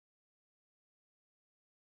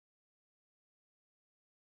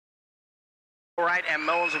Wheelwright and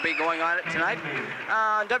Mullins will be going on it tonight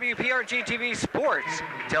on WPRG TV Sports,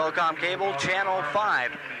 Telecom Cable, Channel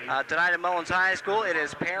 5. Tonight at Mullins High School, it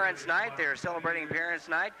is Parents' Night. They're celebrating Parents'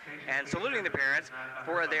 Night and saluting the parents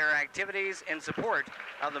for their activities in support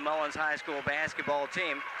of the Mullins High School basketball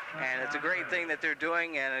team. And it's a great thing that they're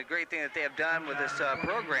doing and a great thing that they have done with this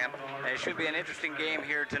program. And it should be an interesting game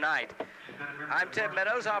here tonight. I'm Ted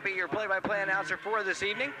Meadows. I'll be your play-by-play announcer for this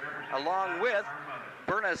evening, along with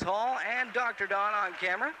Bernice Hall and Dr. Don on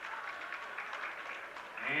camera.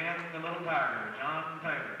 And the little tiger, Jonathan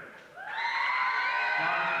Taylor.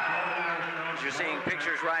 You're seeing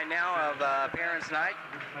pictures right now of Parents' Night.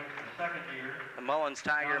 The Mullins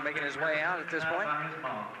Tiger making his way out at this point.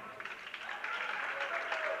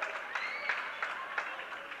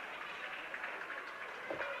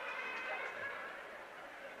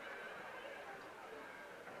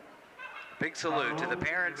 Big salute to the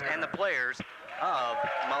parents and the players of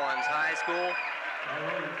Mullins High School.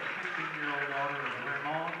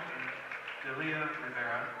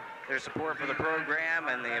 Their support for the program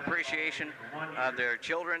and the appreciation of their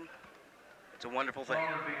children. It's a wonderful thing.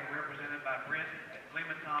 Being represented by Brent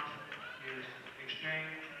Lehman Thompson, his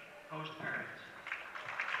exchange host parents.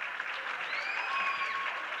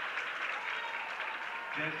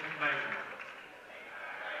 Jason Baker.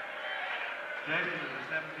 Jason is a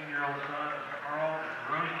 17-year-old son of Carl and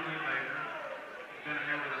Rosalie Baker. He's been a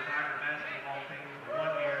member of the Tiger basketball team for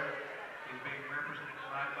 1 year. He's being represented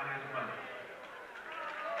tonight by his mother.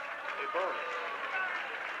 Hey, Bert.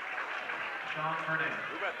 Sean Burnett.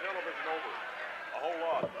 Move that television over a whole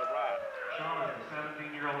lot to the right. Sean is a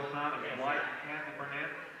 17-year-old son of Dwight and Kathy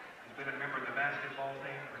Burnett. He's been a member of the basketball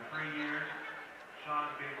team for 3 years. Sean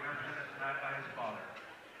is being represented tonight by his father.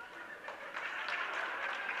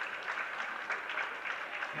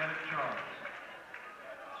 Kevin Charles.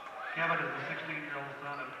 Kevin is a 16-year-old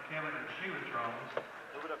son of Kevin and Sheila Charles.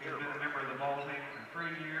 He's been a member of the ball team for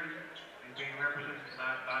 3 years. He's being represented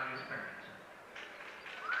tonight by his parents.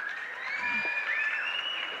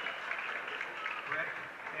 Greg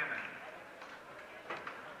Hammond.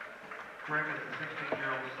 Greg is the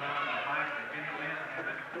 16-yerold son of Mike and Benny Lynn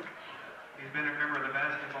Hammond. He's been a member of the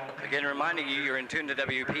basketball team. Again, reminding you, you're in tune to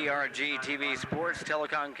WPRG TV Sports,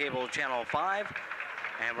 Telecom Cable Channel 5.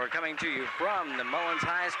 And we're coming to you from the Mullins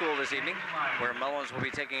High School this evening, where Mullins will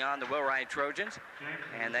be taking on the Wheelwright Trojans.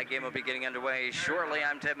 And that game will be getting underway shortly.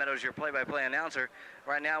 I'm Ted Meadows, your play-by-play announcer.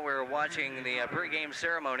 Right now we're watching the pregame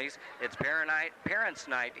ceremonies. It's Parents'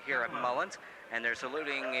 Night here at Mullins, and they're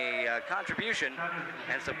saluting a contribution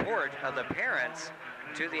and support of the parents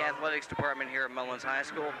to the athletics department here at Mullins High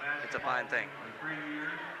School. It's a fine thing. For 3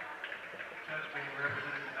 years, Chet's being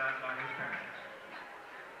represented tonight by his parents.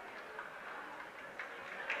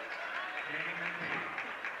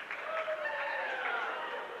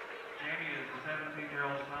 Jamie is the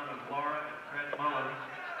 17-yerold son of Laura and Fred Mullins.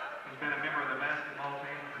 He's been a member of the basketball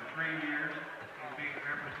team for 3 years. He's being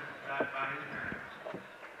represented tonight by his parents.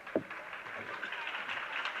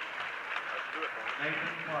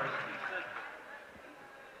 Nathan Parsons.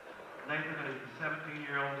 Nathan is the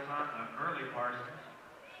 17-yerold son of Early Parsons.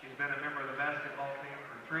 He's been a member of the basketball team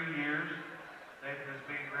for 3 years. Nathan is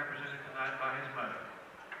being represented tonight by his mother.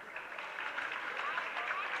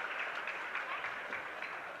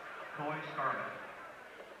 Coy Scarlett.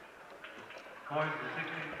 Coy is the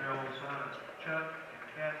 16-yerold son of Chuck and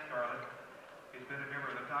Kat Scarlett. He's been a member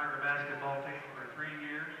of the Tiger basketball team for 3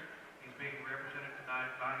 years. He's being represented tonight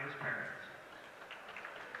by his parents.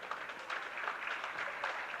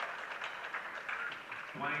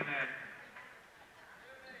 Dwayne Atkins.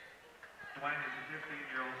 Dwayne is the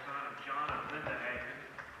 15-yerold son of John and Linda Atkins.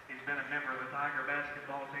 He's been a member of the Tiger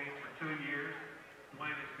basketball team for 2 years.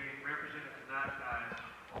 Dwayne is being represented tonight by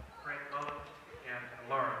Frank Mullins and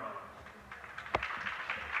Laura Mullins.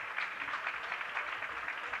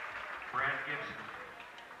 Brad Gibson.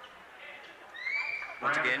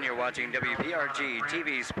 Once again, you're watching WPRG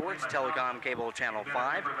TV Sports, Telecom Cable Channel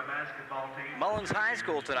 5. Mullins High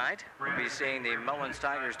School tonight. We'll be seeing the Mullins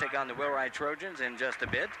Tigers take on the Wheelwright Trojans in just a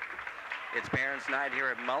bit. It's Parents' Night here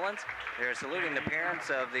at Mullins. They're saluting the parents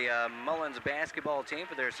of the Mullins basketball team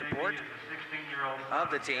for their support of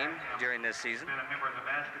the team during this season. He's been a member of the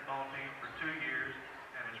basketball team for 2 years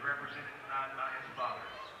and is represented tonight by his father.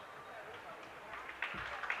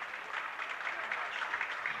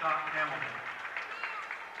 Scott Hamilton.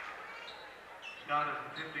 Scott is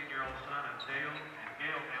the 15-yerold son of Dale and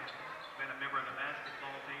Gail Hamilton. He's been a member of the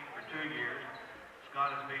basketball team for 2 years.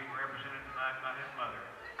 Scott is being represented tonight by his mother.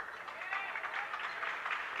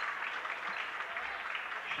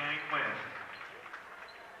 Shane West.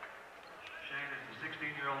 Shane is the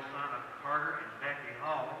 16-yerold son of Carter and Becky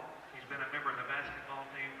Hall. He's been a member of the basketball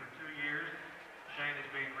team for 2 years. Shane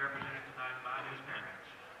is being represented tonight by his parents.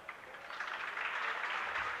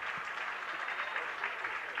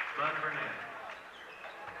 Bud Burnett.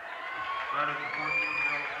 Bud is a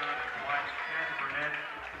 14-year-old son of wife Kathy Burnett.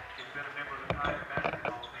 He's been a member of the Tiger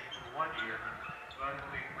basketball team for 1 year. Bud is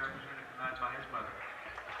being represented tonight by his mother.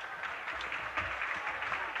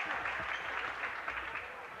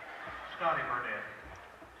 Scotty Burnett.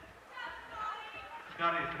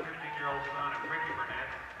 Scotty is the 15-year-old son of Ricky Burnett.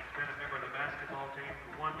 He's been a member of the basketball team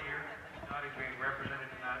for 1 year. Scotty's being represented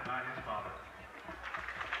tonight by his father.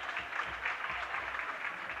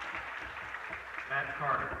 Matt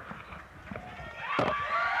Carter. Matt,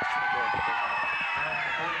 the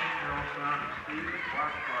 14-year-old son of Steve and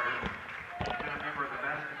Mark Carter. He's been a member of the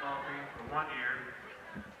basketball team for 1 year.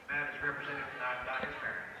 Matt is represented tonight by his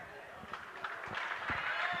parents.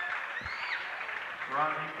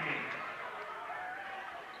 Rodney King.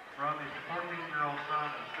 Rodney's the 14-year-old son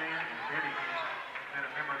of Stan and Betty King. He's been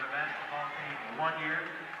a member of the basketball team for 1 year.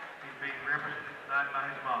 He's being represented tonight by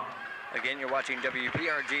his mom. Again, you're watching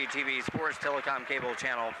WPRG TV Sports Telecom Cable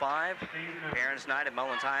Channel 5. Parents' Night at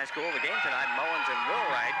Mullins High School. The game tonight, Mullins and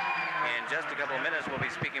Wheelwright. In just a couple of minutes, we'll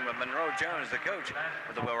be speaking with Monroe Jones, the coach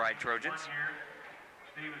of the Wheelwright Trojans,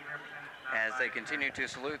 as they continue to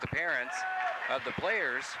salute the parents of the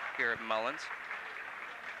players here at Mullins.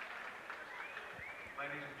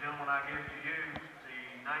 Ladies and gentlemen, I give to you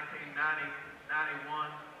the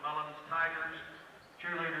 1990-91 Mullins Tigers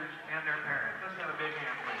cheerleaders and their parents. Let's have a big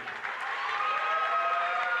hand, please.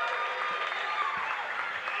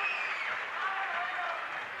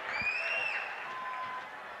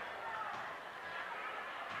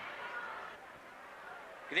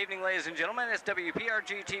 Good evening, ladies and gentlemen. It's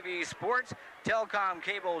WPRG TV Sports, Telecom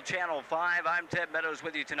Cable Channel 5. I'm Ted Meadows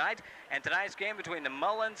with you tonight. And tonight's game between the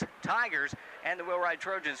Mullins Tigers and the Wheelwright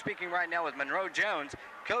Trojans. Speaking right now with Monroe Jones,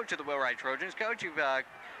 coach of the Wheelwright Trojans. Coach, you've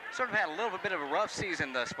sort of had a little bit of a rough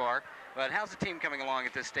season thus far, but how's the team coming along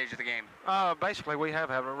at this stage of the game? Basically, we have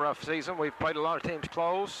had a rough season. We've played a lot of teams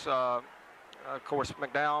close. Of course,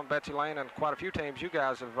 McDowell, Betsy Lane, and quite a few teams you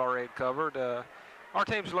guys have already covered. Our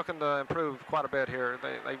team's looking to improve quite a bit here.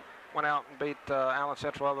 They went out and beat Allen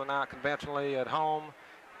Central the other night conventionally at home,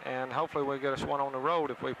 and hopefully we'll get us one on the road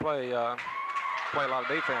if we play a lot of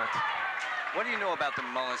defense. What do you know about the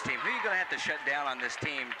Mullins team? Who are you going to have to shut down on this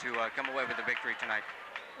team to come away with the victory tonight?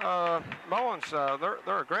 Mullins, they're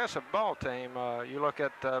an aggressive ball team. You look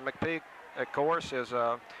at McPeak, of course, is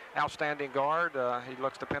an outstanding guard. He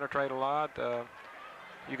looks to penetrate a lot.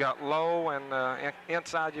 You got Lowe, and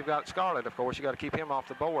inside you've got Scarlett, of course. You got to keep him off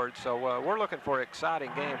the board. So we're looking for an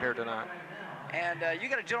exciting game here tonight. And you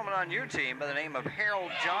got a gentleman on your team by the name of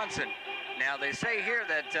Harold Johnson. Now, they say here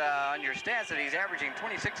that on your stats that he's averaging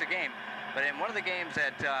 26 a game. But in one of the games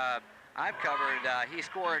that I've covered, he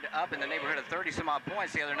scored up in the neighborhood of 30-some-odd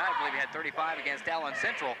points the other night. I believe he had 35 against Allen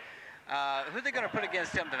Central. Who are they going to put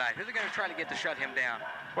against him tonight? Who are they going to try to get to shut him down?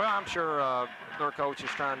 Well, I'm sure their coach is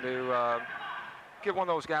trying to get one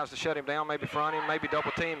of those guys to shut him down, maybe front him, maybe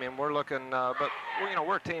double team him. We're looking, but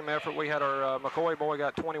we're a team effort. We had our McCoy boy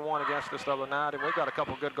got 21 against us the other night, and we've got a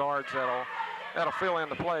couple of good guards that'll fill in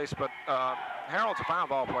the place. But Harold's a fine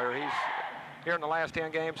ball player. He's here in the last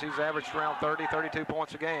 10 games. He's averaged around 30, 32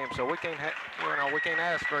 points a game. So we can't, we can't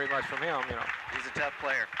ask very much from him. He's a tough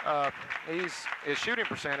player. His shooting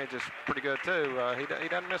percentage is pretty good too. He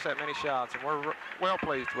doesn't miss that many shots, and we're well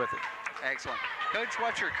pleased with it. Excellent, Coach.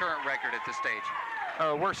 What's your current record at this stage?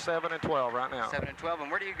 We're 7-12 right now. 7-12, and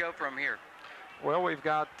where do you go from here? Well, we've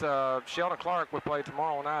got Sheldon Clark. We play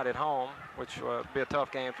tomorrow night at home, which will be a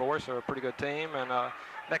tough game for us. They're a pretty good team. And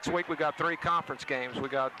next week we got 3 conference games. We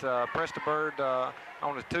got Prestonsburg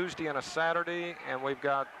on a Tuesday and a Saturday, and we've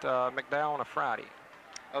got McDowell on a Friday.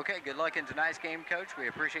 Okay, good luck in tonight's game, Coach. We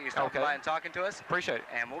appreciate you stopping by and talking to us. Appreciate it.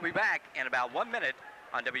 And we'll be back in about 1 minute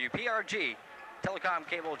on WPRG, Telecom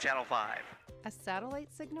Cable Channel 5. A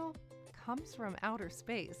satellite signal comes from outer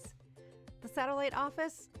space. The satellite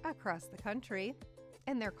office across the country.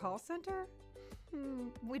 And their call center?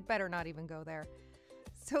 We'd better not even go there.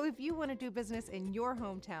 So if you want to do business in your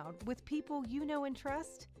hometown with people you know and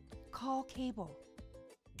trust, call Cable.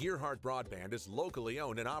 Gearhart Broadband is locally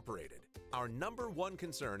owned and operated. Our #1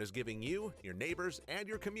 concern is giving you, your neighbors, and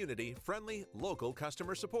your community friendly, local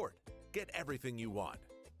customer support. Get everything you want.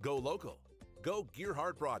 Go local. Go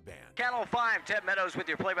Gearhart Broadband. Channel 5, Ted Meadows with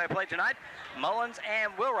your play-by-play tonight. Mullins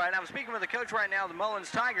and Wheelwright. I'm speaking with the coach right now of the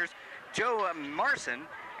Mullins Tigers, Joe Marson.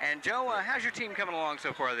 And Joe, how's your team coming along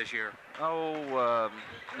so far this year?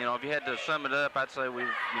 If you had to sum it up, I'd say we've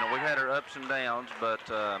had our ups and downs, but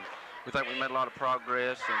we think we made a lot of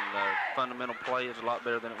progress, and fundamental play is a lot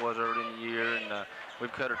better than it was early in the year, and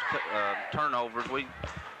we've cut our turnovers. We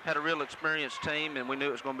had a real experienced team, and we knew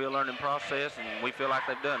it was going to be a learning process, and we feel like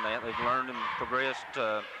they've done that. They've learned and progressed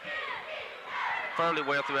fairly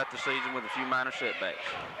well throughout the season with a few minor setbacks.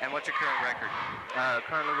 And what's your current record?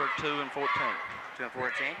 Currently we're 2-14.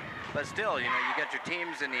 2-14, but still, you got your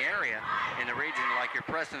teams in the area, in the region, like your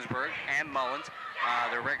Prestonsburg and Mullins.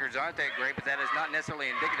 Their records aren't that great, but that is not necessarily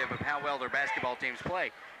indicative of how well their basketball teams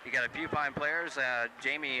play. You got a few fine players.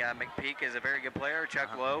 Jamie McPeak is a very good player.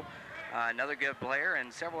 Chuck Lowe, another good player,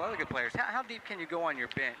 and several other good players. How deep can you go on your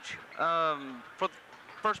bench? For the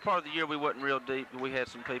first part of the year, we wasn't real deep. We had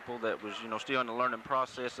some people that was, still in the learning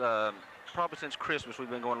process. Probably since Christmas, we've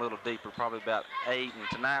been going a little deeper, probably about 8, and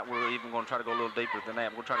tonight we're even going to try to go a little deeper than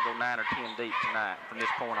that. We'll try to go 9 or 10 deep tonight from this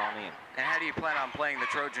point on in. And how do you plan on playing the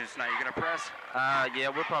Trojans tonight? You going to press? Yeah,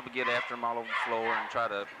 we'll probably get after them all over the floor and try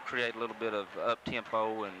to create a little bit of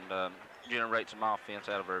up-tempo and generate some offense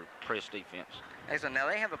out of our press defense. Excellent. Now,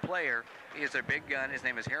 they have a player. He is their big gun. His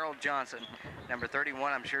name is Harold Johnson, number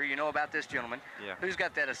 31. I'm sure you know about this gentleman. Yeah. Who's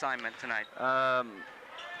got that assignment tonight?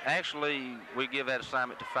 Actually, we give that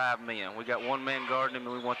assignment to 5 men. We got 1 man guarding him,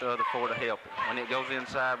 and we want the other 4 to help him. When it goes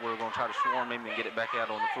inside, we're going to try to swarm him and get it back out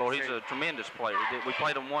on the floor. He's a tremendous player. We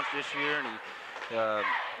played him once this year, and he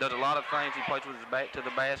does a lot of things. He plays with his back to the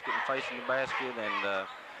basket and facing the basket,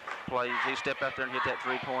 and he step out there and hit that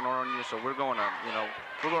three-pointer on you. So we're going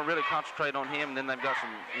to really concentrate on him. And then they've got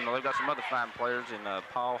some other fine players in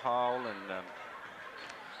Paul Hall and.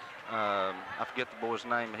 I forget the boy's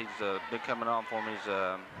name. He's been coming on for me. He's,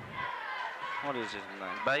 what is his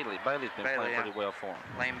name? Bailey. Bailey's been playing pretty well for him.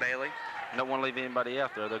 Lane Bailey. Don't want to leave anybody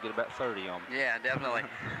out there. They'll get about 30 on them. Yeah, definitely.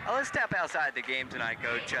 Let's step outside the game tonight,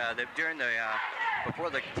 Coach. Before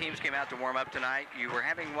the teams came out to warm up tonight, you were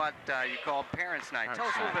having what you call Parents' Night. Tell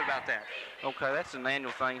us a little bit about that. Okay, that's an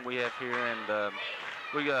annual thing we have here, and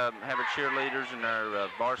we have our cheerleaders and our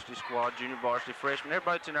varsity squad, junior varsity, freshmen,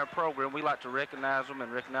 everybody that's in our program. We like to recognize them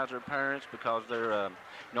and recognize their parents because they're, a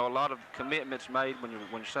lot of commitments made when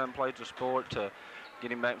your son plays a sport to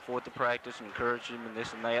get him back and forth to practice and encourage him and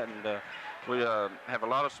this and that. And we have a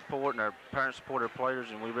lot of support, and our parents support our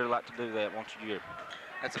players, and we really like to do that once a year.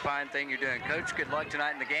 That's a fine thing you're doing, Coach. Good luck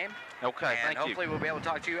tonight in the game. Okay, and hopefully we'll be able to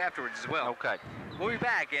talk to you afterwards as well. Okay. We'll be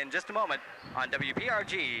back in just a moment on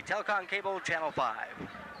WPRG, Telecom Cable Channel 5.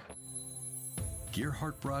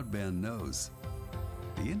 Gearhart Broadband knows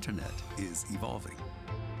the internet is evolving,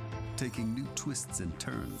 taking new twists and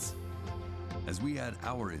turns. As we add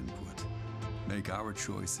our input, make our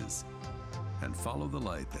choices, and follow the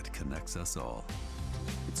light that connects us all.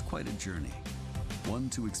 It's quite a journey, one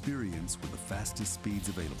to experience with the fastest speeds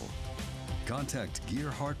available. Contact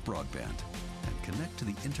Gearhart Broadband and connect to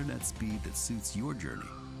the internet speed that suits your journey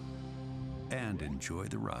and enjoy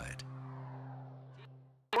the ride.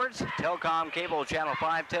 Telecom Cable Channel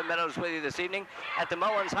 5, Tim Meadows with you this evening at the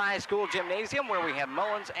Mullins High School Gymnasium, where we have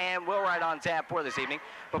Mullins and Wheelwright on tap for this evening.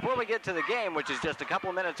 Before we get to the game, which is just a couple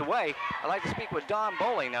of minutes away, I'd like to speak with Don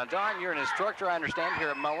Bowling. Now, Don, you're an instructor, I understand, here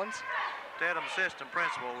at Mullins. Tatum assistant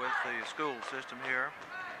principal with the school system here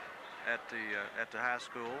at the high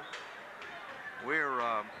school. We're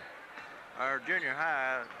our junior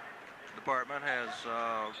high department has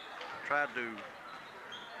tried to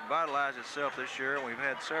vitalize itself this year, and we've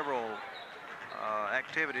had several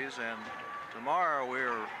activities. And tomorrow,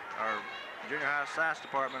 our junior high science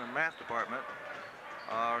department and math department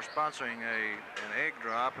are sponsoring an egg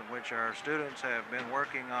drop in which our students have been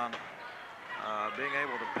working on being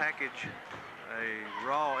able to package a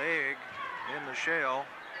raw egg in the shell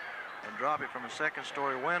and drop it from a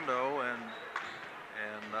second-story window and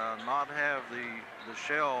not have the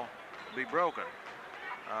shell be broken.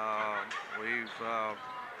 We've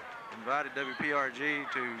invited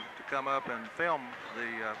WPRG to come up and film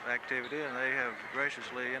the activity, and they have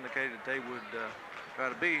graciously indicated that they would try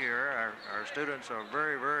to be here. Our students are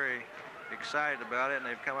very, very excited about it, and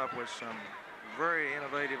they've come up with some very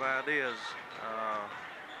innovative ideas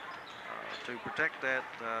to protect that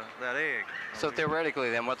egg. So theoretically,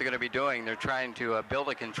 then, what they're going to be doing, they're trying to build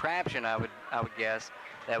a contraption, I would guess,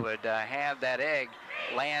 that would have that egg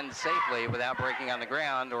land safely without breaking on the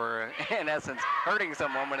ground or, in essence, hurting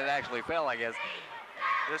someone when it actually fell, I guess.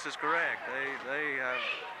 This is correct. They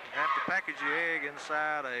have to package the egg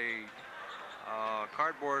inside a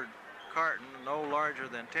cardboard carton no larger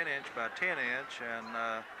than 10-inch by 10-inch,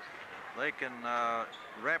 and they can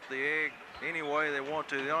wrap the egg any way they want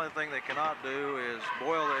to. The only thing they cannot do is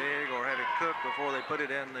boil the egg or have it cooked before they put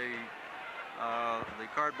it in the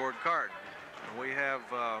cardboard carton. We have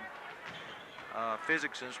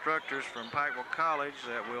physics instructors from Pikeville College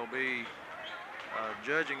that will be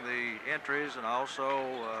judging the entries, and also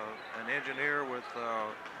an engineer with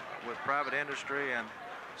private industry, and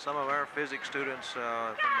some of our physics students from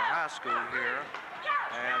the high school here.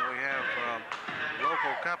 And we have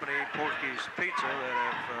local company, Porky's Pizza, that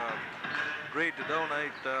have agreed to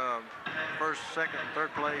donate first, second, and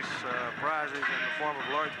third place prizes in the form of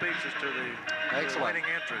large pizzas to the winning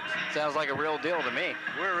entrants. Sounds like a real deal to me.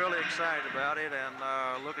 We're really excited about it, and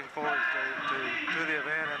looking forward to the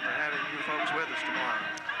event and to having you folks with us tomorrow.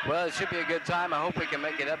 Well, it should be a good time. I hope we can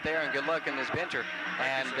make it up there, and good luck in this venture.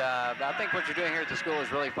 And I think what you're doing here at the school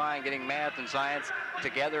is really fine, getting math and science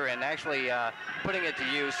together and actually putting it to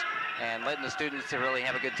use and letting the students to really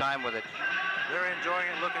have a good time with it. They're enjoying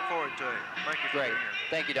it, looking forward to it. Thank you for being here.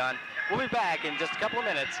 Thank you, Don. We'll be back in just a couple of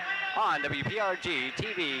minutes on WPRG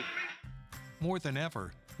TV. More than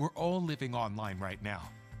ever, we're all living online right now.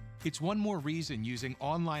 It's one more reason using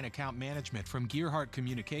online account management from Gearhart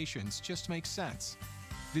Communications just makes sense.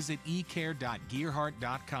 Visit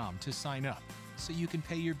ecare.gearhart.com to sign up so you can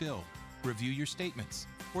pay your bill, review your statements,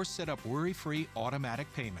 or set up worry-free automatic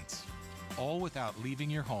payments, all without leaving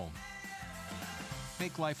your home.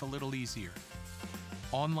 Make life a little easier.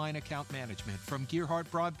 Online account management from Gearhart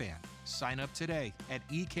Broadband. Sign up today at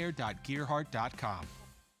ecare.gearhart.com.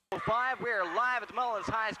 5, we're live at the Mullins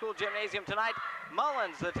High School Gymnasium tonight.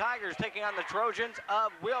 Mullins, the Tigers, taking on the Trojans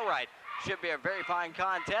of Wheelwright. Should be a very fine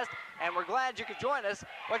contest, and we're glad you could join us.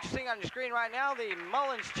 What you're seeing on your screen right now, the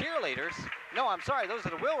Mullins cheerleaders. No, I'm sorry, those are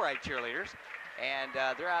the Wheelwright cheerleaders. And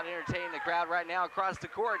they're out entertaining the crowd right now across the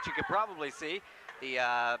court. You could probably see the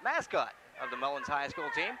mascot of the Mullins High School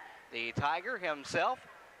team, the Tiger himself.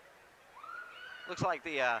 Looks like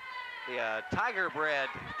the tiger-bred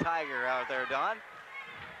tiger out there, Don.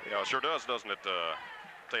 Yeah, it sure does, doesn't it,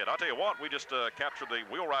 Ted? I'll tell you what, we just captured the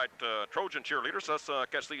Wheelwright Trojan cheerleaders. Let's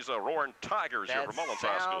catch these roaring Tigers here from Mullins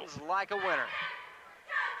High School. Sounds like a winner.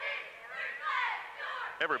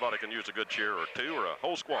 Everybody can use a good cheer or two or a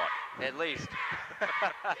whole squad. At least.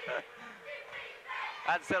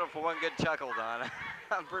 I'd settle for one good chuckle, Don.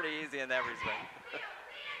 I'm pretty easy in that respect.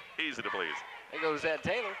 Easy to please. There goes Ed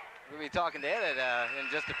Taylor. We'll be talking to Ed in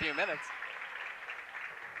just a few minutes.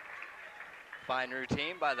 Fine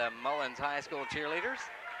routine by the Mullins High School cheerleaders.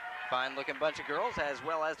 Fine looking bunch of girls, as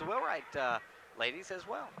well as the Wheelwright ladies as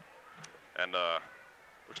well. And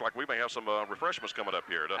looks like we may have some refreshments coming up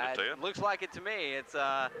here, doesn't it, Ted? Looks like it to me. It's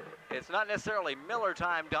not necessarily Miller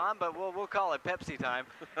time, Don, but we'll call it Pepsi time.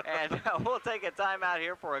 And we'll take a time out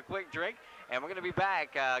here for a quick drink, and we're going to be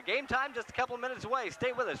back. Game time just a couple of minutes away.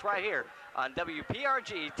 Stay with us right here on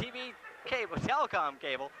WPRG TV cable, telecom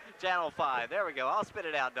cable, channel 5. There we go. I'll spit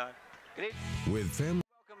it out, Don. Good evening. With family.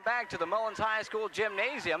 Welcome back to the Mullins High School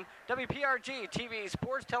Gymnasium, WPRG TV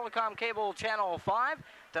Sports Telecom Cable Channel 5.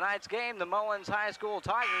 Tonight's game, the Mullins High School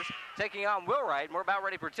Tigers taking on Wheelwright. We're about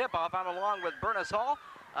ready for tip-off. I'm along with Bernice Hall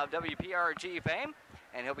of WPRG fame,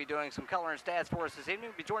 and he'll be doing some color and stats for us this evening.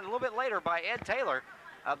 We'll be joined a little bit later by Ed Taylor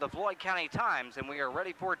of the Floyd County Times, and we are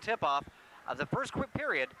ready for tip-off of the first quick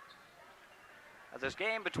period of this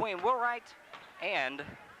game between Wheelwright and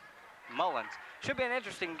Mullins. Should be an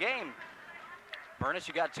interesting game. Bernice,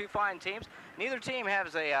 you got two fine teams. Neither team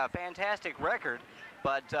has a fantastic record,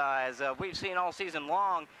 but as we've seen all season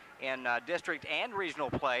long in district and regional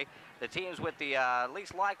play, the teams with the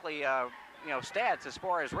least likely stats as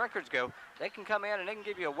far as records go, they can come in and they can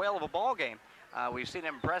give you a whale of a ball game. We've seen it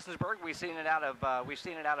in Prestonsburg. We've seen it out of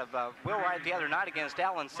Wheelwright the other night against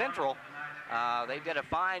Allen Central. They did a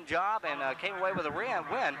fine job and came away with a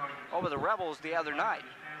win over the Rebels the other night.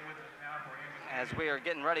 As we are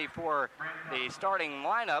getting ready for the starting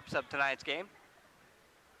lineups of tonight's game.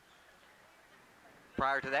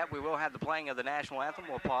 Prior to that, we will have the playing of the national anthem.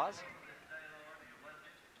 We'll pause.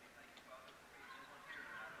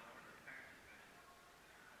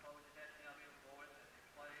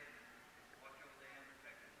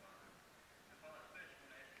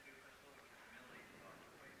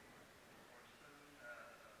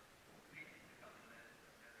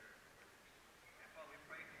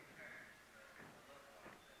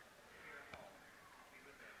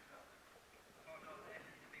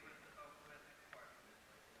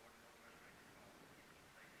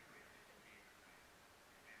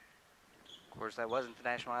 Of course, that wasn't the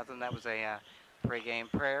national anthem. That was a pre-game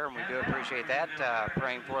prayer, and we do appreciate that.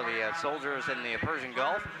 Praying for the soldiers in the Persian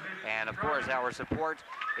Gulf. And, of course, our support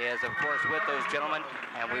is, of course, with those gentlemen,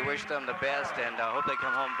 and we wish them the best and hope they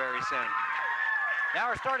come home very soon. Now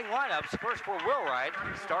our starting lineups. First for Wheelwright.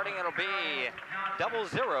 Starting, it'll be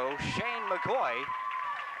 00, Shane McCoy.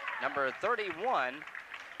 Number 31,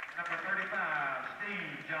 Number 35,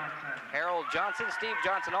 Steve Johnson. Harold Johnson, Steve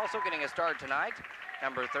Johnson also getting a start tonight.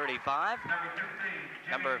 Number 35.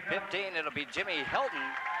 Number 15, it'll be Jimmy Helton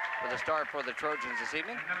with a start for the Trojans this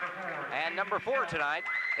evening. And number 4 tonight,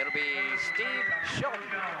 it'll be Steve Shelton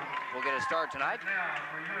will get a start tonight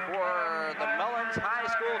for the Mullins High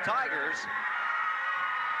School Tigers.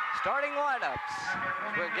 Starting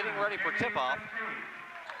lineups, we're getting ready for tip-off.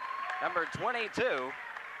 Number 22.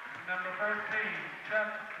 Number 13, Chuck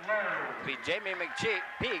Lowe. It'll be Jamie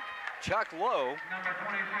McPeak, Chuck Lowe. Number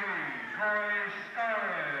 22, Corey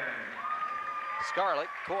Scarlett. Scarlett,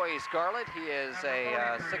 Coy Scarlett, he is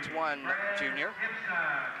a 6'1 junior.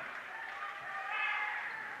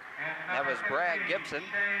 That was Brad Gibson.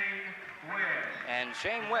 And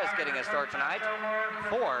Shane West getting a start tonight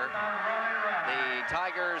for the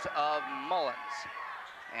Tigers of Mullins.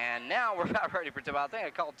 And now we're about ready for tip-off. I think I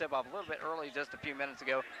called tip-off a little bit early just a few minutes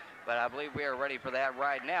ago, but I believe we are ready for that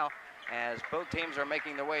right now as both teams are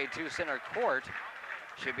making their way to center court.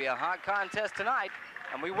 Should be a hot contest tonight.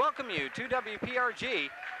 And we welcome you to WPRG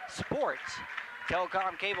Sports,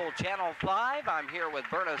 Telecom Cable Channel 5. I'm here with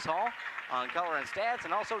Bernice Hall on Color and Stats,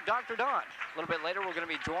 and also Dr. Don. A little bit later, we're going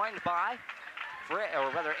to be joined by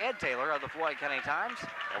Ed Taylor of the Floyd County Times.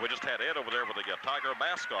 And we just had Ed over there with the Tiger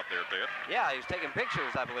mascot there, Ted. Yeah, he was taking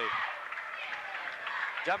pictures, I believe.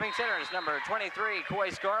 Jumping center is number 23, Coy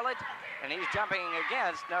Scarlett, and he's jumping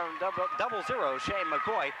against double zero, Shane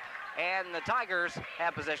McCoy. And the Tigers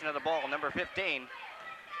have possession of the ball, number 15.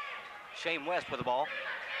 Shane West with the ball.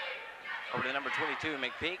 Over to number 22,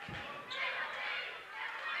 McPeak.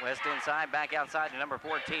 West inside, back outside to number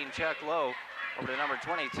 14, Chuck Lowe. Over to number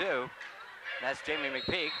 22. That's Jamie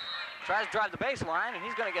McPeak. Tries to drive the baseline, and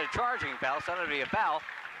he's going to get a charging foul. So it'll be a foul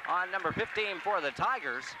on number 15 for the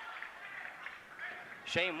Tigers.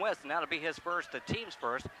 Shane West, and that'll be his first, the team's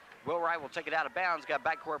first. Wheelwright will take it out of bounds. Got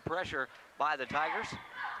backcourt pressure by the Tigers.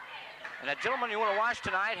 And that gentleman you want to watch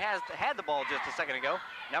tonight had the ball just a second ago.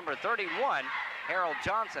 Number 31, Harold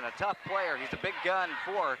Johnson, a tough player. He's a big gun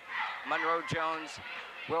for Monroe Jones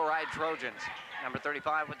Wheelwright Trojans. Number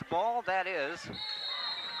 35 with the ball, that is,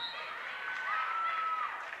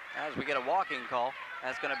 as we get a walking call,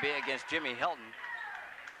 that's going to be against Jimmy Helton.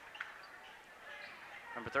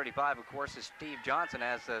 Number 35, of course, is Steve Johnson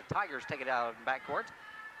as the Tigers take it out of backcourt.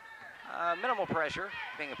 Minimal pressure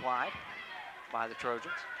being applied by the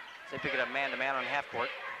Trojans. They pick it up man-to-man on half court.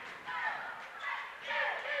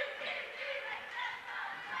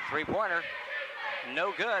 Three-pointer,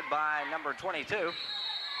 no good by number 22.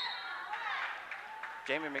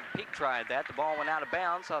 Jamie McPeak tried that. The ball went out of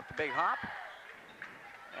bounds off the big hop.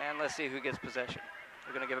 And let's see who gets possession.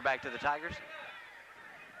 We're going to give it back to the Tigers.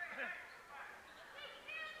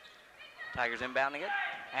 Tigers inbounding it.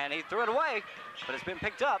 And he threw it away, but it's been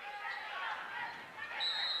picked up.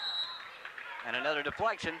 And another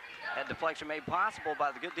deflection. That deflection made possible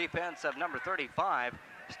by the good defense of number 35,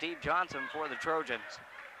 Steve Johnson for the Trojans.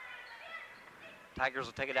 Tigers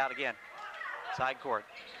will take it out again. Side court.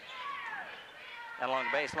 And along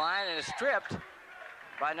the baseline, and is stripped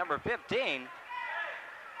by number 15,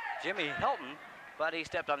 Jimmy Helton, but he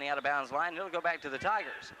stepped on the out-of-bounds line. It'll go back to the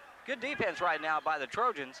Tigers. Good defense right now by the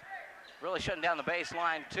Trojans. Really shutting down the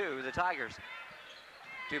baseline to the Tigers.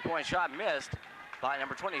 Two-point shot missed by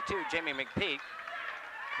number 22, Jamie McPeak.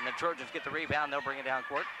 And the Trojans get the rebound. They'll bring it down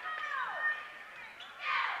court.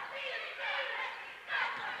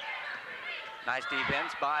 Nice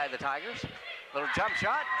defense by the Tigers. Little jump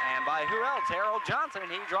shot, and by who else? Harold Johnson.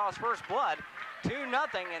 He draws first blood. 2-0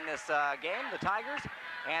 in this game. The Tigers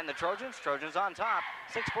and the Trojans. Trojans on top.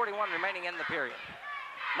 6:41 remaining in the period.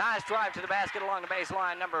 Nice drive to the basket along the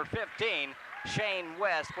baseline. Number 15, Shane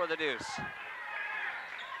West for the deuce. A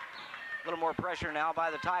little more pressure now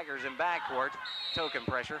by the Tigers in backcourt. Token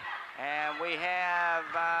pressure. And we have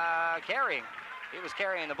carrying. He was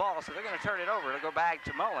carrying the ball, so they're going to turn it over. It'll go back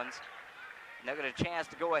to Mullins. And they'll get a chance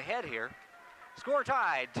to go ahead here. Score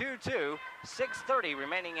tied, 2-2, 6:30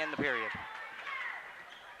 remaining in the period.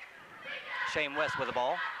 Shane West with the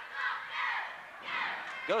ball.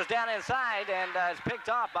 Goes down inside and is picked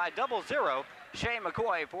off by double zero. Shane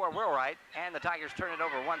McCoy for Wheelwright, and the Tigers turn it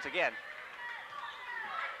over once again.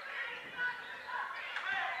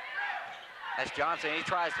 That's Johnson. He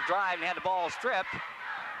tries to drive and had the ball stripped.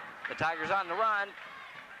 The Tigers on the run.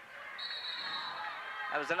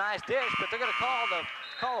 That was a nice dish, but they're going to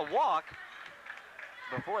call a walk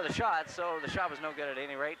before the shot, so the shot was no good at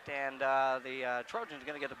any rate, and the Trojans are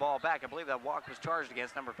going to get the ball back. I believe that walk was charged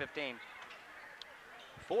against number 15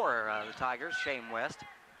 for the Tigers, Shane West.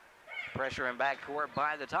 Pressure in backcourt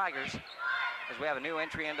by the Tigers as we have a new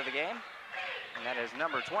entry into the game, and that is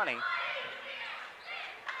number 20,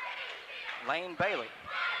 Lane Bailey.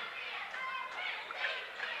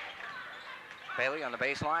 Bailey on the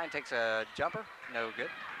baseline takes a jumper. No good.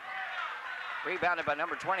 Rebounded by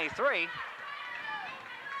number 23.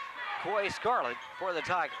 Coy Scarlett for the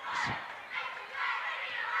Tigers.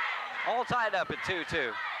 All tied up at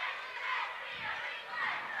 2-2.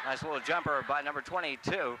 Nice little jumper by number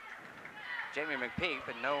 22, Jamie McPeak,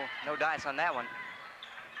 but no dice on that one.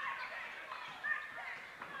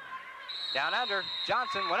 Down under,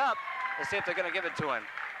 Johnson went up. Let's see if they're going to give it to him.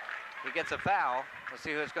 He gets a foul. Let's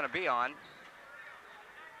see who it's going to be on.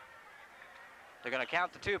 They're going to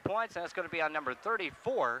count the 2 points, and it's going to be on number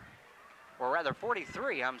 34, or rather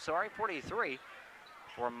 43, 43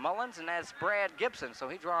 for Mullins, and that's Brad Gibson. So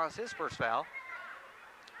he draws his first foul.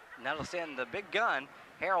 And that'll send the big gun,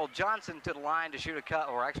 Harold Johnson, to the line to shoot a cut,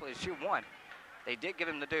 or actually shoot one. They did give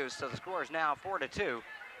him the deuce, so the score is now 4-2.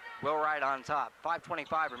 Wheelwright on top.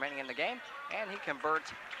 5:25 remaining in the game, and he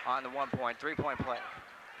converts on the 1-point, 3-point play.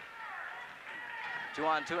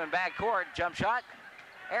 2-on-2 in backcourt, jump shot,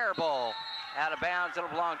 air ball. Out of bounds, it'll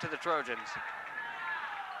belong to the Trojans.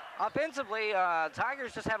 Offensively,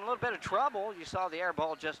 Tigers just having a little bit of trouble. You saw the air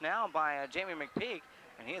ball just now by Jamie McPeak,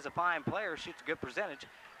 and he is a fine player, shoots a good percentage,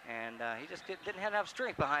 and he just didn't have enough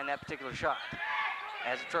strength behind that particular shot.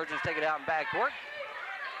 As the Trojans take it out in backcourt.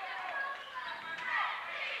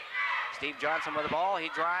 Steve Johnson with the ball. He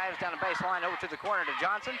drives down the baseline over to the corner to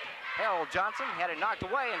Johnson. Harold Johnson had it knocked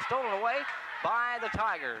away and stolen away by the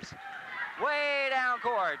Tigers. Way down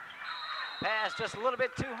court. Pass just a little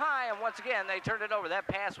bit too high, and once again, they turned it over. That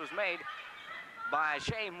pass was made by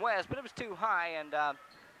Shane West, but it was too high, and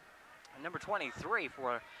number 23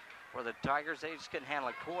 for the Tigers, they just couldn't handle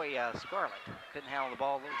it. Coy Scarlett couldn't handle the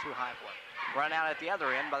ball, a little too high for it. Run out at the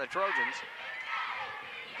other end by the Trojans.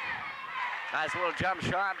 Nice little jump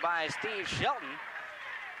shot by Steve Shelton,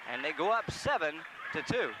 and they go up 7-2.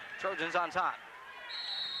 Trojans on top.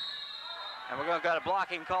 And we're going to get a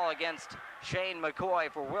blocking call against Shane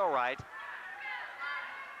McCoy for Wheelwright.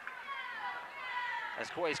 As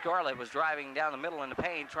Coy Scarlett was driving down the middle in the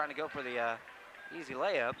paint, trying to go for the easy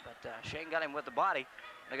layup, but Shane got him with the body.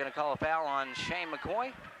 They're going to call a foul on Shane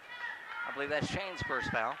McCoy. I believe that's Shane's first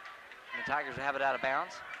foul. And the Tigers will have it out of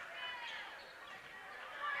bounds.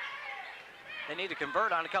 They need to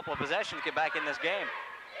convert on a couple of possessions to get back in this game.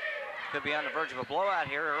 Could be on the verge of a blowout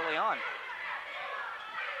here early on.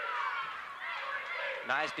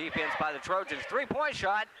 Nice defense by the Trojans. 3-point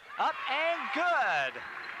shot, up and good.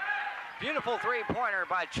 Beautiful three-pointer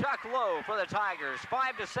by Chuck Lowe for the Tigers.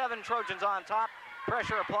 5-7, Trojans on top.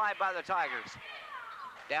 Pressure applied by the Tigers.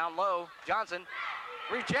 Down low, Johnson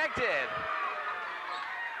rejected.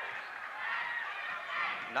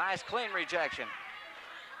 Nice clean rejection.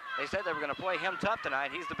 They said they were going to play him tough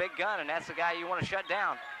tonight. He's the big gun, and that's the guy you want to shut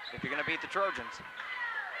down if you're going to beat the Trojans.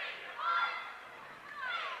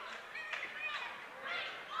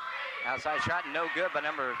 Outside shot, no good by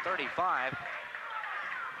number 35.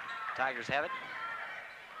 Tigers have it.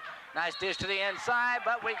 Nice dish to the inside,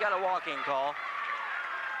 but we got a walking call.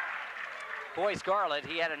 Coy Scarlett,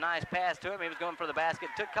 he had a nice pass to him. He was going for the basket,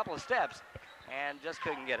 took a couple of steps, and just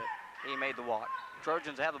couldn't get it. He made the walk.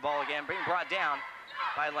 Trojans have the ball again, being brought down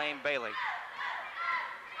by Lane Bailey.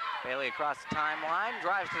 Bailey across the timeline,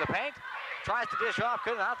 drives to the paint, tries to dish off,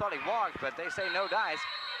 couldn't. I thought he walked, but they say no dice.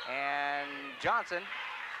 And Johnson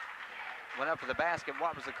went up for the basket.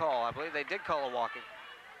 What was the call? I believe they did call a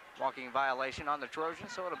walking violation on the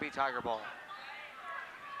Trojans, so it'll be Tiger ball.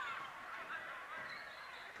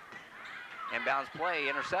 Inbounds play,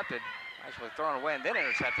 intercepted. Actually thrown away and then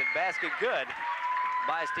intercepted. Basket good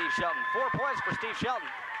by Steve Shelton. 4 points for Steve Shelton.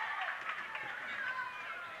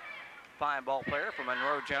 Fine ball player for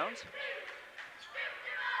Monroe Jones.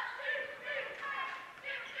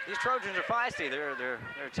 These Trojans are feisty. They're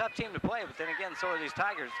a tough team to play, but then again, so are these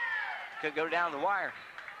Tigers. Could go down the wire.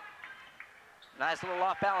 Nice little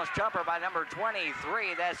off-balance jumper by number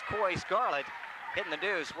 23. That's Coy Scarlett hitting the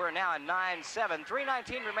deuce. We're now at 9-7.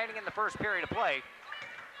 3:19 remaining in the first period of play.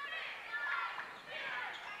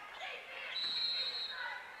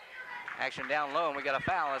 Action down low, and we got a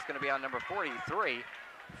foul. That's going to be on number 43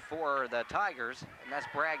 for the Tigers, and that's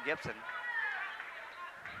Brad Gibson.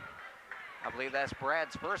 I believe that's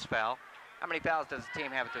Brad's first foul. How many fouls does the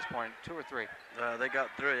team have at this point? 2 or 3? They got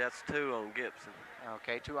 3. That's 2 on Gibson.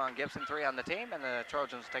 Okay, 2 on Gibson, 3 on the team, and the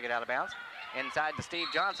Trojans take it out of bounds. Inside to Steve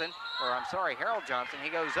Johnson, or I'm sorry, Harold Johnson. He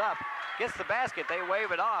goes up, gets the basket. They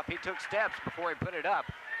wave it off. He took steps before he put it up,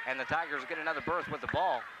 and the Tigers get another berth with the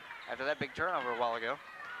ball after that big turnover a while ago.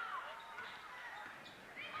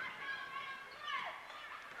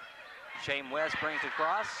 Shane West brings it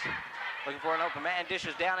across, looking for an open man,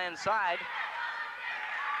 dishes down inside.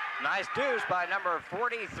 Nice deuce by number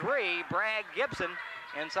 43, Brad Gibson,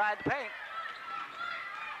 inside the paint.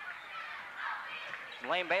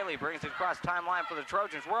 Lane Bailey brings it across the timeline for the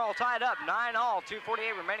Trojans. We're all tied up, 9-all,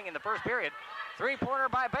 2:48 remaining in the first period. Three-pointer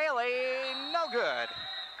by Bailey, no good.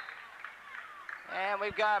 And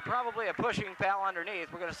we've got probably a pushing foul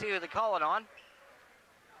underneath. We're going to see who they call it on.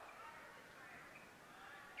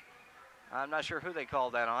 I'm not sure who they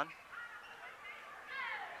called that on.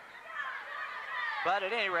 But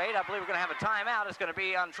at any rate, I believe we're going to have a timeout. It's going to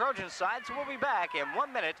be on Trojan's side, so we'll be back in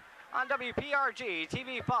 1 minute on WPRG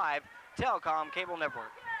TV5 Telecom Cable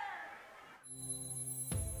Network.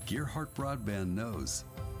 Gearhart Broadband knows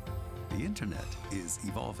the internet is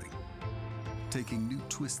evolving, taking new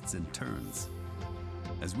twists and turns.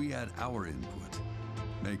 As we add our input,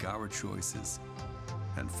 make our choices,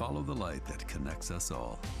 and follow the light that connects us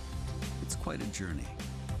all. It's quite a journey,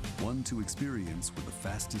 one to experience with the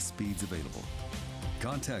fastest speeds available.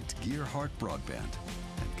 Contact Gearhart Broadband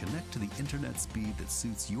and connect to the internet speed that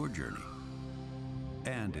suits your journey.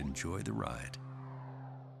 And enjoy the ride.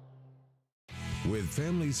 With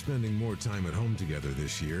families spending more time at home together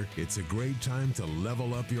this year, it's a great time to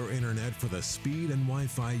level up your internet for the speed and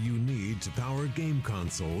Wi-Fi you need to power game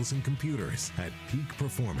consoles and computers at peak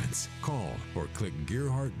performance. Call or click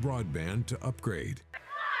Gearhart Broadband to upgrade.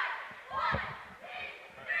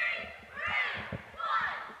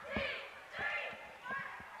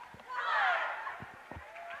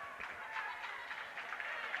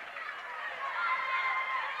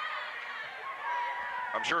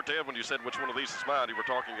 I'm sure, Ted, when you said which one of these is mine, you were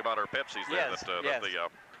talking about our Pepsis there. Yes, that yes. the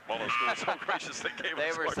Mullins school so gracious they gave They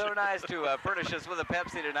us. were so nice to furnish us with a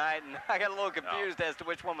Pepsi tonight, and I got a little confused as to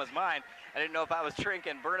which one was mine. I didn't know if I was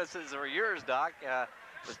drinking Burness's or yours, Doc.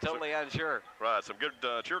 Was totally unsure. Right, some good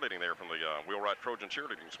cheerleading there from the Wheelwright Trojan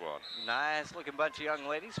cheerleading squad. Nice looking bunch of young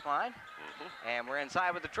ladies, fine. And we're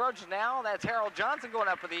inside with the Trojans now. That's Harold Johnson going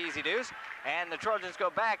up for the easy deuce. And the Trojans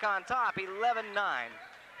go back on top, 11-9.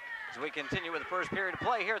 As we continue with the first period of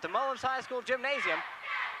play here at the Mullins High School Gymnasium.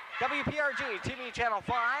 WPRG TV Channel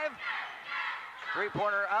 5.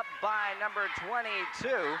 Three-pointer up by number 22.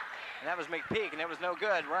 And that was McPeak, and it was no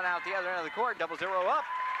good. Run out the other end of the court, 0-0 up.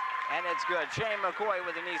 And it's good. Shane McCoy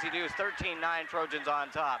with an easy deuce, 13-9 Trojans on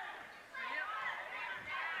top.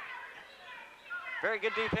 Very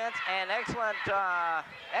good defense and excellent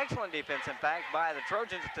defense, in fact, by the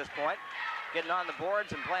Trojans at this point. Getting on the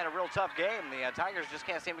boards and playing a real tough game. The Tigers just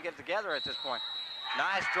can't seem to get it together at this point.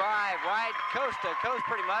 Nice drive, right coast to coast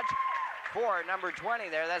pretty much for number 20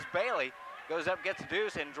 there. That's Bailey. Goes up, gets a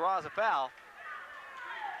deuce, and draws a foul.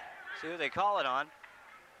 See who they call it on.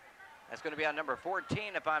 That's going to be on number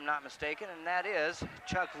 14, if I'm not mistaken, and that is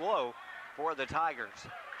Chuck Lowe for the Tigers.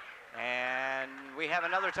 And we have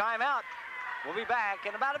another timeout. We'll be back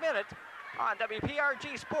in about a minute on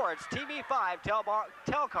WPRG Sports TV5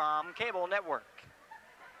 Telecom Cable Network.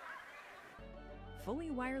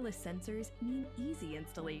 Fully wireless sensors mean easy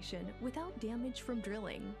installation without damage from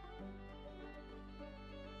drilling.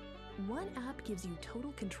 One app gives you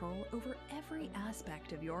total control over every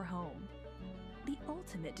aspect of your home. The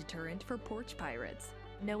ultimate deterrent for porch pirates.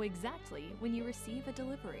 Know exactly when you receive a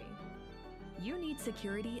delivery. You need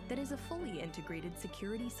security that is a fully integrated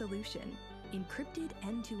security solution, encrypted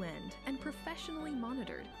end-to-end and professionally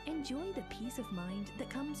monitored. Enjoy the peace of mind that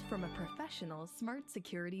comes from a professional smart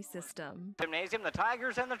security system. Gymnasium, the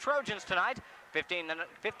Tigers and the Trojans tonight.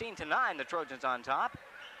 15-9, the Trojans on top.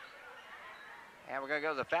 And we're going to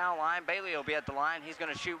go to the foul line. Bailey will be at the line. He's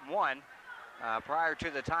going to shoot one. Prior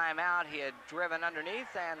to the timeout, he had driven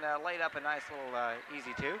underneath and laid up a nice little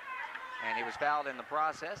easy two. And he was fouled in the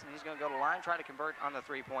process, and he's going to go to the line, try to convert on the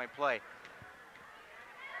three-point play.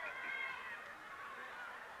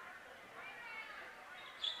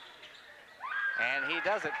 And he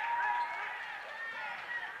does it.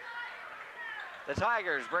 The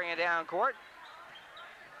Tigers bring it down court.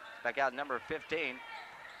 Back out number 15,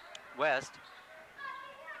 West.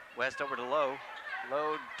 West over to Lowe.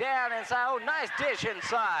 Lowe down inside. Oh, nice dish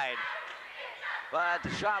inside. But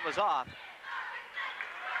the shot was off.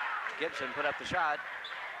 Gibson put up the shot.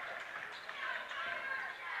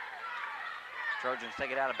 Trojans take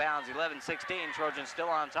it out of bounds. 11-16. Trojans still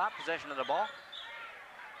on top. Possession of the ball.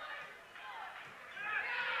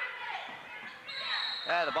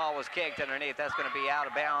 The ball was kicked underneath. That's going to be out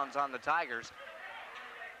of bounds on the Tigers.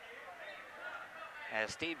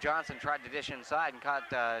 As Steve Johnson tried to dish inside and caught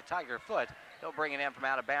Tiger foot, he'll bring it in from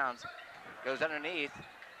out of bounds. Goes underneath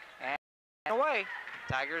and away.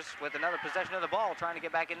 Tigers with another possession of the ball, trying to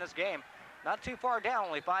get back in this game. Not too far down,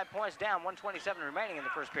 only 5 points down, 127 remaining in the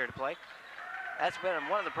first period of play. That's been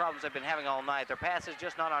one of the problems they've been having all night. Their passes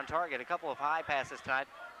just not on target. A couple of high passes tonight.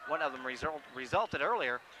 one of them resulted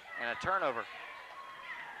earlier in a turnover.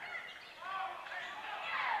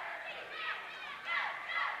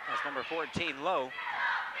 That's number 14, Lowe.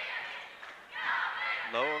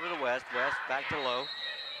 Lowe over to West. West back to Lowe.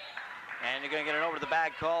 And you're going to get an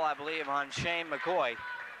over-the-bag call, I believe, on Shane McCoy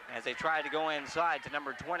as they tried to go inside to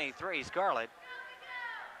number 23, Scarlett.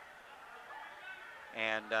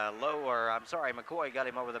 And McCoy got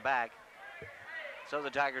him over the back. So the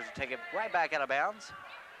Tigers will take it right back out of bounds.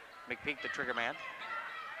 McPeak, the trigger man.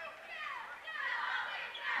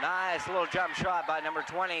 Nice little jump shot by number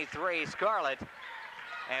 23, Scarlett.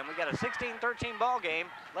 And we got a 16-13 ball game.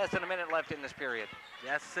 Less than a minute left in this period.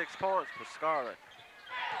 That's 6 points for Scarlett.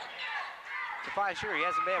 Suffice sure, he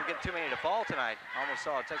hasn't been able to get too many to fall tonight. Almost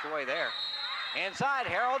saw a takeaway there. Inside,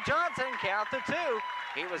 Harold Johnson, count the 2.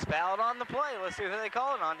 He was fouled on the play. Let's see who they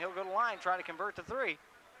call it on. He'll go to the line, try to convert to 3.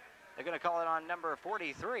 They're going to call it on number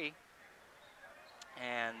 43.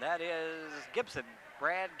 And that is Gibson,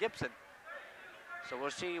 Brad Gibson. So we'll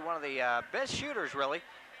see one of the best shooters, really,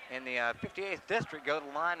 in the 58th district go to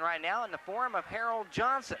the line right now in the form of Harold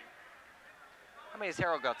Johnson. How many has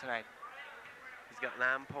Harold got tonight? He's got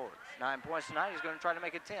 9 points. 9 points tonight. He's going to try to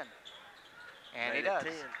make it 10. And he Made it does.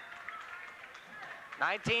 10.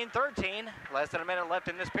 19-13, less than a minute left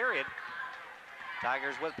in this period.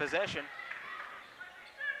 Tigers with possession.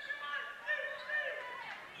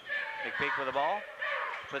 McPeak with the ball,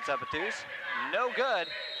 puts up a deuce, no good.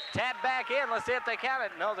 Tap back in, let's see if they count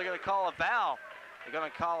it. No, they're going to call a foul. They're going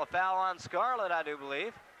to call a foul on Scarlett, I do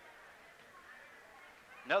believe.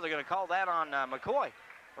 No, they're going to call that on McCoy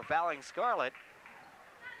for fouling Scarlett.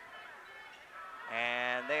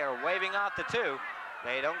 And they are waving off the 2.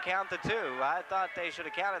 They don't count the 2. I thought they should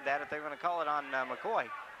have counted that if they were going to call it on McCoy.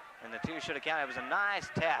 And the 2 should have counted. It was a nice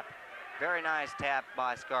tap. Very nice tap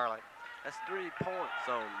by Scarlett. That's 3 points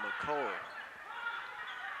on McCoy.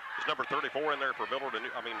 Is number 34 in there for Millard?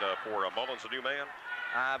 For Mullins, a new man?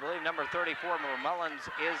 I believe number 34, Mullins,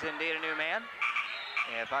 is indeed a new man.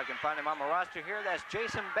 And if I can find him on my roster here, that's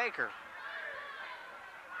Jason Baker.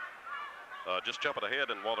 Just jumping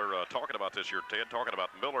ahead, and while they're talking about this here, Ted, talking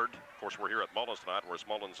about Millard, of course, we're here at Mullins tonight, whereas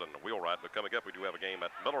Mullins and Wheelwright, but coming up, we do have a game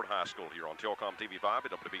at Millard High School here on Telecom TV5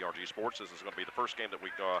 at WBRG Sports. This is going to be the first game that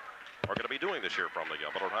we are going to be doing this year from the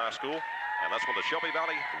Millard High School, and that's when the Shelby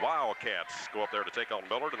Valley Wildcats go up there to take on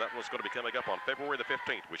Millard, and that one's going to be coming up on February the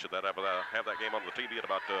 15th. We should have that game on the TV at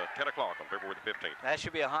about 10 o'clock on February the 15th. That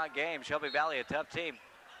should be a hot game. Shelby Valley, a tough team.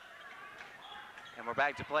 And we're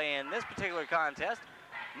back to play in this particular contest.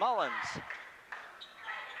 Mullins.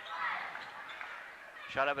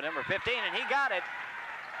 Shot up at number 15, and he got it.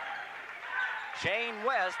 Shane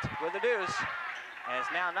West with the deuce. And it's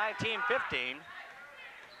now 19-15.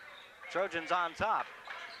 Trojans on top.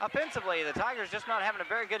 Offensively, the Tigers just not having a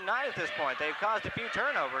very good night at this point. They've caused a few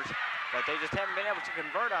turnovers, but they just haven't been able to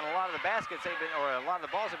convert on a lot of the baskets or a lot of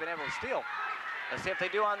the balls they've been able to steal. Let's see if they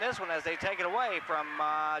do on this one as they take it away from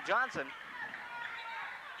Johnson.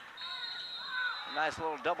 A nice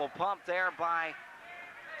little double pump there by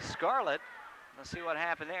Scarlett. Let's see what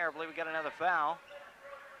happened there. I believe we got another foul.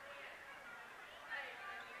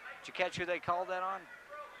 Did you catch who they called that on?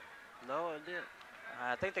 No, I didn't.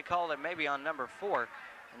 I think they called it maybe on number 4,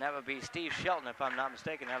 and that would be Steve Shelton, if I'm not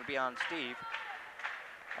mistaken. That would be on Steve.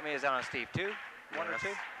 How many is that on Steve? 2? 1 or 2?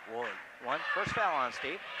 1. 1. First foul on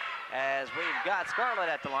Steve. As we've got Scarlett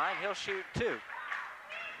at the line, he'll shoot 2.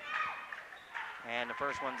 And the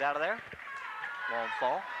first one's out of there. Won't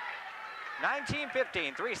fall.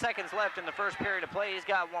 19-15, 3 seconds left in the first period of play. He's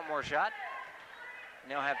got one more shot.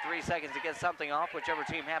 And they'll have 3 seconds to get something off, whichever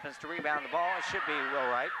team happens to rebound the ball. It should be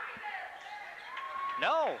Wheelwright.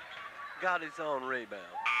 No. Got his own rebound.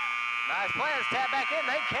 Nice play. It's tapped back in.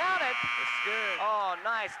 They count it. It's good. Oh,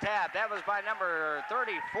 nice tap. That was by number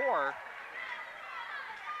 34.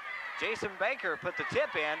 Jason Baker put the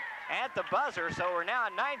tip in at the buzzer, so we're now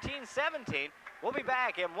at 19-17. We'll be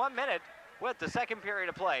back in 1 minute with the second period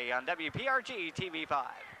of play on WPRG TV5.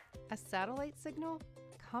 A satellite signal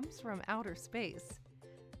comes from outer space.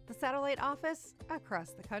 The satellite office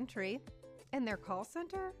across the country. And their call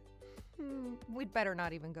center? We'd better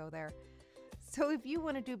not even go there. So if you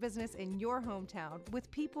want to do business in your hometown with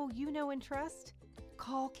people you know and trust,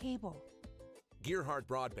 call Cable. Gearhart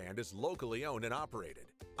Broadband is locally owned and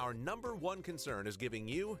operated. Our #1 concern is giving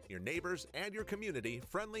you, your neighbors, and your community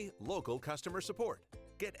friendly, local customer support.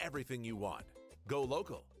 Get everything you want. Go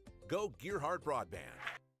local. Go Gearhart Broadband.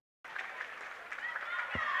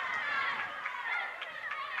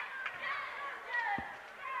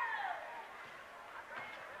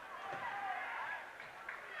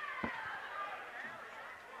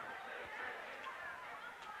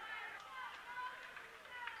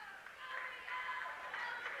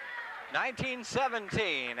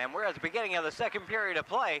 19-17, and we're at the beginning of the second period of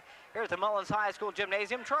play here at the Mullins High School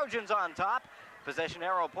Gymnasium. Trojans on top. Possession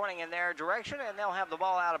arrow pointing in their direction, and they'll have the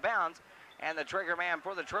ball out of bounds. And the trigger man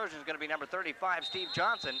for the Trojans is going to be number 35, Steve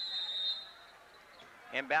Johnson.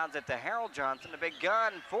 Inbounds it to Harold Johnson, the big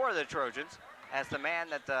gun for the Trojans. That's the man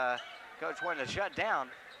that the coach wanted to shut down.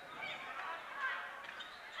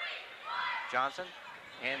 Johnson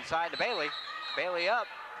inside to Bailey. Bailey up.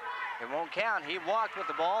 It won't count. He walked with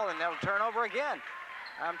the ball, and they'll turn over again.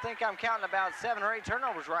 I think I'm counting about 7 or 8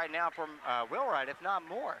 turnovers right now from Wheelwright, if not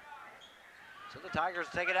more. So the Tigers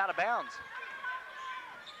take it out of bounds.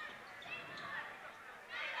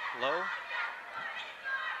 Low.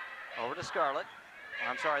 Over to Scarlett.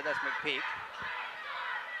 I'm sorry, that's McPeak.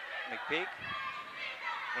 McPeak.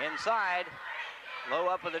 Inside. Low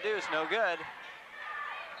up with a deuce, no good.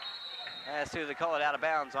 That's who they call it out of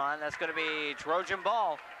bounds on. That's going to be Trojan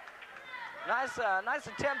ball. Nice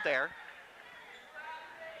attempt there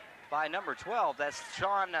by number 12. That's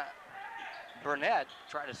Sean Burnett.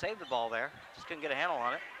 Tried to save the ball there. Just couldn't get a handle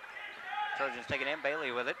on it. Trojans taking in.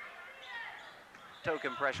 Bailey with it.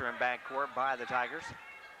 Token pressure in backcourt by the Tigers.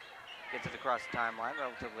 Gets it across the timeline,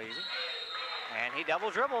 relatively easy. And he double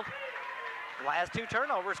dribbled. The last 2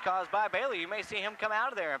 turnovers caused by Bailey. You may see him come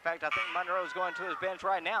out of there. In fact, I think Monroe's going to his bench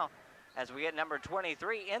right now as we get number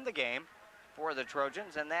 23 in the game for the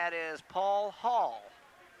Trojans, and that is Paul Hall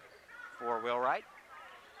for Wheelwright.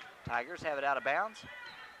 Tigers have it out of bounds.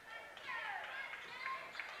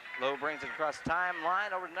 Lowe brings it across the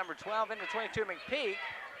timeline over to number 12 into 22, McPeak.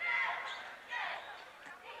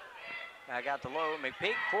 I got the Lowe,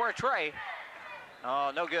 McPeak for a tray.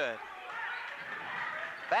 Oh, no good.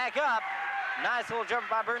 Back up. Nice little jump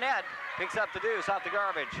by Burnett. Picks up the deuce off the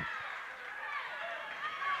garbage.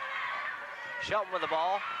 Shelton with the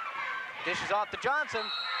ball. Dishes off to Johnson.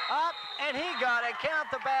 Up, and he got it. Count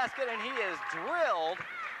the basket, and he is drilled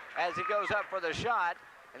as he goes up for the shot.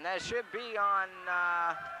 And that should be on,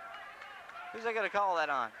 who's they going to call that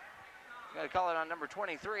on? Going to call it on number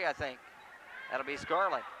 23, I think. That'll be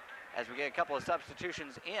Scarlett, as we get a couple of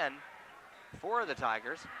substitutions in for the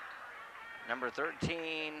Tigers. Number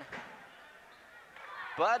 13,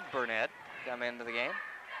 Bud Burnett, come into the game.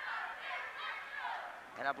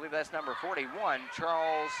 And I believe that's number 41,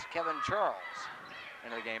 Kevin Charles,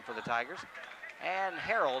 into the game for the Tigers. And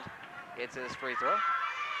Harold gets his free throw.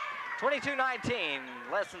 22-19,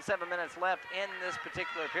 less than 7 minutes left in this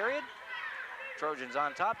particular period. Trojans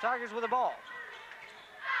on top, Tigers with the ball.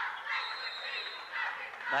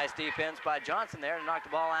 Nice defense by Johnson there to knock the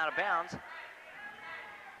ball out of bounds.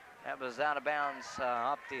 That was out of bounds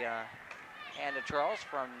off the hand of Charles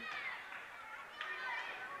from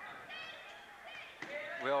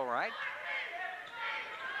Wheelwright.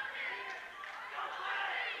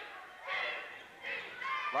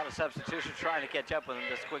 A lot of substitutions trying to catch up with him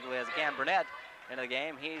just quickly as he can. Burnett into the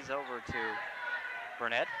game. He's over to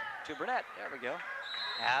Burnett. There we go.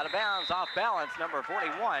 Out of bounds, off balance, number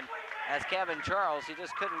 41. That's Kevin Charles. He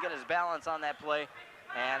just couldn't get his balance on that play.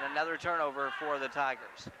 And another turnover for the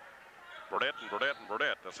Tigers. Burnett and Burnett and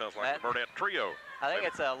Burnett. That sounds like the Burnett trio. I think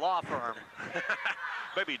it's a law firm.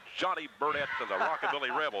 Maybe Johnny Burnett and the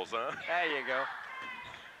Rockabilly Rebels, huh? There you go.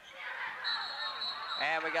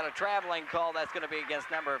 And we got a traveling call that's going to be against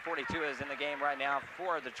number 42 is in the game right now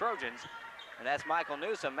for the Trojans. And that's Michael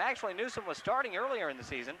Newsom. Actually, Newsom was starting earlier in the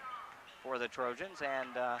season for the Trojans and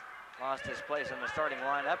lost his place in the starting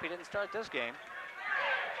lineup. He didn't start this game.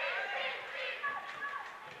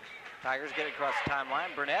 Tigers get it across the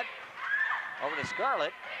timeline. Burnett over to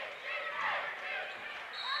Scarlett.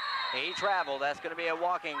 He traveled. That's going to be a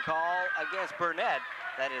walking call against Burnett.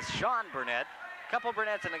 That is Sean Burnett. A couple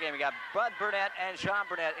Burnetts in the game. We got Bud Burnett and Sean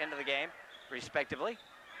Burnett into the game, respectively.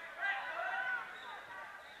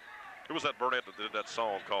 Who was that Burnett that did that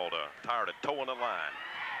song called Tired of Towing the Line?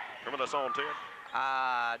 Remember that song, Ted?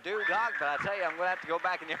 Do, Doc, but I tell you, I'm going to have to go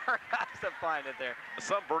back in the archives to find it there.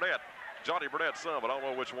 Some Burnett, Johnny Burnett's son, but I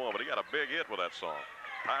don't know which one, but he got a big hit with that song.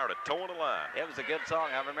 Tired of Towing the Line. It was a good song.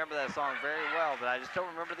 I remember that song very well, but I just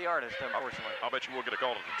don't remember the artist, unfortunately. I'll bet you we'll get a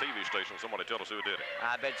call at the TV station. Somebody tell us who did it.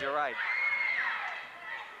 I bet you're right.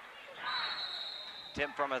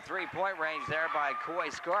 Attempt from a three-point range there by Coy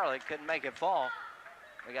Scarlett. Couldn't make it fall.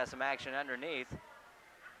 We got some action underneath.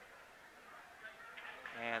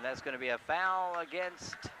 And that's going to be a foul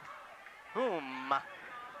against whom?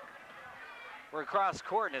 We're across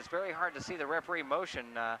court, and it's very hard to see the referee motion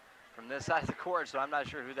from this side of the court, so I'm not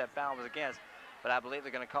sure who that foul was against. But I believe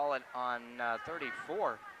they're going to call it on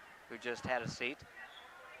 34, who just had a seat,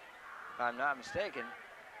 if I'm not mistaken.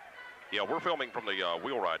 Yeah, we're filming from the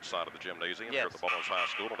Wheelwright side of the gymnasium here at the Mullins High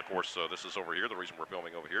School. And, of course, this is over here. The reason we're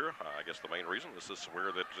filming over here, I guess the main reason, this is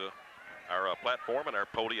where that our platform and our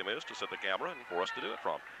podium is to set the camera and for us to do it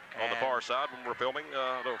from. On the far side, when we're filming,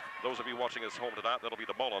 those of you watching us home tonight, that'll be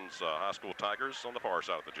the Mullins High School Tigers on the far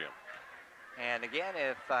side of the gym. And again,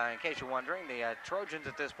 if in case you're wondering, the Trojans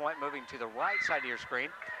at this point moving to the right side of your screen,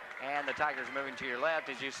 and the Tigers moving to your left,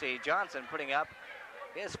 as you see Johnson putting up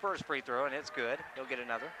his first free throw, and it's good. He'll get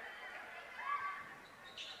another.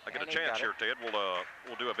 I get a chance here, Ted.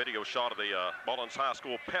 We'll do a video shot of the Mullins High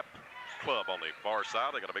School Pep Club on the far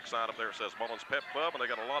side. They got a big sign up there that says Mullins Pep Club, and they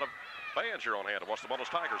got a lot of fans here on hand to watch the Mullins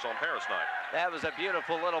Tigers on Parents Night. That was a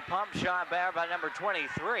beautiful little pump shot there by number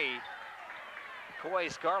 23. Coy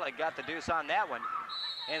Scarlett got the deuce on that one.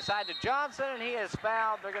 Inside to Johnson, and he is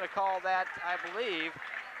fouled. They're going to call that, I believe,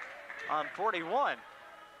 on 41.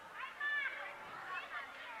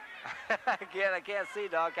 Again, I can't see,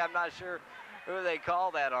 Doc. I'm not sure who they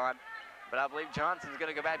call that on, but I believe Johnson's going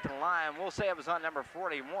to go back to the line. We'll say it was on number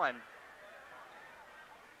 41.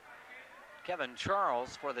 Kevin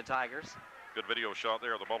Charles for the Tigers. Good video shot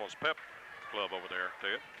there of the Mullins Pep Club over there,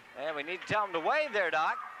 Ted. And we need to tell him to wave there,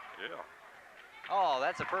 Doc. Yeah. Oh,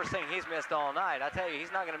 that's the first thing he's missed all night. I tell you,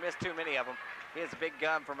 he's not going to miss too many of them. He has a big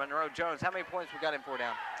gun for Monroe Jones. How many points we got him for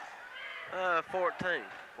down? 14.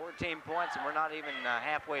 14 points, and we're not even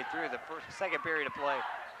halfway through the second period of play.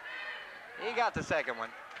 He got the second one.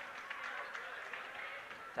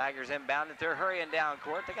 Tigers inbounded. They're hurrying down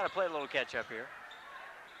court. They got to play a little catch up here.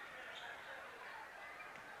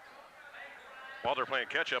 While they're playing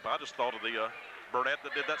catch up, I just thought of the Burnett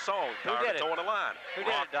that did that song. Who did it? Towing the line. Who did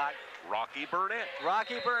it, Doc? Rocky Burnett.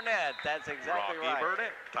 Rocky Burnett. That's exactly right. Rocky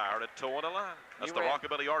Burnett, tired of towing the line. That's the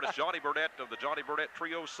rockabilly artist Johnny Burnett of the Johnny Burnett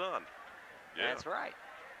Trio's son. Yeah. That's right.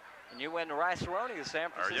 And you win the Rice-A-Roni, the San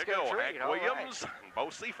Francisco There you go, treat. Hank Williams and Bo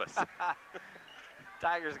Cephas.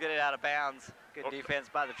 Tigers get it out of bounds. Good defense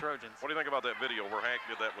by the Trojans. What do you think about that video where Hank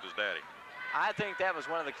did that with his daddy? I think that was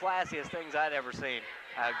one of the classiest things I'd ever seen.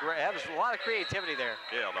 That was a lot of creativity there.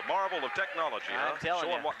 Yeah, the marvel of technology, I'm telling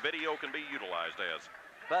showing you. what video can be utilized as.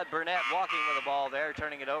 Bud Burnett walking with the ball there,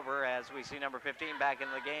 turning it over as we see number 15 back in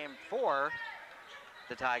the game for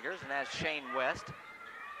the Tigers, and that's Shane West.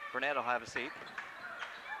 Burnett will have a seat.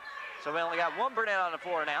 So we only got one Burnett on the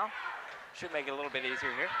floor now. Should make it a little bit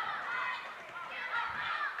easier here.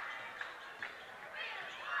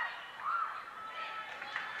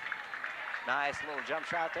 Nice little jump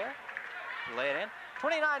shot there. Lay it in.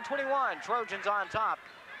 29-21, Trojans on top.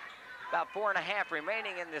 About 4.5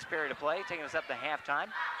 remaining in this period of play, taking us up to halftime.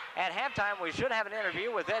 At halftime, we should have an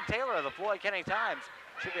interview with Ed Taylor of the Floyd County Times.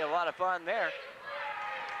 Should be a lot of fun there.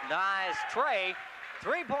 Nice tray.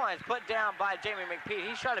 3 points put down by Jamie McPeak.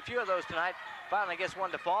 He shot a few of those tonight. Finally gets one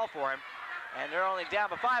to fall for him. And they're only down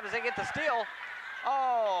by 5 as they get the steal.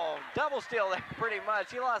 Oh, double steal there pretty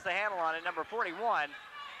much. He lost the handle on it, number 41,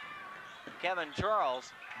 Kevin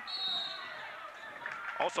Charles.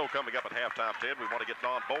 Also coming up at halftime, Ted, we want to get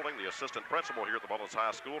Don Bowling, the assistant principal here at the Mullins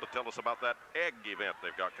High School, to tell us about that egg event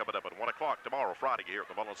they've got coming up at 1 o'clock tomorrow, Friday, here at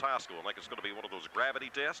the Mullins High School. I think it's going to be one of those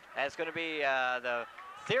gravity tests. That's going to be the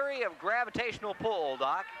theory of gravitational pull,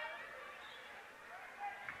 Doc.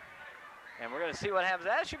 And we're going to see what happens.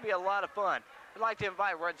 That should be a lot of fun. We'd like to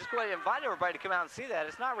just go ahead and invite everybody to come out and see that.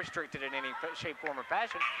 It's not restricted in any shape, form, or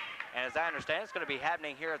fashion. And as I understand, it's going to be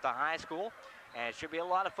happening here at the high school, and it should be a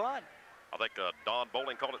lot of fun. I think Don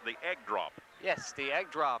Bowling called it the egg drop. Yes, the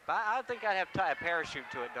egg drop. I think I'd have to tie a parachute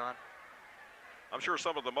to it, Don. I'm sure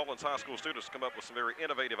some of the Mullins High School students come up with some very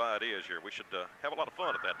innovative ideas here. We should have a lot of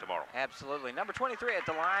fun at that tomorrow. Absolutely. Number 23 at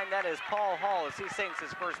the line, that is Paul Hall as he sinks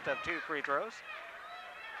his first of 2 free throws.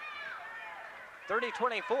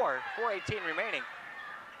 30-24, 4:18 remaining.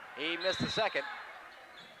 He missed the second.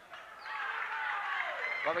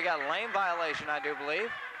 Well, we got a lane violation, I do believe.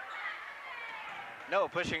 No,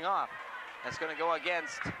 pushing off. That's going to go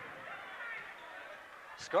against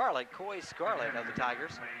Scarlett, Coy Scarlett of the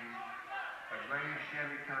Tigers.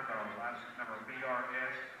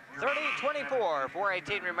 30-24,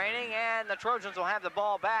 4:18 remaining, and the Trojans will have the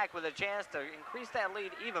ball back with a chance to increase that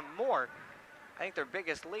lead even more. I think their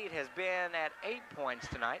biggest lead has been at 8 points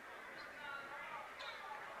tonight.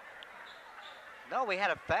 No, we had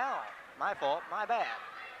a foul. My fault, my bad.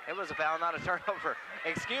 It was a foul, not a turnover.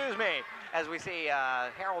 Excuse me. As we see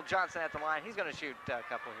Harold Johnson at the line, he's going to shoot a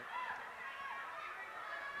couple here.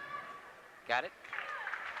 Got it.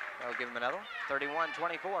 I'll give him another one.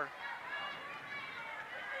 31-24.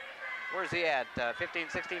 Where's he at? 15,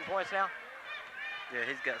 16 points now? Yeah,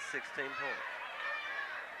 he's got 16 points.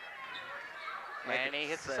 And he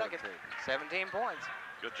hits the second. 17 points.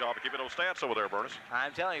 Good job of keeping those stats over there, Burness.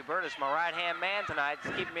 I'm telling you, Burness, my right-hand man tonight,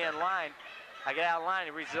 is keeping me in line. I get out of line,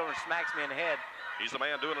 he reaches over and smacks me in the head. He's the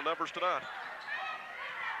man doing the numbers tonight.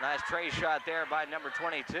 Nice trade shot there by number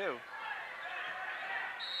 22.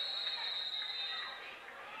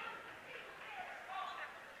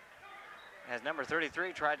 As number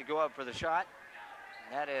 33 tried to go up for the shot.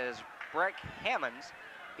 And that is Breck Hammonds.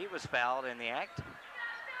 He was fouled in the act.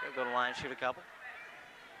 He'll go to the line, shoot a couple.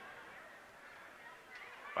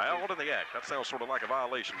 Fouled in the act. That sounds sort of like a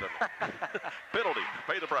violation, doesn't it? Penalty.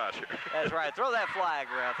 Pay the price here. That's right. Throw that flag,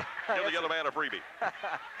 ref. Give the other man a freebie.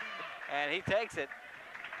 And he takes it.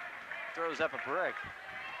 Throws up a brick.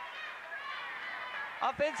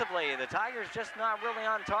 Offensively, the Tigers just not really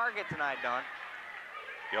on target tonight, Don.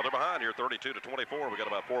 Yeah, they're behind here, 32-24. We got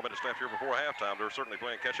about 4 minutes left here before halftime. They're certainly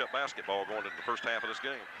playing catch-up basketball going into the first half of this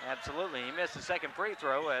game. Absolutely. He missed the second free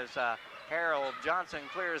throw as Harold Johnson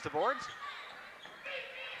clears the boards.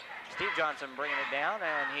 Steve Johnson bringing it down,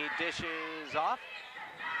 and he dishes off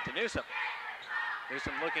to Newsom.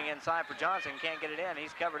 Newsom looking inside for Johnson, can't get it in.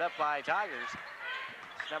 He's covered up by Tigers.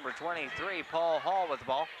 It's number 23, Paul Hall with the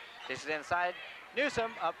ball. Dishes inside.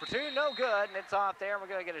 Newsom up for two, no good, and it's off there. We're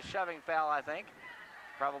going to get a shoving foul, I think.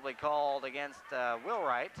 Probably called against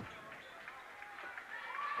Wheelwright.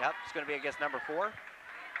 Yep, it's going to be against number 4.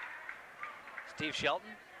 Steve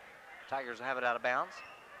Shelton. Tigers will have it out of bounds.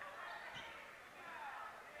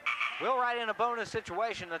 Wheelwright in a bonus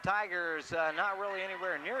situation. The Tigers not really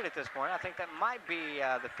anywhere near it at this point. I think that might be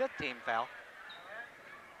the 5th team foul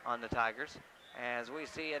on the Tigers. As we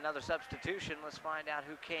see another substitution, let's find out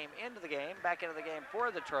who came into the game, back into the game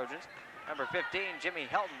for the Trojans. Number 15, Jimmy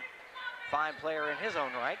Helton. Fine player in his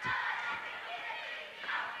own right.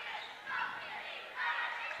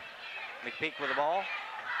 McPeak with the ball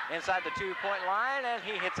inside the 2-point line, and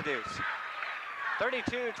he hits a deuce.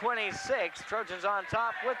 32-26, Trojans on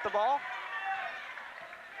top with the ball.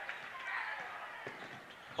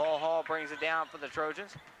 Paul Hall brings it down for the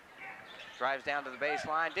Trojans. Drives down to the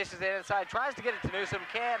baseline, dishes it inside, tries to get it to Newsom,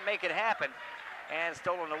 can't make it happen, and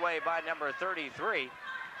stolen away by number 33,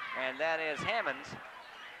 and that is Hammonds.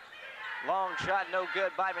 Long shot, no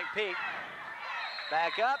good by McPeak.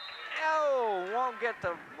 Back up. Oh,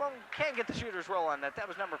 can't get the shooter's roll on that. That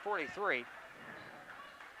was number 43.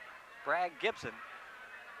 Brad Gibson.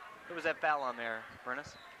 Who was that foul on there,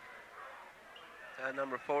 Burness?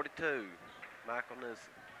 Number 42, Michael Newsom.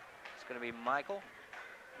 It's going to be Michael.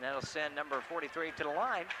 And that'll send number 43 to the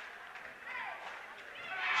line.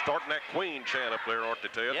 Starting that Queen chant up there, aren't they,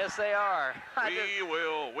 Ted? Yes, they are. We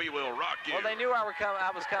will rock you. Well, they knew I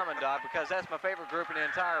was coming, Doc, because that's my favorite group in the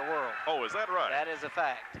entire world. Oh, is that right? That is a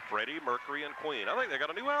fact. Freddie, Mercury, and Queen. I think they got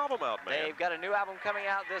a new album out, man. They've got a new album coming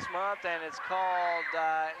out this month, and it's called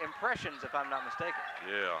Impressions, if I'm not mistaken.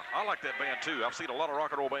 Yeah, I like that band, too. I've seen a lot of rock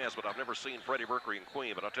and roll bands, but I've never seen Freddie, Mercury, and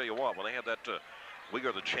Queen. But I'll tell you what, when they had that We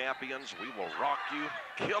Are the Champions, We Will Rock You,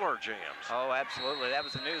 killer jams. Oh, absolutely. That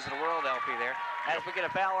was the News of the World LP there. As we get a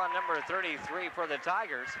foul on number 33 for the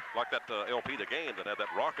Tigers. Like that LP, The Game, that had that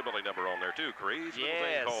rockabilly number on there, too. Crazy little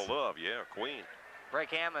thing called Love. Yeah, Queen. Breck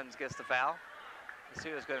Hammonds gets the foul. Let's see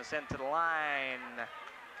who's going to send to the line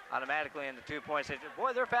automatically into 2-point situation.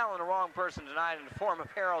 Boy, they're fouling the wrong person tonight in the form of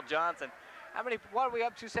Harold Johnson. What are we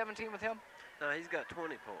up to, 17 with him? No, he's got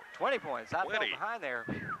 20 points. 20 points. I fell behind there.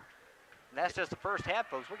 And that's just the first half,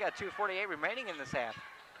 folks. We got 2:48 remaining in this half.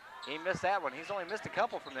 He missed that one. He's only missed a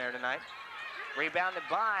couple from there tonight. Rebounded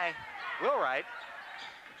by Wheelwright.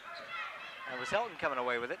 That was Helton coming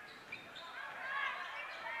away with it.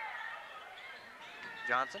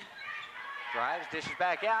 Johnson drives, dishes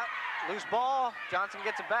back out. Loose ball. Johnson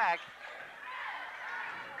gets it back.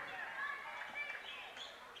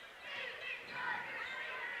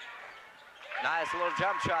 Nice little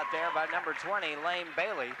jump shot there by number 20, Lane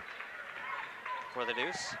Bailey, for the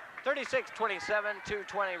deuce. 36-27,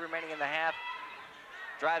 2:20 remaining in the half.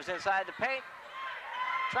 Drives inside the paint.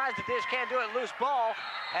 Tries to dish, can't do it, loose ball.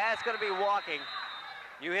 That's going to be walking.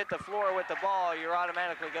 You hit the floor with the ball, you're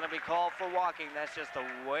automatically going to be called for walking. That's just the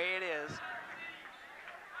way it is.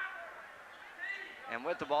 And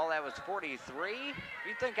with the ball, that was 43.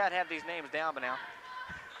 You'd think I'd have these names down by now.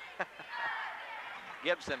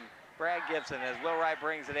 Gibson, Brad Gibson, as Wheelwright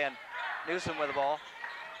brings it in. Newsom with the ball.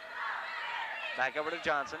 Back over to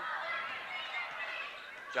Johnson.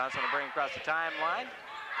 Johnson will bring across the timeline.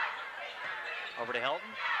 Over to Helton.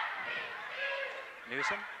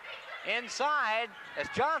 Newsom. Inside, as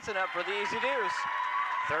Johnson up for the easy deuce.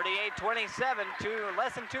 38-27,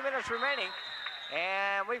 less than 2 minutes remaining.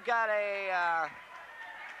 And we've got a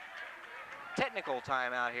technical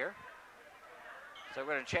timeout here. So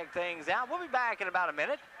we're going to check things out. We'll be back in about a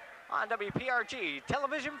minute on WPRG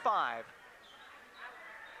Television 5.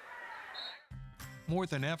 More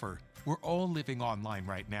than ever, we're all living online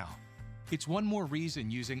right now. It's one more reason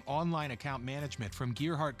using online account management from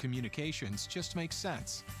Gearhart Communications just makes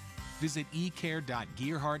sense. Visit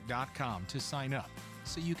ecare.gearhart.com to sign up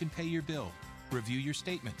so you can pay your bill, review your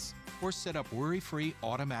statements, or set up worry-free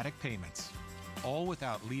automatic payments, all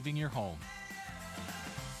without leaving your home.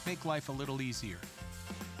 Make life a little easier.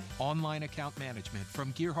 Online account management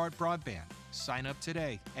from Gearhart Broadband. Sign up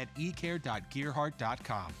today at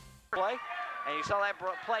ecare.gearhart.com. Play, and you saw that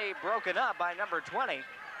play broken up by number 20.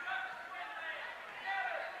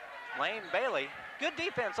 Lane Bailey. Good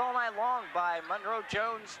defense all night long by Monroe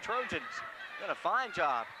Jones Trojans. Doing a fine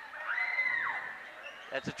job.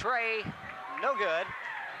 That's a tray, no good.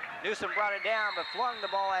 Newsom brought it down, but flung the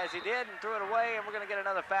ball as he did and threw it away, and we're going to get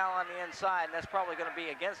another foul on the inside, and that's probably going to be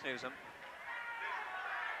against Newsom.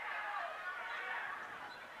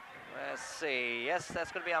 Let's see. Yes,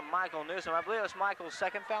 that's going to be on Michael Newsom. I believe it was Michael's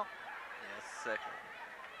second foul. Yes, second.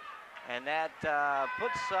 And that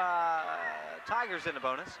puts Tigers in the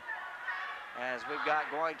bonus. As we've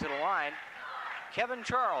got going to the line, Kevin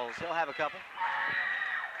Charles. He'll have a couple.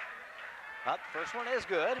 Up, first one is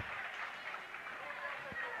good.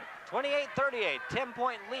 28-38,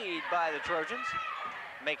 10-point lead by the Trojans.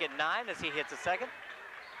 Make it 9 as he hits a second.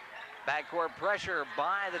 Backcourt pressure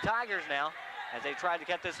by the Tigers now as they tried to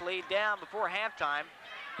cut this lead down before halftime.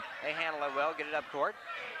 They handle it well, get it up court.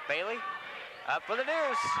 Bailey up for the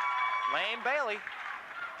deuce. Lane Bailey.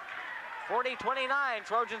 40-29,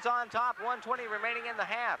 Trojans on top, 1:20 remaining in the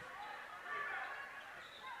half.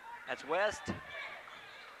 That's West.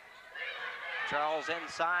 Charles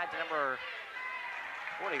inside to number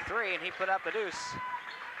 43, and he put up the deuce.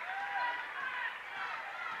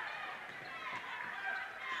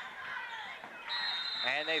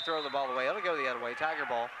 And they throw the ball away. It'll go the other way, Tiger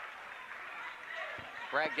ball.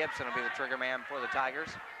 Brad Gibson will be the trigger man for the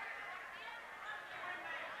Tigers.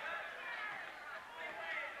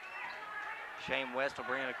 Shane West will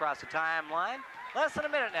bring it across the timeline. Less than a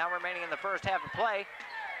minute now remaining in the first half of play.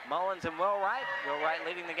 Mullins and Wheelwright. Wheelwright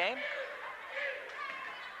leading the game.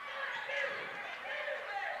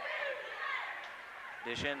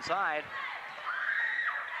 Dish inside.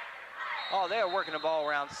 Oh, they are working the ball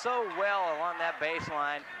around so well along that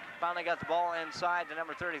baseline. Finally got the ball inside to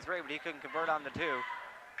number 33, but he couldn't convert on the 2.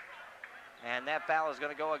 And that foul is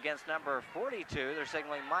going to go against number 42. They're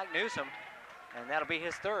signaling Mike Newsom, and that'll be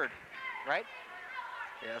his third. Right?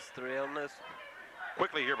 Yes, 3 on this.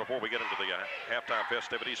 Quickly here before we get into the halftime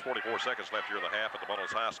festivities, 44 seconds left here in the half at the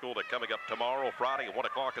Mullins High School. They're coming up tomorrow, Friday at 1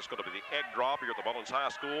 o'clock. It's going to be the egg drop here at the Mullins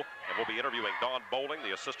High School, and we'll be interviewing Don Bowling,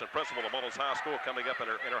 the assistant principal of Mullins High School, coming up in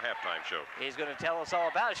her halftime show. He's going to tell us all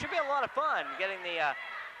about it. Should be a lot of fun getting the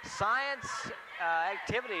science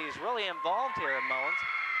activities really involved here at Mullins.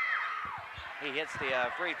 He hits the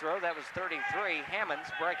free throw. That was 33,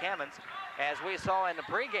 Breck Hammonds. As we saw in the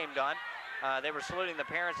pregame, Don, they were saluting the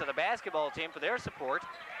parents of the basketball team for their support.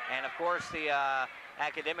 And, of course, the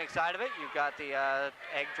academic side of it, you've got the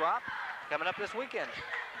egg drop coming up this weekend.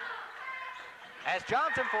 As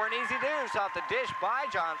Johnson for an easy deuce off the dish by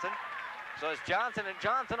Johnson. So it's Johnson and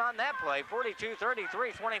Johnson on that play.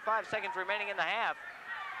 42-33, 25 seconds remaining in the half.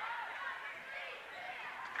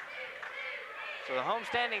 So the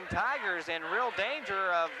homestanding Tigers in real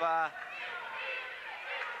danger of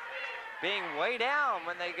being way down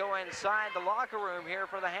when they go inside the locker room here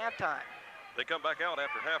for the halftime. They come back out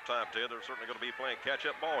after halftime, Ted. They're certainly going to be playing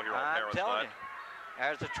catch-up ball here on Parents' I'm telling Night. you.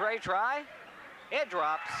 There's a tray try. It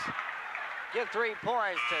drops. Give 3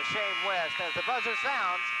 points to Shane West as the buzzer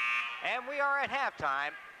sounds. And we are at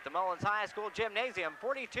halftime. The Mullins High School Gymnasium,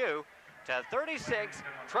 42-36.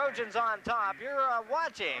 Trojans on top. You're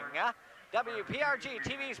watching WPRG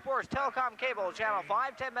TV Sports Telecom Cable, Channel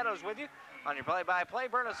 5. Ted Meadows with you on your play-by-play.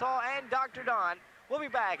 Berna Saul and Dr. Don. We'll be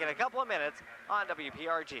back in a couple of minutes on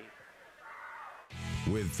WPRG.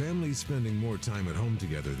 With families spending more time at home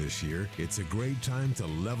together this year, it's a great time to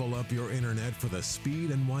level up your internet for the speed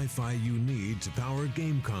and Wi-Fi you need to power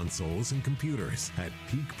game consoles and computers at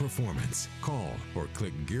peak performance. Call or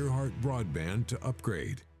click Gearhart Broadband to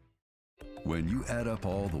upgrade. When you add up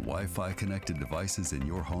all the Wi-Fi connected devices in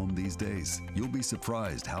your home these days, you'll be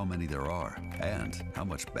surprised how many there are and how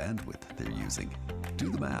much bandwidth they're using. Do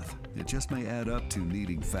the math. It just may add up to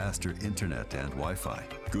needing faster internet and Wi-Fi.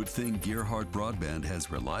 Good thing Gearhart Broadband has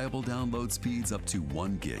reliable download speeds up to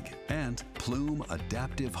 1 gig and Plume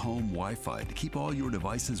Adaptive Home Wi-Fi to keep all your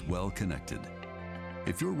devices well connected.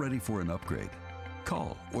 If you're ready for an upgrade,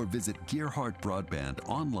 call or visit Gearhart Broadband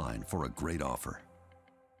online for a great offer.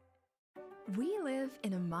 We live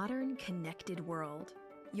in a modern, connected world.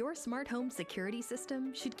 Your smart home security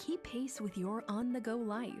system should keep pace with your on-the-go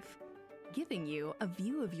life, giving you a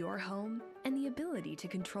view of your home and the ability to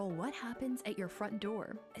control what happens at your front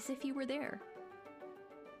door as if you were there.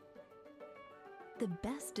 The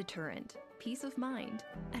best deterrent, peace of mind,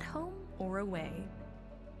 at home or away.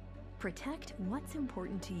 Protect what's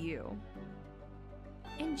important to you.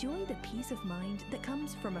 Enjoy the peace of mind that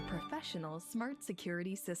comes from a professional smart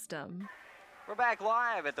security system. We're back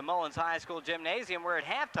live at the Mullins High School Gymnasium. We're at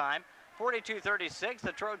halftime, 42-36.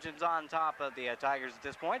 The Trojans on top of the Tigers at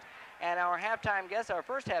this point. And our halftime guest, our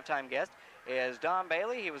first halftime guest, is Don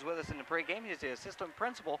Bailey. He was with us in the pregame. He's the assistant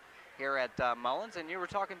principal here at Mullins, and you were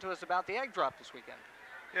talking to us about the egg drop this weekend.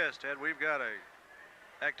 Yes, Ted, we've got a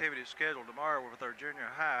activity scheduled tomorrow with our junior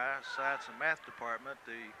high science and math department.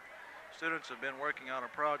 The students have been working on a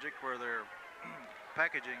project where they're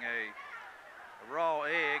packaging a raw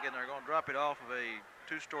egg, and they're going to drop it off of a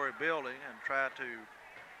two-story building and try to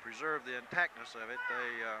preserve the intactness of it.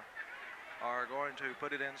 They are going to put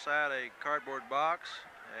it inside a cardboard box,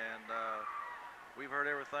 and we've heard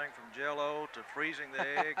everything from Jell-O to freezing the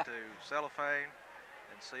egg to cellophane,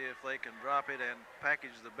 and see if they can drop it and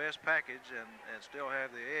package the best package and still have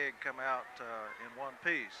the egg come out in one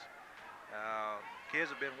piece. Kids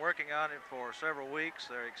have been working on it for several weeks.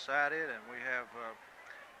 They're excited, and we have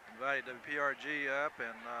invited WPRG up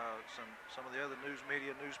and some of the other news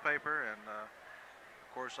media, newspaper, and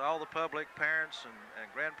of course all the public, parents and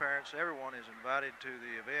grandparents, everyone is invited to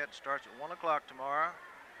the event. It starts at 1 o'clock tomorrow,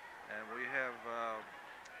 and we have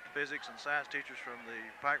physics and science teachers from the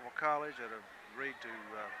Pikeville College that have agreed to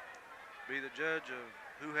be the judge of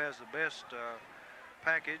who has the best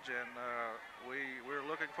package, and we're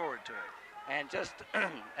looking forward to it. And just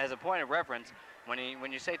as a point of reference, when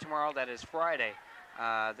you say tomorrow, that is Friday.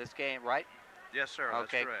 This game, right? Yes, sir. Okay.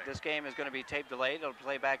 That's correct. This game is going to be tape delayed. It'll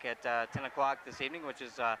play back at 10 o'clock this evening, which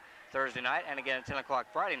is Thursday night, and again at 10 o'clock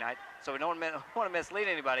Friday night. So we don't want to mislead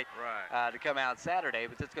anybody to come out Saturday,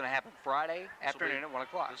 but it's going to happen Friday afternoon at 1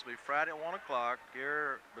 o'clock. This will be Friday at 1 o'clock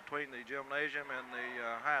here between the gymnasium and the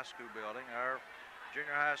high school building. Our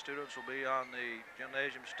junior high students will be on the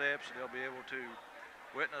gymnasium steps, and they'll be able to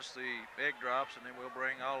witness the egg drops, and then we'll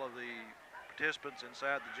bring all of the participants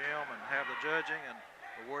inside the gym and have the judging and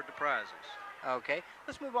award the prizes. Okay,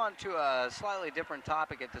 let's move on to a slightly different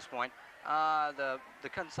topic at this point. The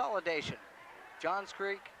consolidation. Johns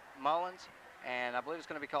Creek, Mullins, and I believe it's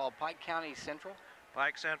going to be called Pike County Central.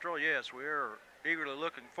 Pike Central, yes, we're eagerly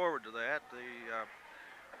looking forward to that. The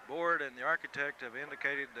board and the architect have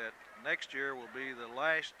indicated that next year will be the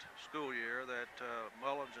last school year that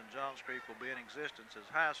Mullins and Johns Creek will be in existence as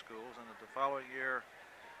high schools, and that the following year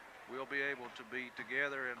we'll be able to be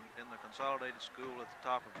together in the consolidated school at the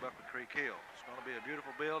top of Buckley Creek Hill. It's going to be a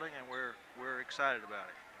beautiful building, and we're excited about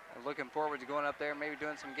it. I'm looking forward to going up there, maybe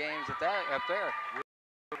doing some games up there.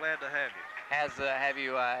 We're glad to have you. Have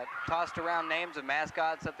you tossed around names of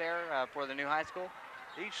mascots up there for the new high school?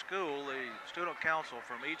 Each school, the student council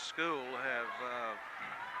from each school have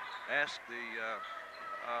asked the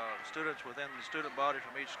students within the student body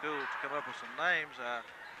from each school to come up with some names.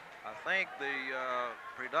 I think the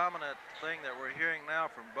predominant thing that we're hearing now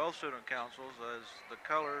from both student councils is the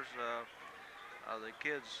colors. The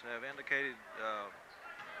kids have indicated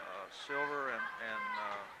silver and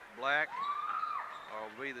black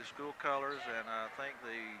will be the school colors, and I think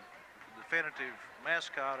the definitive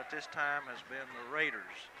mascot at this time has been the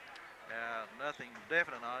Raiders. Nothing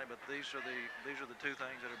definite on it, but these are the two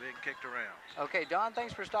things that are being kicked around. Okay, Don,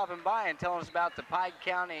 thanks for stopping by and telling us about the Pike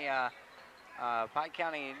County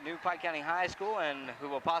new Pike County High School, and who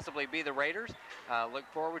will possibly be the Raiders. Look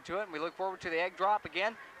forward to it, and we look forward to the egg drop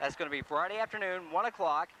again. That's going to be Friday afternoon, 1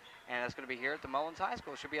 o'clock, and it's going to be here at the Mullins High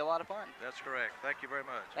School. Should be a lot of fun. That's correct. Thank you very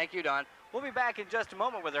much. Thank you, Don. We'll be back in just a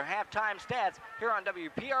moment with our halftime stats here on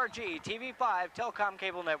WPRG TV5 Telecom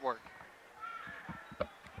Cable Network.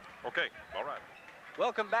 Okay, all right.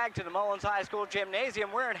 Welcome back to the Mullins High School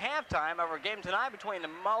Gymnasium. We're at halftime of our game tonight between the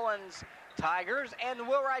Mullins Tigers and the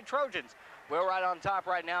Wheelwright Trojans. Wheelwright on top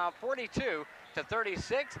right now, 42-36,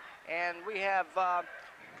 and we have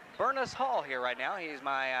Bernice Hall here right now. He's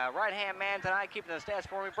my right-hand man tonight, keeping the stats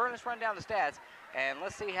for me. Bernice, run down the stats, and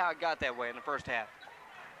let's see how it got that way in the first half.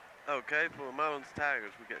 Okay, for the Mullins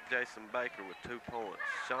Tigers, we got Jason Baker with 2 points,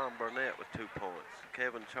 Sean Burnett with 2 points,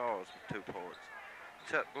 Kevin Charles with 2 points,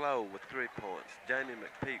 Chuck Lowe with 3 points, Jamie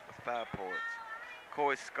McPeak with 5 points,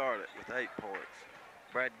 Corey Scarlett with 8 points,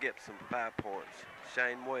 Brad Gibson 5 points,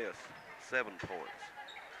 Shane West 7 points.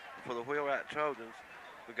 For the Wheelwright Trojans,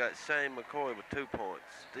 we got Shane McCoy with 2 points,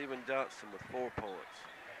 Stephen Johnson with 4 points,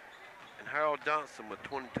 And Harold Johnson with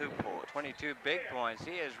 22 points. 22 big points.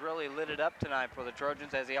 He has really lit it up tonight for the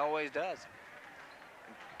Trojans, as he always does.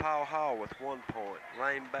 And Paul Hall with 1 point.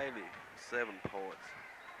 Lane Bailey, 7 points.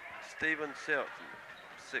 Stephen Shelton,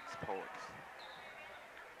 6 points.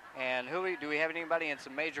 And do we have anybody in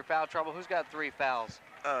some major foul trouble? Who's got 3 fouls?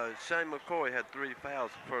 Shane McCoy had 3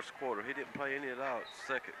 fouls the first quarter. He didn't play any at all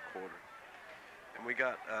second quarter. And we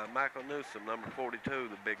got Michael Newsom, number 42,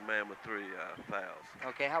 the big man with 3 fouls.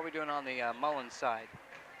 Okay, how are we doing on the Mullins side,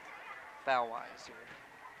 foul-wise here?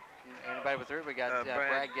 Anybody with 3? We got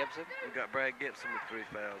Brad Gibson. We got Brad Gibson with 3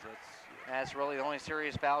 fouls. That's really the only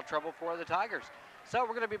serious foul trouble for the Tigers. So we're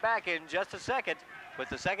going to be back in just a second with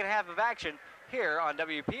the second half of action here on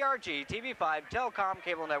WPRG TV5 Telecom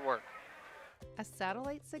Cable Network. A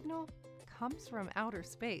satellite signal comes from outer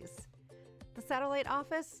space. The satellite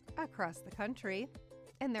office across the country.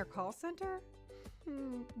 And their call center?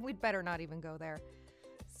 We'd better not even go there.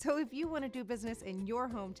 So if you want to do business in your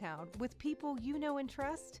hometown with people you know and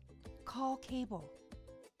trust, call Cable.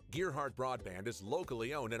 Gearhart Broadband is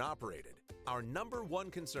locally owned and operated. Our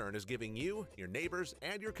 #1 concern is giving you, your neighbors,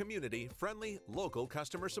 and your community friendly, local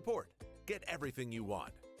customer support. Get everything you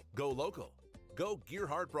want. Go local. Go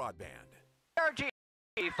Gearhart Broadband.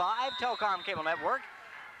 PRG5 Telecom Cable Network.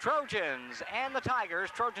 Trojans and the Tigers.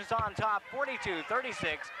 Trojans on top,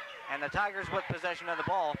 42-36, and the Tigers with possession of the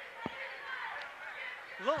ball.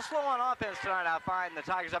 A little slow on offense tonight, I find the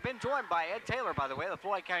Tigers. I've been joined by Ed Taylor, by the way, the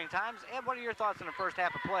Floyd County Times. Ed, what are your thoughts on the first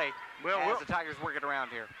half of play as the Tigers work it around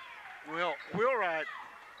here? Well, Wheelwright,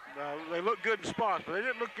 they look good in spots, but they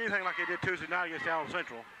didn't look anything like they did Tuesday night against Allen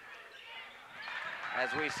Central. As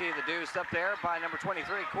we see the deuce up there by number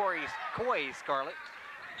 23, Coy Scarlett.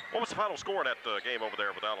 What was the final score in that game over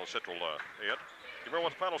there with Allen Central, Ed? You remember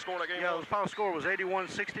what the final score in that game was? Yeah, the final score was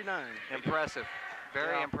 81-69. Impressive.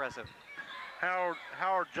 Very impressive. Harold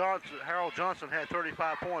Johnson had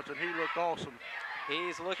 35 points, and he looked awesome.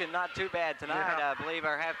 He's looking not too bad tonight. Yeah. I believe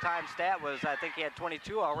our halftime stat was, I think he had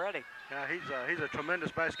 22 already. Yeah, he's a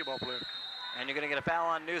tremendous basketball player. And you're going to get a foul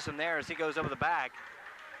on Newsom there as he goes over the back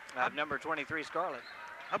of number 23, Scarlett.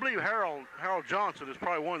 I believe Harold Johnson is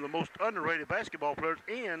probably one of the most underrated basketball players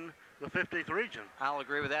in the 15th region. I'll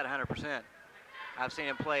agree with that 100%. I've seen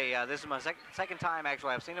him play. This is my second time,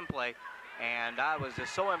 actually, I've seen him play. And I was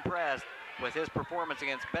just so impressed with his performance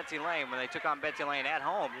against Betsy Lane when they took on Betsy Lane at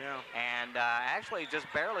home. Yeah. And actually just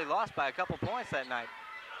barely lost by a couple points that night.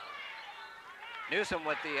 Newsom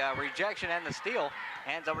with the rejection and the steal.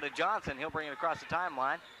 Hands over to Johnson. He'll bring it across the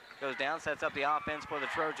timeline. Goes down, sets up the offense for the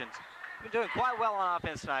Trojans. Been doing quite well on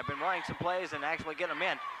offense tonight. Been running some plays and actually getting them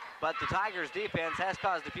in. But the Tigers defense has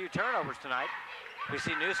caused a few turnovers tonight. We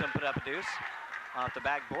see Newsom put up a deuce off the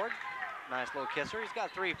backboard. Nice little kisser. He's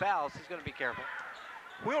got 3 fouls. He's going to be careful.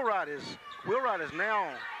 Wheelwright is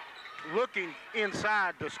now looking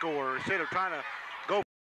inside the score instead of trying to go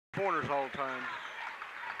corners all the time.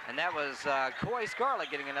 And that was Coy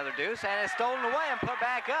Scarlett getting another deuce, and it's stolen away and put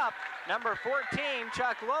back up. Number 14,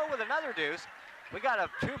 Chuck Lowe with another deuce. We got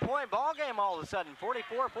a 2-point ball game all of a sudden,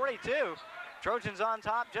 44-42. Trojans on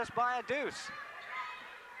top just by a deuce.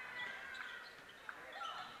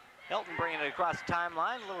 Hilton bringing it across the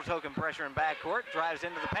timeline, a little token pressure in backcourt, drives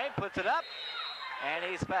into the paint, puts it up, and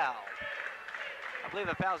he's fouled. I believe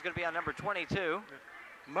the foul is going to be on number 22.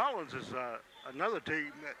 Mullins is another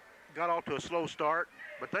team that got off to a slow start,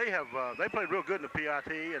 but they played real good in the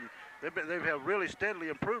PIT, and they have really steadily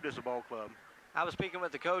improved as a ball club. I was speaking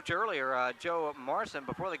with the coach earlier, Joe Morrison,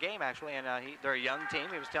 before the game actually, and they're a young team.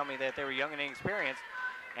 He was telling me that they were young and inexperienced,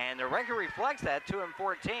 and their record reflects that,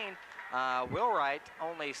 2-14. Wheelwright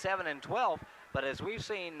only 7-12, but as we've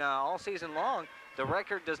seen all season long, the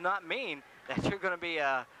record does not mean that you're going to be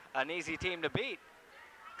an easy team to beat.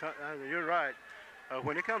 You're right.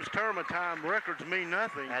 When it comes tournament time, records mean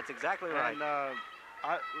nothing. That's exactly right. And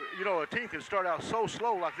a team can start out so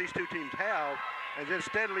slow like these two teams have, and then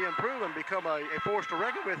steadily improve and become a force to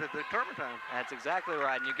reckon with at the tournament time. That's exactly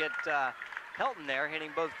right. And you get Helton there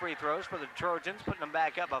hitting both free throws for the Trojans, putting them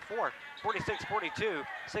back up by 4. 46-42,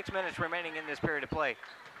 6 minutes remaining in this period of play.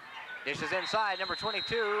 Dishes inside, number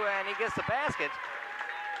 22, and he gets the basket.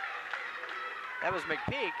 That was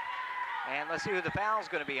McPeak, and let's see who the foul's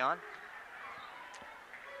going to be on.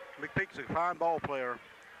 McPeak's a fine ball player.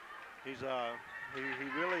 He's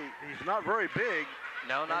he's not very big.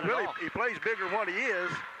 No, not really, at all. He plays bigger than what he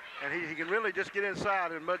is, and he can really just get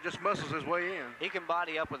inside and just muscles his way in. He can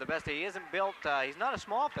body up with the best. He isn't built, he's not a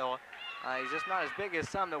small fella. He's just not as big as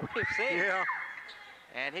some that we've seen. Yeah.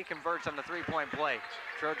 And he converts on the 3-point play.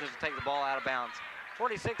 Trojans will take the ball out of bounds.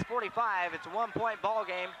 46-45, it's a 1-point ball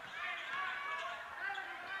game.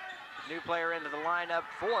 new player into the lineup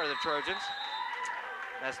for the Trojans.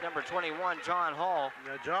 That's number 21, John Hall.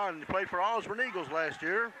 Now, John played for Osborne Eagles last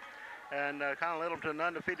year and kind of led them to an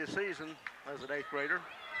undefeated season as an 8th grader.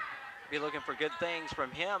 Be looking for good things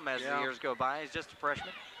from him as the years go by. He's just a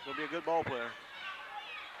freshman. He'll be a good ball player.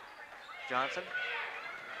 Johnson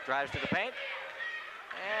drives to the paint,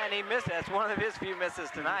 and he missed it. That's one of his few misses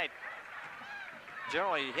tonight.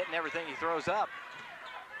 Generally hitting everything he throws up.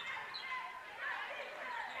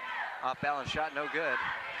 Off balance shot, no good.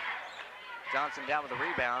 Johnson down with the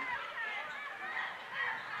rebound.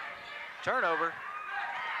 Turnover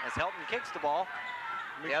as Helton kicks the ball.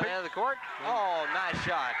 The other end of the court. Oh, nice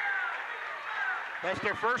shot. That's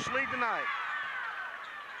their first lead tonight.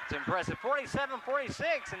 It's impressive.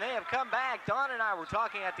 47-46, and they have come back. Don and I were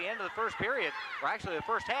talking at the end of the first period, or actually the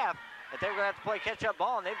first half, that they were going to have to play catch-up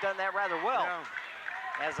ball, and they've done that rather well.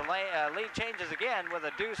 Yeah. As the lead changes again with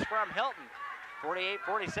a deuce from Helton.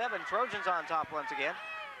 48-47, Trojans on top once again.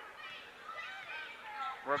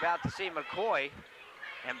 We're about to see McCoy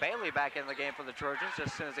and Bailey back in the game for the Trojans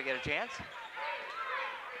as soon as they get a chance.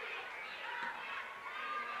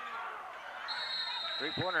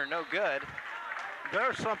 Three-pointer, no good.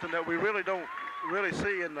 There's something that we really don't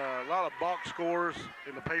see in a lot of box scores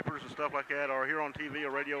in the papers and stuff like that, or here on TV or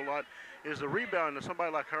radio a lot, is the rebound of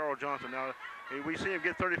somebody like Harold Johnson. Now, we see him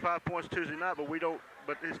get 35 points Tuesday night, but we don't.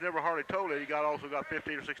 But it's never hardly told that he also got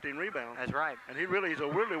 15 or 16 rebounds. That's right. And he's a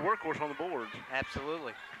really workhorse on the boards.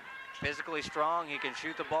 Absolutely. Physically strong, he can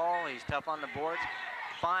shoot the ball, he's tough on the boards.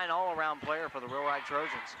 Fine all-around player for the Wheelwright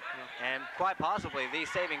Trojans. And quite possibly the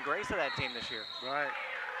saving grace of that team this year. Right.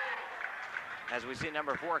 As we see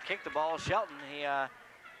number 4 kick the ball, Shelton, he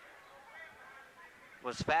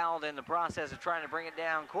was fouled in the process of trying to bring it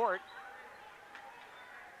down court.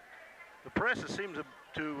 The press seems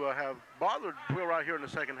to have bothered Wheelwright here in the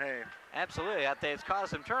second half. Absolutely. I think it's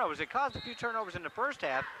caused some turnovers. It caused a few turnovers in the first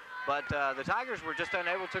half, but the Tigers were just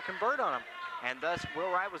unable to convert on them. And thus,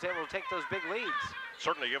 Wheelwright was able to take those big leads.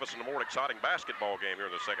 Certainly give us a more exciting basketball game here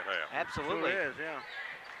in the second half. Absolutely. Sure is, yeah.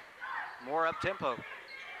 More up-tempo.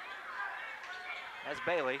 That's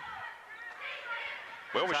Bailey.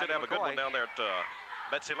 Well, we should have a good one down there at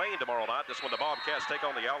Betsy Lane tomorrow night. This when the Bobcats take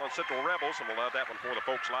on the Allen Central Rebels, and we'll have that one for the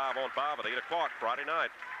folks live on 5 at 8 o'clock Friday night.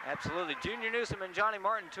 Absolutely. Junior Newsom and Johnny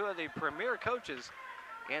Martin, two of the premier coaches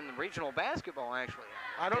in regional basketball, actually.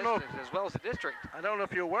 I don't know. As well as the district. I don't know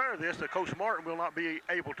if you're aware of this, that Coach Martin will not be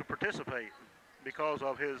able to participate because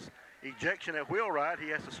of his ejection at Wheelwright. He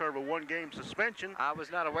has to serve a 1-game suspension. I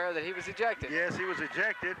was not aware that he was ejected. Yes, he was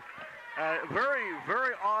ejected. Very,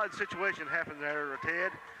 very odd situation happened there,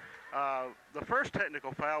 Ted. The first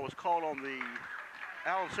technical foul was called on the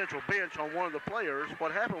Allen Central bench on one of the players.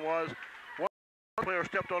 What happened was one player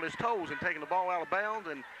stepped on his toes and taking the ball out of bounds,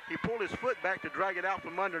 and he pulled his foot back to drag it out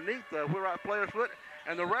from underneath the Wheelwright player's foot,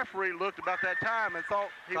 and the referee looked about that time and thought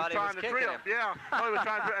he was trying to trip. Yeah, thought he was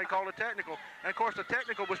trying to and called a technical. And, of course, the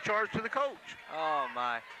technical was charged to the coach. Oh,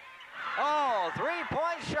 my. Oh,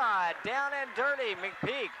 three-point shot down and dirty,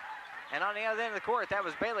 McPeak. And on the other end of the court, that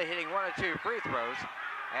was Bailey hitting 1 or 2 free throws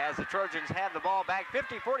as the Trojans have the ball back.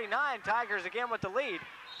 50-49, Tigers again with the lead.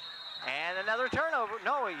 And another turnover.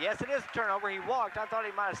 No, yes, it is a turnover. He walked. I thought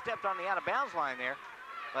he might have stepped on the out-of-bounds line there,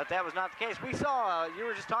 but that was not the case. We saw, you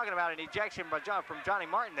were just talking about an ejection by from Johnny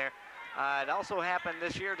Martin there. It also happened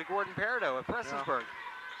this year to Gordon Peridot at Prestonsburg.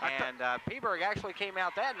 Yeah. And Peaburg actually came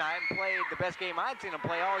out that night and played the best game I'd seen him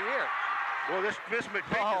play all year. Well, this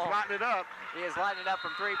McPeak is lighting it up. He is lighting it up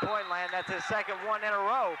from three-point land. That's his second one in a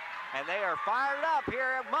row. And they are fired up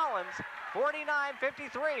here at Mullins.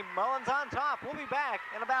 49-53. Mullins on top. We'll be back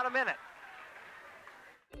in about a minute.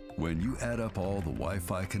 When you add up all the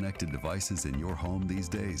Wi-Fi connected devices in your home these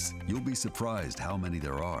days, you'll be surprised how many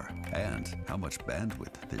there are and how much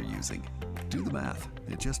bandwidth they're using. Do the math.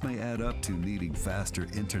 It just may add up to needing faster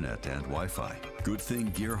internet and Wi-Fi. Good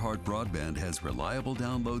thing Gearhart Broadband has reliable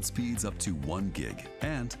download speeds up to 1 gig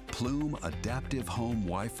and Plume Adaptive Home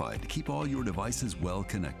Wi-Fi to keep all your devices well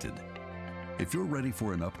connected. If you're ready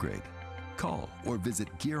for an upgrade, call or visit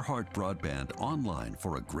Gearhart Broadband online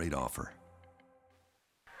for a great offer.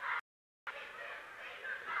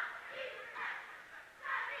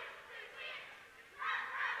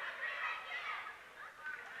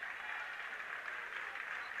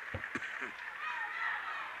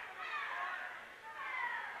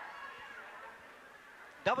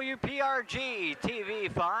 WPRG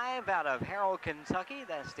TV5 out of Harold, Kentucky.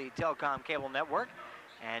 That's the Telecom Cable Network.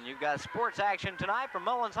 And you've got sports action tonight from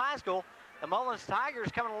Mullins High School. The Mullins Tigers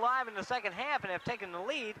coming alive in the second half and have taken the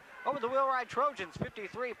lead over the Wheelwright Trojans,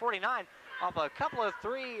 53-49, off a couple of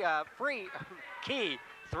free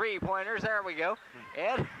 3-pointers. There we go.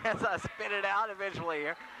 And as I spit it out eventually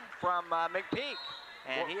here from McPeak.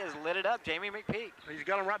 And he has lit it up, Jamie McPeak. He's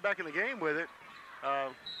got him right back in the game with it.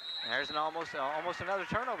 There's an almost another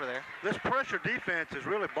turnover there. This pressure defense is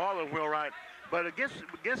really bothering Wheelwright. But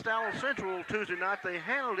against Allen Central Tuesday night, they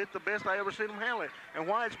handled it the best I ever seen them handle it. And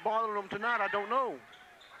why it's bothering them tonight, I don't know.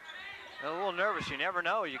 A little nervous. You never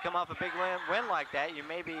know. You come off a big win like that, you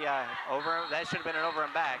may be over. That should have been an over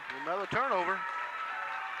and back. Another turnover.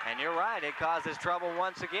 And you're right. It causes trouble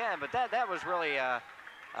once again. But that was really a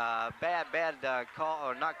bad call,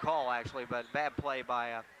 or not call actually, but bad play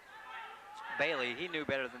by Bailey. He knew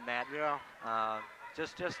better than that. Yeah.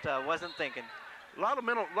 Just wasn't thinking. A lot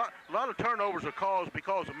of turnovers are caused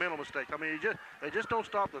because of mental mistakes. I mean, they just don't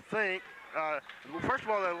stop to think. First of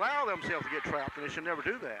all, they allow themselves to get trapped, and they should never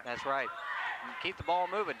do that. That's right. Keep the ball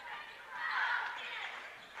moving.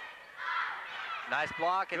 Nice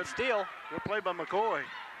block and steal. Good play by McCoy.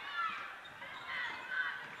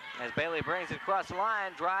 As Bailey brings it across the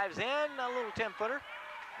line, drives in, a little 10-footer.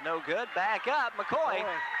 No good. Back up, McCoy.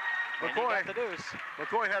 And he got the deuce.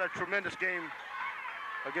 McCoy had a tremendous game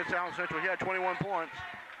against Allen Central. He had 21 points.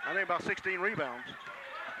 I think about 16 rebounds.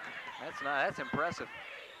 That's impressive.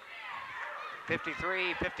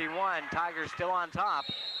 53-51, Tigers still on top.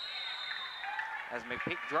 As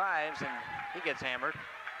McPeak drives and he gets hammered.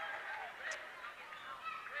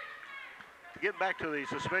 To get back to the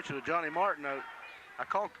suspension of Johnny Martin, I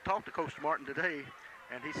talked to Coach Martin today,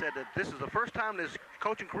 and he said that this is the first time in his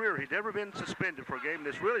coaching career he'd ever been suspended for a game.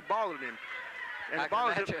 This really bothered him. And it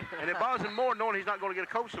bothers him more knowing he's not going to get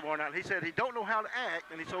a coach tomorrow night. He said he don't know how to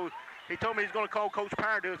act, and he told me he's going to call Coach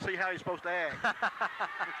Pardew and see how he's supposed to act.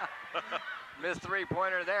 Missed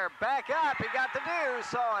 3-pointer there. Back up, he got the deuce.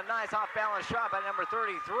 So a nice off-balance shot by number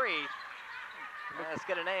 33. Let's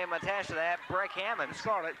get a name attached to that. Breck Hammond.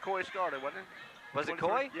 Scarlett, Coy Scarlett, wasn't it? Was it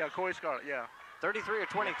Coy? Yeah, Coy Scarlett, yeah. 33 or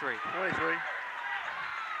 23? 23.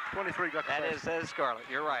 23 got the pass. That is Scarlett.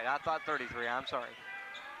 You're right. I thought 33. I'm sorry.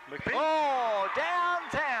 McPeak. Oh,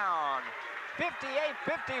 downtown.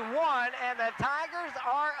 58-51, and the Tigers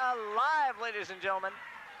are alive, ladies and gentlemen.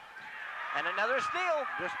 And another steal.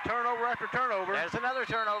 Just turnover after turnover. There's another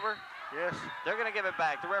turnover. Yes. They're going to give it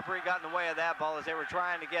back. The referee got in the way of that ball as they were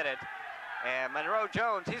trying to get it. And Monroe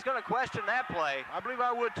Jones, he's going to question that play. I believe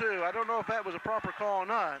I would too. I don't know if that was a proper call or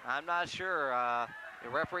not. I'm not sure. The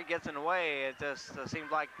referee gets in the way. It just seems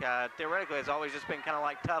like theoretically it's always just been kind of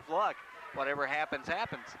like tough luck. Whatever happens,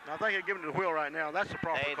 happens. I think they're giving it to Wheelwright now. That's the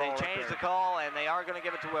proper call. They changed the call, and they are going to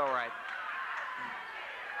give it to Wheelwright.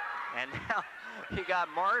 And now you got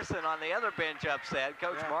Marson on the other bench upset,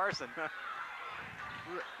 Coach Marson.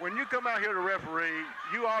 When you come out here to referee,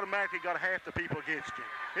 you automatically got half the people against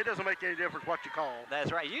you. It doesn't make any difference what you call.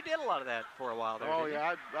 That's right. You did a lot of that for a while there. Oh,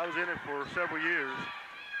 yeah. I was in it for several years.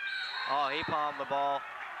 Oh, he palmed the ball.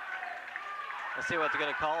 Let's see what they're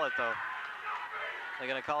going to call it, though. They're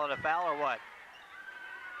going to call it a foul or what?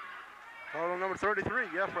 Call on number 33.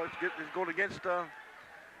 Yeah, it's going against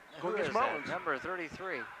Mullins. Number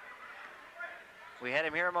 33. We had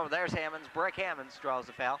him here a moment. There's Hammonds. Breck Hammonds draws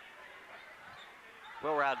the foul.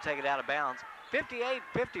 Wheelwright to take it out of bounds.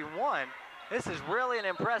 58-51. This is really an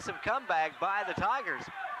impressive comeback by the Tigers.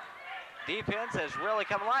 Defense has really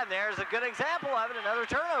come alive. There's a good example of it. Another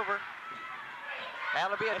turnover.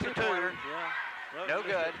 That'll be a two-pointer. Yeah. No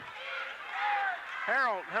good.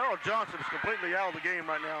 Harold Johnson is completely out of the game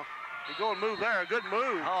right now. He go and move there. A good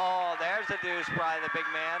move. Oh, there's the deuce by the big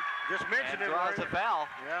man. Just mentioned it. Draws the foul.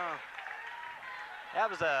 Yeah. That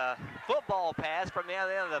was a football pass from the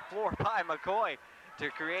other end of the floor by McCoy to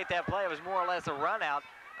create that play. It was more or less a run out.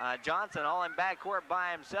 Johnson all in backcourt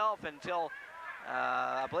by himself until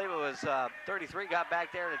I believe it was 33 got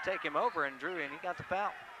back there to take him over and drew, and he got the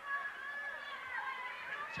foul.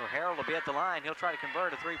 So Harold will be at the line. He'll try to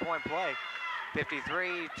convert a three-point play.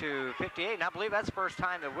 53-58, and I believe that's the first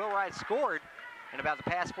time that Wheelwright scored in about the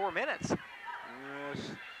past 4 minutes.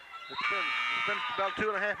 Yes. It's been about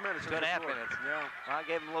 2.5 minutes. 2.5 minutes. Yeah. I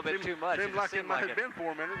gave him a little bit too much. Seems like it might have been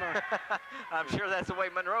 4 minutes. I'm sure that's the way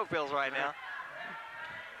Monroe feels right now.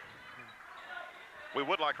 We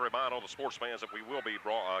would like to remind all the sports fans that we will be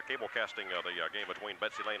cable casting the game between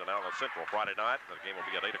Betsy Lane and Allen Central Friday night. The game will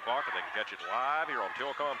be at 8 o'clock, and they can catch it live here on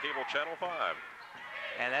Telecom Cable Channel 5.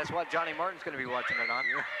 And that's what Johnny Martin's going to be watching it on.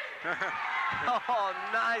 Oh,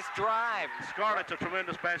 nice drive. Scarlett's a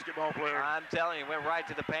tremendous basketball player. I'm telling you, went right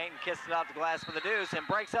to the paint and kissed it off the glass for the deuce and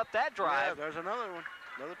breaks up that drive. Yeah, there's another one.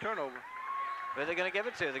 Another turnover. Who are they going to give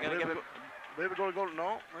it to? They're going to give it. Maybe going to go.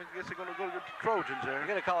 No, I guess they're going to go to the Trojans there. They're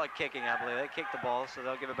going to call it kicking, I believe. They kicked the ball, so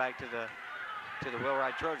they'll give it back to the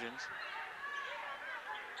Wheelwright Trojans.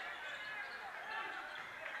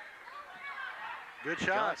 Good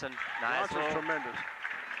shot. Johnson, Johnson's tremendous.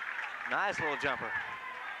 Nice little jumper.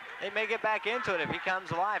 They may get back into it if he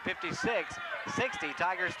comes alive. 56-60.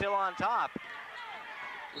 Tigers still on top.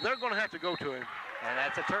 They're going to have to go to him. And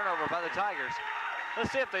that's a turnover by the Tigers.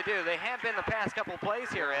 Let's see if they do. They have been the past couple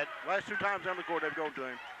plays here, Ed. Last 2 times on the court, they've gone to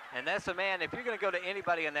him. And that's the man, if you're going to go to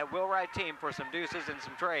anybody on that Wheelwright team for some deuces and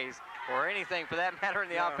some trays, or anything for that matter in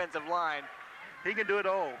the offensive line. He can do it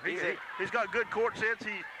all. He's got good court sense.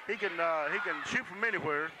 He can shoot from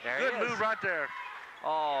anywhere. Good move right there.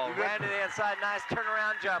 Oh, ran to the inside, nice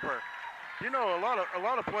turnaround jumper. You know, a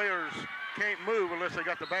lot of players can't move unless they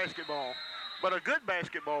got the basketball. But a good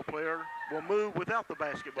basketball player will move without the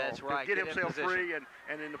basketball. That's right. To get himself free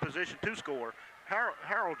and in the position to score.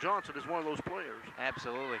 Harold Johnson is one of those players.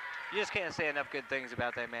 Absolutely. You just can't say enough good things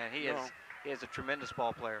about that man. He is a tremendous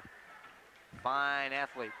ball player. Fine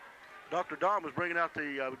athlete. Dr. Don was bringing out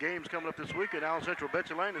the games coming up this weekend. Allen Central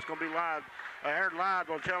Betsy Lane is going to be live, aired live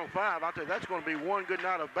on Channel 5. I'll tell you, that's going to be one good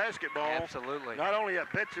night of basketball. Absolutely. Not only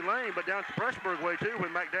at Betsy Lane, but down at the Prestonsburg way, too, when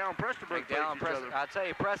McDowell and Prestonsburg face each other. I'll tell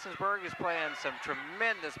you, Prestonsburg is playing some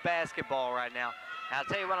tremendous basketball right now. I'll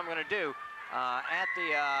tell you what I'm going to do. At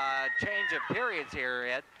the change of periods here,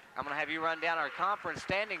 Ed, I'm going to have you run down our conference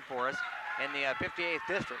standing for us in the 58th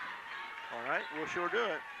district. All right, we'll sure do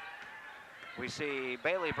it. We see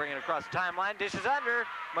Bailey bringing it across the timeline, dishes under,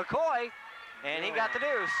 McCoy, and he got the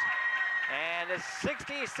deuce. And it's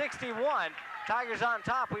 60-61. Tigers on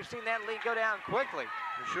top. We've seen that lead go down quickly.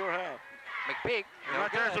 We sure have. McPeak. And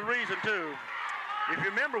right there's the reason, too. If you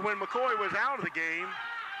remember when McCoy was out of the game,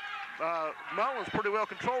 Mullins pretty well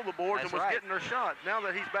controlled the boards and was getting their shot. Now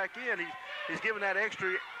that he's back in, he's giving that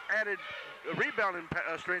extra added rebounding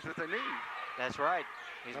strength that they need. That's right.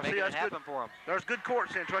 He's making it happen for him. There's good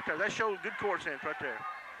court sense right there. That shows good court sense right there.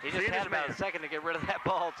 He just had about a second to get rid of that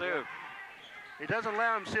ball, too. Yeah. He doesn't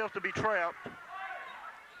allow himself to be trapped.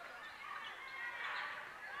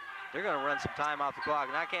 They're going to run some time off the clock,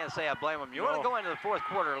 and I can't say I blame them. You want to go into the fourth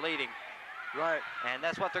quarter leading. Right. And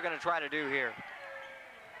that's what they're going to try to do here.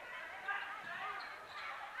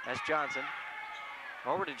 That's Johnson.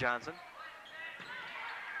 Over to Johnson.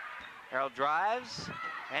 Harold drives,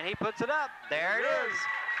 and he puts it up. There it is.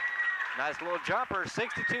 Nice little jumper,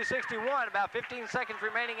 62-61, about 15 seconds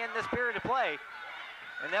remaining in this period of play.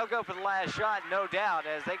 And they'll go for the last shot, no doubt,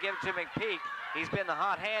 as they give it to McPeak. He's been the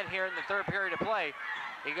hot hand here in the third period of play.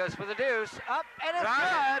 He goes for the deuce, up, and it's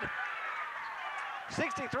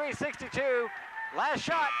good. 63-62, last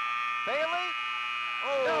shot, Bailey,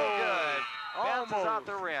 no good. Bounces off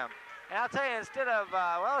the rim. And I'll tell you, instead of,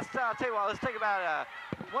 let's take about a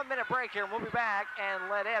 1 minute break here, and we'll be back and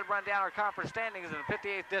let Ed run down our conference standings in the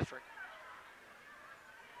 58th district.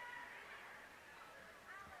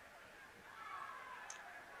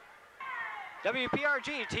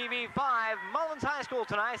 WPRG TV 5, Mullins High School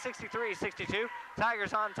tonight, 63-62.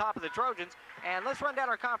 Tigers on top of the Trojans. And let's run down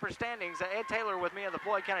our conference standings. Ed Taylor with me of the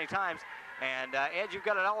Floyd County Times. And Ed, you've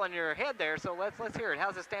got it all in your head there, so let's hear it.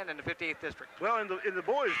 How's it stand in the 58th district? Well, in the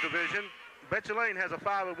boys division, Betsy Lane has a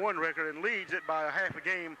 5-1 record and leads it by a half a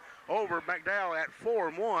game over McDowell at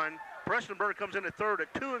 4-1. Prestonsburg comes in at third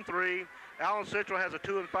at 2-3. Allen Central has a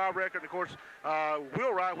 2-5 record. And of course,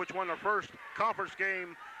 Wheelwright, which won their first conference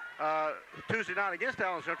game Tuesday night against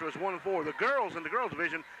Allen Central, is 1-4. The girls in the girls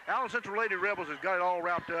division, Allen Central Lady Rebels has got it all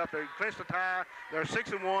wrapped up. They clinched the tie. They're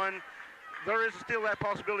 6-1. There is still that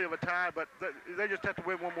possibility of a tie, but they just have to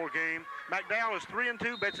win one more game. McDowell is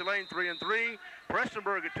 3-2. Betsy Lane 3-3.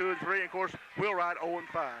 Prestonsburg at 2-3. And of course, Wheelwright 0-5.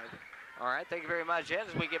 All right, thank you very much, Ed.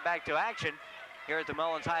 As we get back to action here at the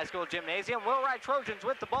Mullins High School Gymnasium, Wheelwright Trojans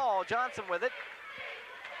with the ball. Johnson with it.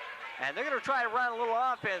 And they're going to try to run a little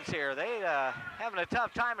offense here. They having a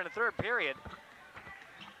tough time in the third period.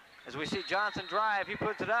 As we see Johnson drive, he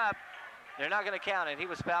puts it up. They're not going to count it. He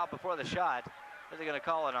was fouled before the shot. What are they going to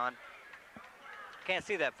call it on? Can't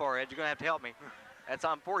see that far, Ed. You're going to have to help me. That's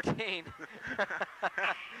on 14.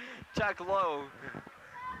 Chuck Lowe.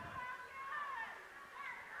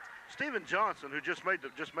 Stephen Johnson, who just made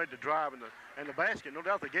the drive and the basket. No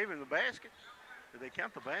doubt they gave him the basket. Did they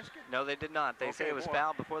count the basket? No, they did not. They say it was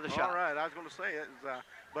fouled before the shot. All right, I was going to say it.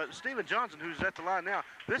 But Stephen Johnson, who's at the line now,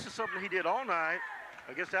 this is something he did all night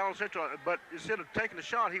against Allen Central. But instead of taking the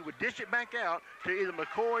shot, he would dish it back out to either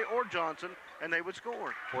McCoy or Johnson, and they would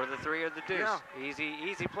score. For the three or the deuce. Yeah.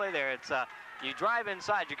 Easy play there. It's you drive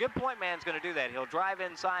inside. Your good point man's going to do that. He'll drive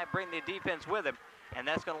inside, bring the defense with him, and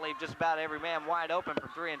that's going to leave just about every man wide open from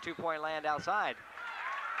 3- and 2-point land outside.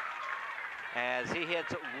 As he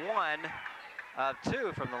hits 1 of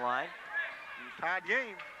 2 from the line. Tied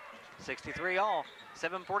game. 63 all.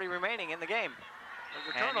 7:40 remaining in the game.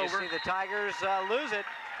 There's a turnover. And you see the Tigers lose it.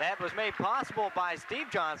 That was made possible by Steve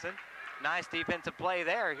Johnson. Nice defensive play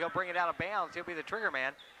there. He'll bring it out of bounds. He'll be the trigger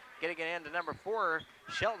man. Getting it into number 4,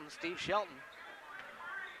 Shelton, Steve Shelton.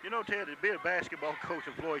 You know, Ted, to be a basketball coach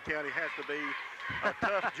in Floyd County has to be a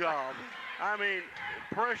tough job. I mean,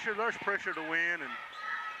 pressure, there's pressure to win, and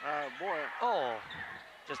boy. Oh,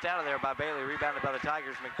 just out of there by Bailey, rebounded by the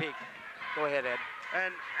Tigers, McPeak. Go ahead, Ed.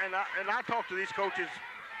 And I talk to these coaches,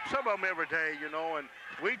 some of them every day, you know, and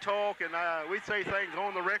we talk and we say things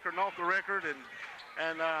on the record and off the record,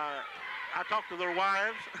 and I talk to their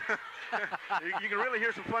wives. You can really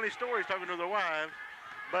hear some funny stories talking to their wives,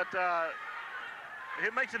 but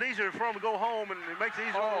it makes it easier for them to go home, and it makes it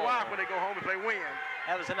easier for the wife when they go home if they win.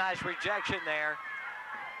 That was a nice rejection there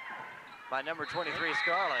by number 23,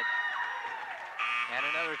 Scarlett. And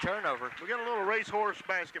another turnover. We got a little racehorse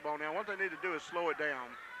basketball now. What they need to do is slow it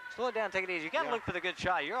down. Slow it down, take it easy. You got to look for the good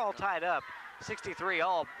shot. You're all tied up, 63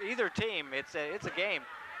 all. Either team, it's a game.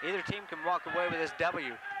 Either team can walk away with this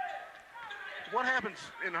W. What happens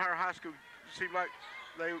in our high school? It seems like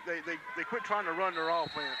they quit trying to run their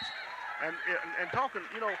offense. And talking,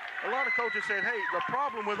 you know, a lot of coaches said, hey, the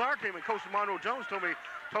problem with our team, and Coach Monroe Jones told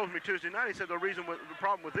me Tuesday night, he said the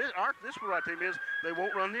problem with this Wheelwright team is they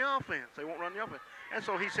won't run the offense. They won't run the offense. And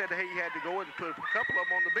so he said, hey, he had to go in and put a couple of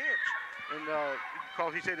them on the bench. And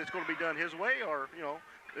because he said it's going to be done his way, or, you know,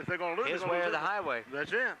 if they're going to lose, his way or the highway.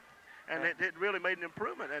 That's it. And it really made an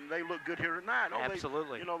improvement, and they look good here tonight.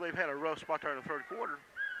 Absolutely. You know, they've had a rough spot there in the third quarter.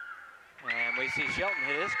 And we see Shelton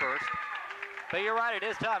hit his first. But you're right, it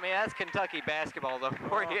is tough. I mean, that's Kentucky basketball, though.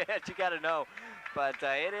 For you got to know. But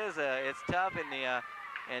it's tough in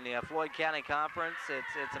the Floyd County Conference.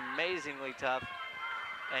 It's amazingly tough,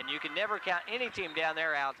 and you can never count any team down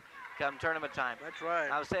there out come tournament time. That's right.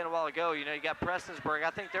 I was saying a while ago, you know, you got Prestonsburg. I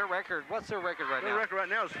think their record. What's their record right now? Their record right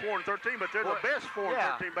now is 4-13, but they're the best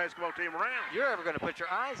 4-13 basketball team around. You're ever going to put your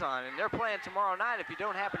eyes on, and they're playing tomorrow night. If you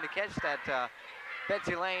don't happen to catch that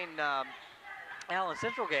Betsy Lane Allen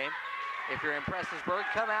Central game, if you're in Prestonsburg,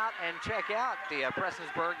 come out and check out the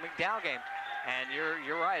Prestonsburg McDowell game. And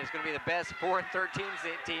you're right. It's going to be the best 4-13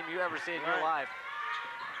 team you ever see in your life.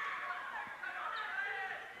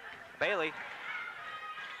 Bailey.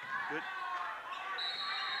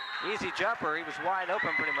 Good. Easy jumper. He was wide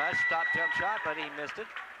open pretty much. Stop jump shot, but he missed it.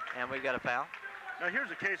 And we've got a foul. Now here's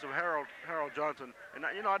a case of Harold Johnson. And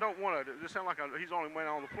you know, I don't want to just sound like he's only man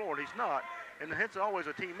on the floor. And he's not. And it's always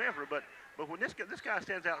a team effort. But when this guy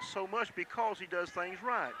stands out so much because he does things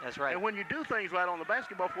right. That's right. And when you do things right on the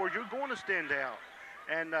basketball floor, you're going to stand out.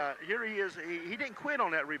 And here he is. He didn't quit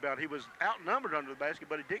on that rebound. He was outnumbered under the basket,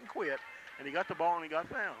 but he didn't quit. And he got the ball and he got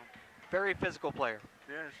fouled. Very physical player.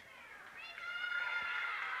 Yes.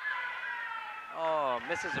 Oh,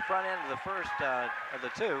 misses the front end of the first of the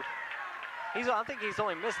two. I think he's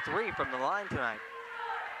only missed 3 from the line tonight.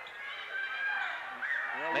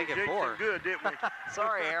 Well, Make it we 4. Good, didn't we?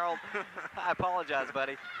 Sorry, Harold. I apologize,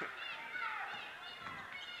 buddy.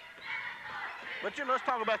 But you know, let's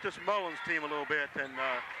talk about this Mullins team a little bit, and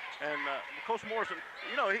Coach Morrison.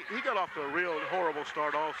 You know, he got off to a real horrible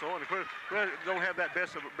start also, and of course they don't have that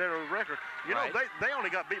better record. You know, they only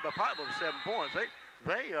got beat by Pikeville with 7 points. They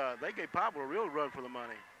gave Pikeville a real run for the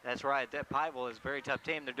money. That's right. That Pikeville is a very tough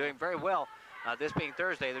team. They're doing very well. This being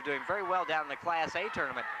Thursday, they're doing very well down in the Class A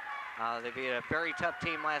tournament. They beat a very tough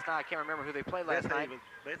team last night. I can't remember who they played last night.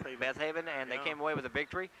 Beth Haven, and they came away with a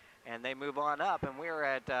victory, and they move on up, and we're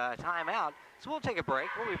at timeout. So we'll take a break.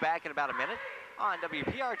 We'll be back in about a minute on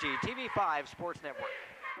WPRG TV5 Sports Network.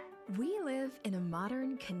 We live in a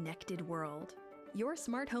modern, connected world. Your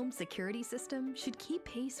smart home security system should keep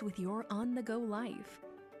pace with your on-the-go life,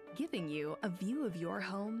 giving you a view of your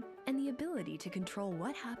home and the ability to control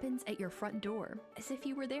what happens at your front door as if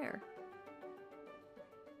you were there.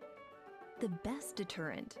 The best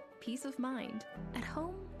deterrent, peace of mind, at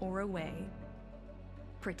home or away.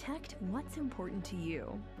 Protect what's important to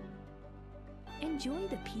you. Enjoy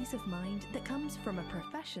the peace of mind that comes from a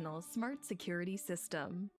professional smart security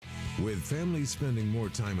system. With families spending more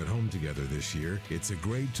time at home together this year, it's a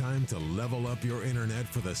great time to level up your internet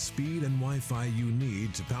for the speed and Wi-Fi you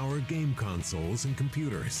need to power game consoles and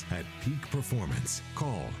computers at peak performance.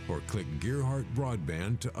 Call or click Gearhart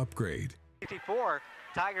Broadband to upgrade. 54,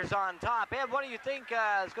 Tigers on top. Ed, what do you think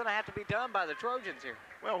is going to have to be done by the Trojans here?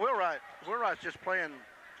 Well, Wheelwright's just playing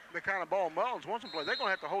the kind of ball Mullins wants to play. They're going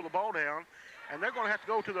to have to hold the ball down, and they're going to have to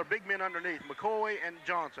go to their big men underneath, McCoy and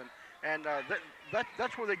Johnson. And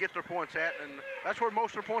that's where they get their points at, and that's where most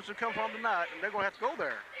of their points have come from tonight, and they're going to have to go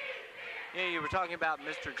there. Yeah, you were talking about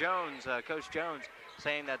Mr. Jones, Coach Jones,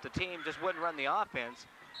 saying that the team just wouldn't run the offense.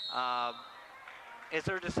 Is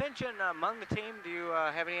there dissension among the team? Do you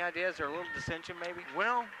have any ideas? Is there a little dissension maybe?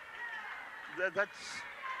 Well,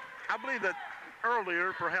 I believe that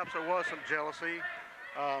earlier perhaps there was some jealousy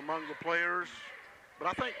among the players, but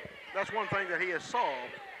I think that's one thing that he has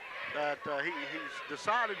solved, that he's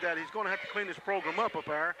decided that he's going to have to clean his program up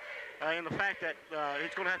there, in the fact that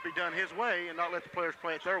it's going to have to be done his way and not let the players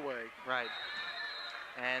play it their way. Right.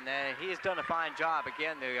 And he has done a fine job.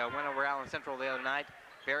 Again, they went over Allen Central the other night.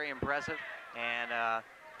 Very impressive. And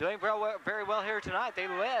doing very well here tonight. They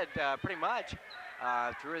led pretty much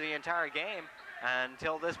through the entire game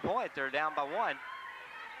until this point. They're down by 1. Well,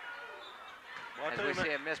 as we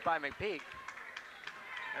see a miss by McPeak.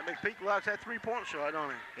 And McPeak likes that three-point shot, don't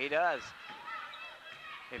he? He does.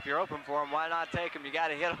 If you're open for him, why not take him? You got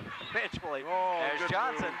to hit him eventually. Oh, there's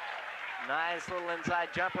Johnson. Move. Nice little inside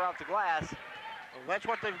jumper off the glass. Well, that's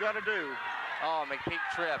what they've got to do. Oh, McPeak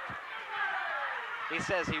tripped. He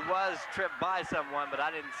says he was tripped by someone, but I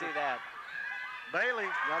didn't see that. Bailey,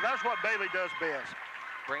 now that's what Bailey does best.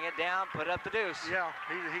 Bring it down, put up the deuce. Yeah,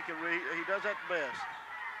 he does that best.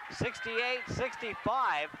 68-65.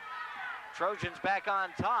 Trojans back on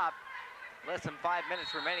top. Less than 5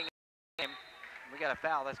 minutes remaining in the game. We got a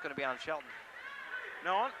foul. That's going to be on Shelton.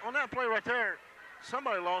 Now, on that play right there,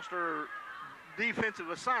 somebody lost their defensive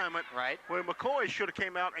assignment. Right. Where McCoy should have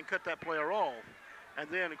came out and cut that player off. And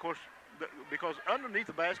then, of course, because underneath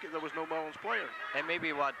the basket, there was no Mullins player. And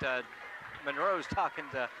maybe what Monroe's talking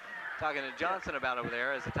to Johnson about over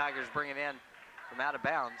there as the Tigers bring it in from out of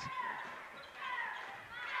bounds.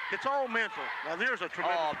 It's all mental. Now, there's a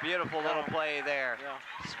tremendous... Oh, beautiful little play there.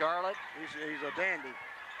 Yeah. Scarlett. He's a dandy.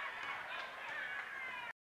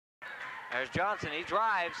 There's Johnson. He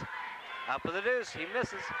drives. Up with the deuce. He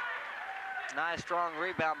misses. Nice, strong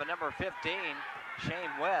rebound by number 15,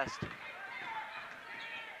 Shane West.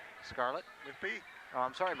 Scarlett. McPeak. Oh,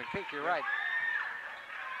 I'm sorry, McPeak. You're right.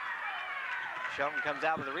 Shelton comes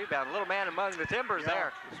out with a rebound. Little man among the timbers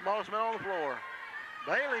there. The smallest man on the floor.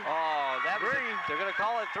 Bailey. Oh, that was three. They're going to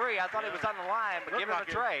call it 3. I thought he was on the line, but give him a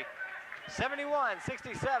tray. 71-67.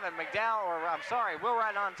 McDowell, or I'm sorry,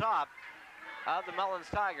 Wheelwright on top of the Mullins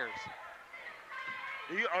Tigers.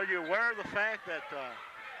 Are you aware of the fact that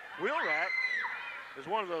Wheelwright is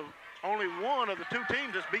only one of the 2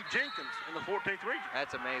 teams that's beat Jenkins in the 14th region?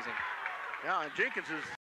 That's amazing. Yeah, and Jenkins is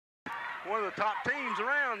one of the top teams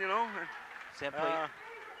around, you know. Simply.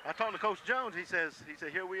 I talked to Coach Jones. He said,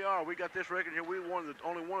 here we are. We got this record here. We're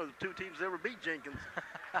only one of the 2 teams that ever beat Jenkins.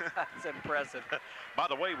 That's impressive. By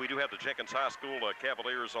the way, we do have the Jenkins High School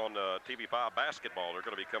Cavaliers on TV5 basketball. They're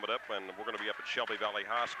going to be coming up, and we're going to be up at Shelby Valley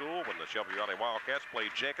High School when the Shelby Valley Wildcats play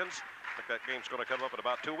Jenkins. I think that game's going to come up in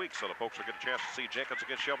about 2 weeks, so the folks will get a chance to see Jenkins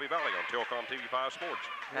against Shelby Valley on Telcom TV5 Sports.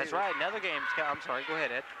 That's right. Another game's I'm sorry. Go ahead,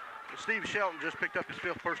 Ed. Steve Shelton just picked up his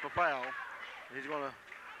 5th personal foul. He's going to...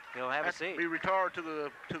 He'll have a seat. Be retired to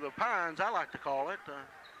the Pines, I like to call it.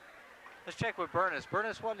 Let's check with Burness.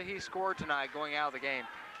 Burness, what did he score tonight going out of the game?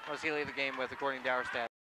 What does he leave the game with, according to our stats?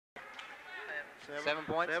 7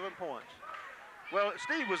 points? 7 points. Well,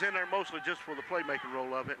 Steve was in there mostly just for the playmaking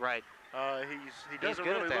role of it. Right. He doesn't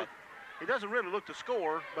really look. He doesn't really look to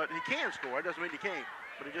score, but he can score. It doesn't mean he can't,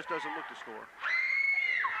 but he just doesn't look to score.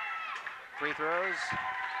 Free throws.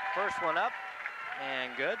 First one up,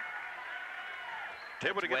 and good.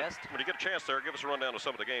 Ted, when you get a chance there, give us a rundown of some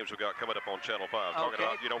of the games we got coming up on Channel 5. Okay.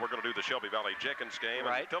 Talking about, we're going to do the Shelby Valley Jenkins game.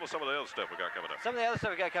 Right. And tell us some of the other stuff we got coming up. Some of the other stuff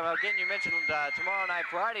we got coming up. Again, you mentioned tomorrow night,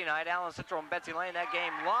 Friday night, Allen Central and Betsy Lane. That game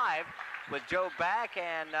live with Joe Back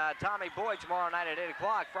and Tommy Boyd tomorrow night at 8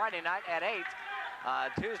 o'clock. Friday night at 8.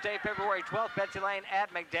 Tuesday, February 12th, Betsy Lane at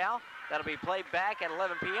McDowell. That'll be played back at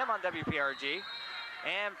 11 p.m. on WPRG.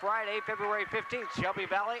 And Friday, February 15th, Shelby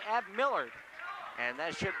Valley at Millard. And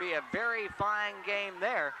that should be a very fine game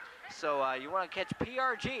there. So you want to catch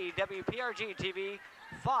PRG, WPRG TV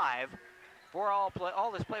 5 for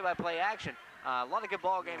all this play-by-play action. A lot of good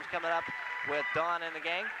ball games coming up with Don and the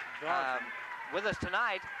gang. With us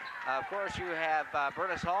tonight, of course, you have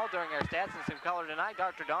Burness Hall doing our stats and some color tonight.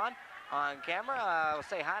 Dr. Don on camera. We'll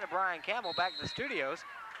say hi to Brian Campbell back in the studios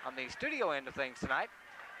on the studio end of things tonight.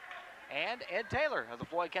 And Ed Taylor of the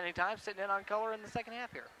Floyd County Times sitting in on color in the second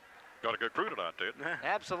half here. Got a good crew tonight, dude.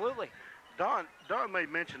 Absolutely. Don made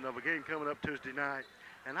mention of a game coming up Tuesday night,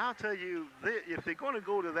 and I'll tell you, if they're going to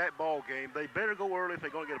go to that ball game, they better go early if they're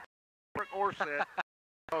going to get a park or set,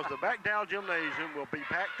 because the Backdown Gymnasium will be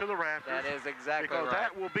packed to the rafters. That is exactly because right.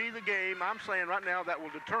 That will be the game, I'm saying right now, that will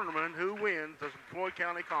determine who wins the Floyd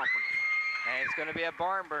County Conference. And it's going to be a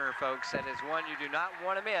barn burner, folks. That is one you do not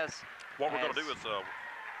want to miss. What we're going to do is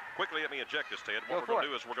quickly, let me inject this, Ted. What we're going to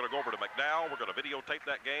do is we're going to go over to McDowell. We're going to videotape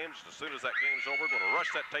that game. Just as soon as that game's over, we're going to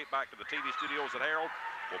rush that tape back to the TV studios at Harold.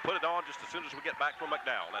 We'll put it on just as soon as we get back from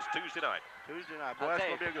McDowell. That's Tuesday night. Tuesday night. Boy, that's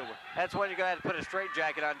going to be a good one. That's one you're going to have to put a straight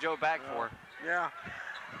jacket on Joe back for. Yeah.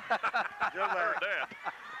 Joe Heard that.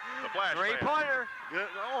 The flash. Three-pointer.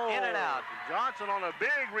 In and out. Johnson on a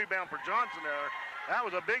big rebound for Johnson there. That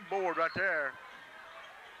was a big board right there.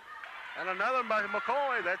 And another by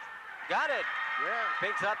McCoy. That's got it. Yeah.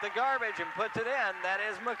 Picks up the garbage and puts it in. That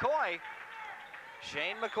is McCoy.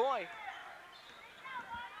 Shane McCoy.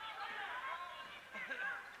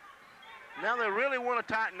 Now they really want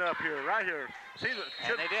to tighten up here, right here. See,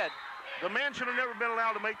 and they did. The man should have never been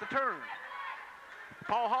allowed to make the turn.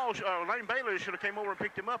 Paul Hall, Lane Bailey should have came over and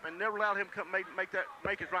picked him up and never allowed him to make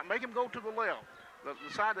his right. Make him go to the left, the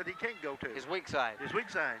side that he can't go to. His weak side. His weak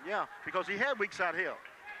side, yeah, because he had weak side help,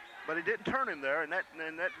 but he didn't turn him there. And that.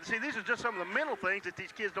 See, these are just some of the mental things that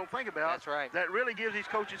these kids don't think about. That's right. That really gives these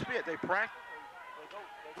coaches fit. They practice,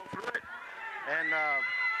 they go through it, and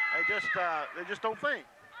they just don't think.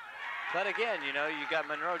 But again, you know, you got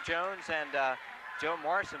Monroe Jones and Joe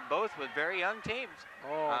Morrison, both with very young teams.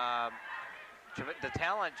 The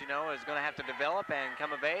talent, you know, is going to have to develop and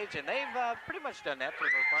come of age, and they've pretty much done that for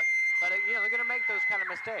the most part. But, you know, they're going to make those kind of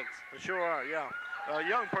mistakes. They sure are, yeah. A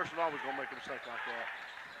young person always going to make a mistake like that.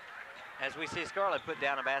 As we see Scarlett put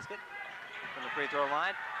down a basket from the free throw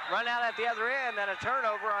line. Run out at the other end, then a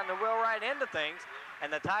turnover on the Wheelwright end of things,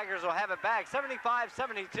 and the Tigers will have it back.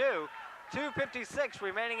 75-72, 2:56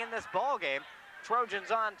 remaining in this ball game.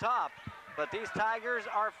 Trojans on top. But these Tigers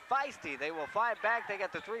are feisty. They will fight back. They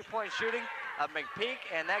got the three-point shooting of McPeak,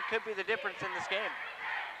 and that could be the difference in this game.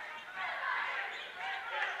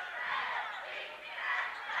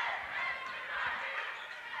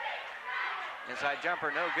 Inside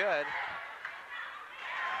jumper, no good.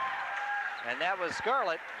 And that was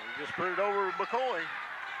Scarlett. He just put it over McCoy.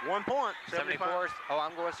 1 point. 74. Oh,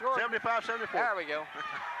 I'm going to score. 75-74. There we go.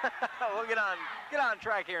 We'll get on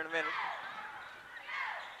track here in a minute.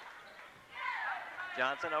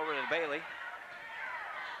 Johnson over to Bailey.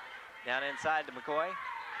 Down inside to McCoy.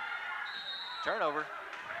 Turnover.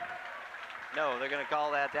 No, they're going to call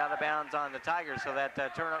that out of bounds on the Tigers, so that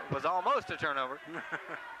turnover was almost a turnover.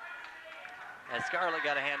 As Scarlett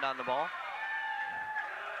got a hand on the ball.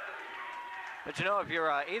 But you know, if you're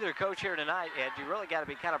either coach here tonight, Ed, you really got to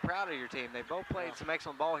be kind of proud of your team. They both played some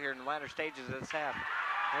excellent ball here in the latter stages of this half.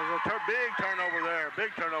 There's a big turnover there,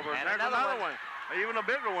 big turnover. And there's another one. Even a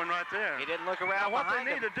bigger one right there. He didn't look around. Now what they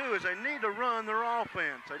need to do is they need to run their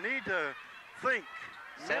offense. They need to think.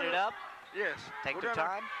 Set it up. Yes. Take their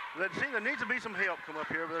time. See, there needs to be some help come up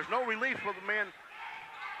here, but there's no relief for the man.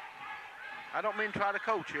 I don't mean try to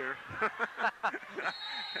coach here.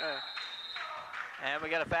 And we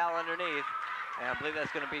got a foul underneath. And I believe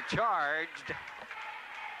that's going to be charged.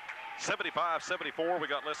 75-74. We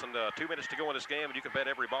got less than 2 minutes to go in this game, and you can bet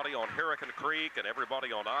everybody on Hurricane Creek and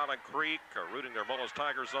everybody on Island Creek are rooting their Mullins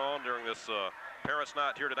Tigers on during this Parents'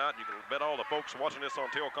 Night here tonight. You can bet all the folks watching this on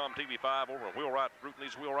Telcom TV5 over at Wheelwright, rooting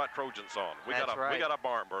these Wheelwright Trojans on. We got a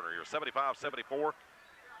barn burner here. 75-74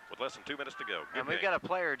 with less than 2 minutes to go. And we've got a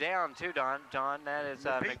player down too, Don. That is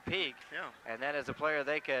McPeak. Yeah. And that is a player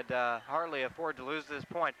they could hardly afford to lose at this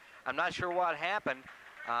point. I'm not sure what happened.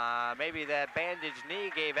 Maybe that bandaged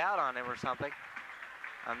knee gave out on him or something.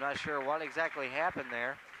 I'm not sure what exactly happened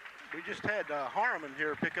there. We just had Harmon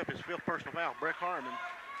here pick up his 5th personal foul. Breck Harmon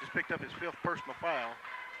just picked up his 5th personal foul.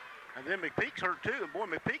 And then McPeak's hurt too. And boy,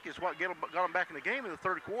 McPeak is what got him back in the game in the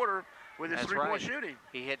 3rd quarter with his three-point shooting.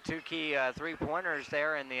 He hit 2 key three-pointers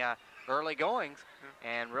there in the early goings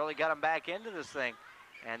and really got him back into this thing.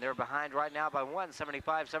 And they're behind right now by 1,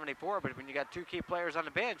 75-74. But when you got 2 key players on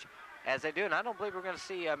the bench, as they do, and I don't believe we're going to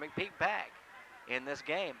see McPeak back in this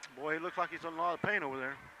game. Boy, he looks like he's in a lot of pain over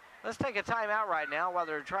there. Let's take a timeout right now while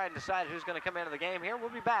they're trying to decide who's going to come into the game here. We'll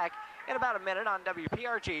be back in about a minute on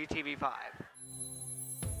WPRG TV5.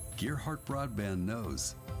 Gearhart Broadband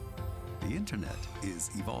knows the internet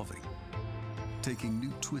is evolving, taking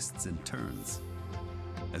new twists and turns.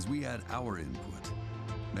 As we add our input,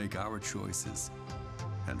 make our choices,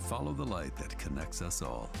 and follow the light that connects us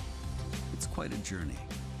all. It's quite a journey.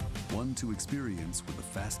 One to experience with the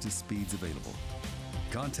fastest speeds available.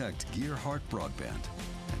 Contact Gearhart Broadband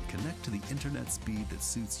and connect to the internet speed that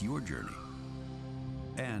suits your journey.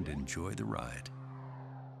 And enjoy the ride.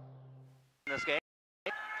 In this game,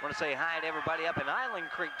 I want to say hi to everybody up in Island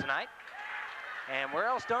Creek tonight. And where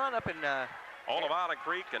else, Don? Up in all of Island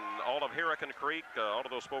Creek and all of Hurricane Creek, all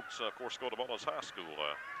of those folks, of course, go to Mullins High School,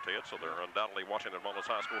 Ted, so they're undoubtedly watching the Mullins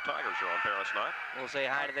High School Tigers here on Parents' Night. We'll say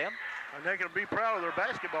hi to them. And they can be proud of their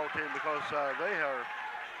basketball team because they are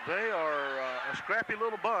They are a scrappy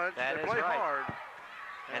little bunch. That they is play right. hard.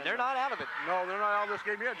 And they're not out of it. No, they're not out of this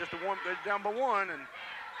game yet. Just they're down by 1, and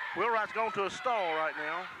Wheelwright's going to a stall right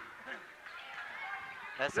now.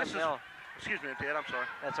 That's something else. Excuse me, Ted, I'm sorry.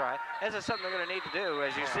 That's all right. This is something they're going to need to do.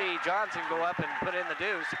 As you see Johnson go up and put in the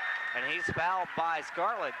deuce, and he's fouled by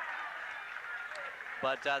Scarlett.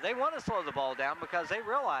 But they want to slow the ball down because they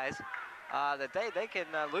realize that they can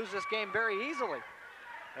lose this game very easily.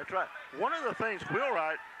 That's right. One of the things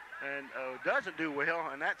Wheelwright doesn't do well,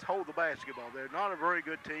 and that's hold the basketball. They're not a very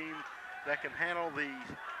good team that can handle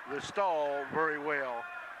the stall very well,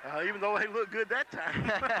 even though they look good that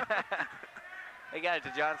time. They got it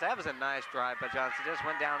to Johnson. That was a nice drive by Johnson. Just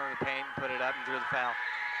went down in the paint, put it up, and drew the foul.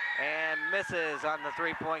 And misses on the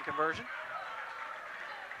three-point conversion.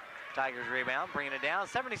 Tigers rebound, bringing it down,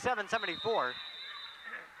 77-74.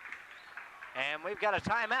 And we've got a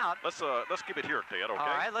timeout. Let's keep it here, Ted, okay? All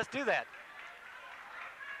right, let's do that.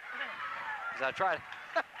 As I try to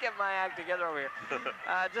get my act together over here.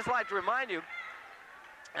 Just like to remind you,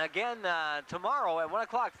 again, tomorrow at 1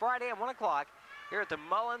 o'clock, Friday at 1 o'clock, here at the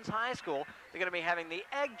Mullins High School, they're going to be having the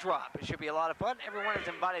egg drop. It should be a lot of fun. Everyone is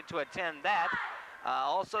invited to attend that.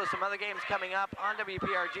 Also, some other games coming up on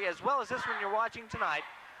WPRG, as well as this one you're watching tonight.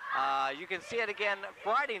 You can see it again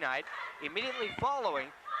Friday night, immediately following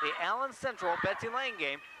the Allen Central Betsy Lane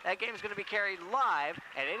game. That game is going to be carried live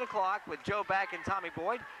at 8 o'clock with Joe Back and Tommy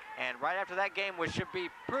Boyd. And right after that game, which should be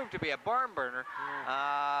proved to be a barn burner,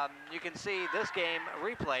 you can see this game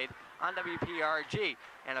replayed on WPRG.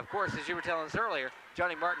 And of course, as you were telling us earlier,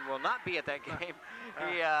 Johnny Martin will not be at that game.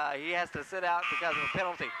 He has to sit out because of a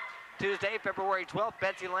penalty. Tuesday, February 12th,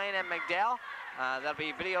 Betsy Lane and McDowell. That'll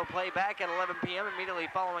be video playback at 11 p.m. immediately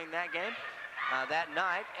following that game that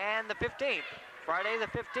night. And the 15th, Friday the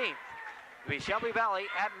 15th, will be Shelby Valley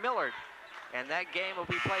at Millard. And that game will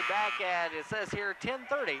be played back at, it says here,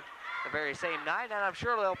 10:30 the very same night. And I'm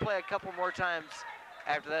sure they'll play a couple more times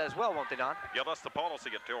after that as well, won't they, Don? Yeah, that's the policy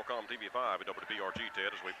at Telcom TV5 at WPRG,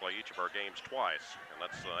 Ted, as we play each of our games twice. And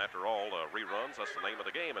that's, after all, reruns. That's the name of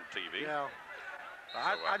the game on TV. Yeah.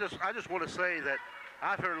 I just want to say that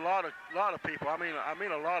I've heard a lot of people, I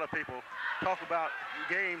mean a lot of people talk about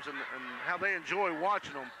games and how they enjoy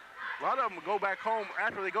watching them. A lot of them go back home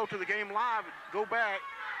after they go to the game live, go back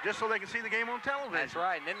just so they can see the game on television. That's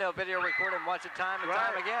right, and then they'll video record and watch it time and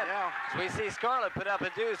time again. Yeah. So we see Scarlett put up a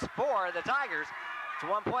deuce for the Tigers. It's a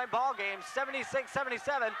one-point ball game,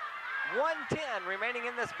 76-77, 1:10 remaining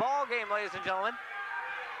in this ball game, ladies and gentlemen.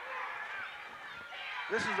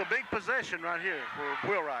 This is a big possession right here for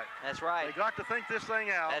Wheelwright. That's right. They got to think this thing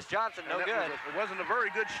out. That's Johnson, no good. It wasn't a very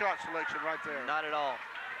good shot selection right there. Not at all.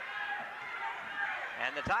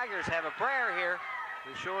 And the Tigers have a prayer here.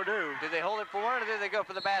 They sure do. Do they hold it for one or do they go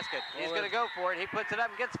for the basket? He's going to go for it. He puts it up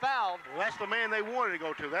and gets fouled. Well, that's the man they wanted to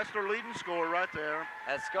go to. That's their leading scorer right there.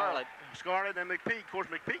 That's Scarlett. Scarlett and McPeak. Of course,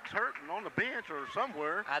 McPeak's hurting on the bench or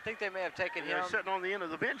somewhere. I think they may have taken him. He's sitting on the end of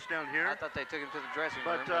the bench down here. I thought they took him to the dressing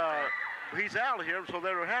room. But he's out of here, so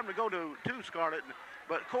they were having to go to Scarlett.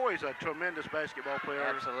 But Coy's a tremendous basketball player.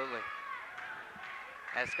 Absolutely.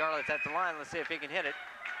 As Scarlett's at the line, let's see if he can hit it.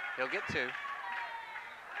 He'll get two.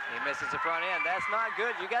 He misses the front end. That's not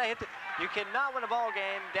good. You got to hit the. You cannot win a ball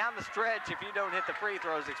game down the stretch if you don't hit the free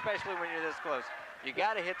throws, especially when you're this close. You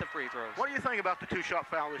got to hit the free throws. What do you think about the two-shot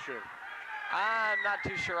foul this year? I'm not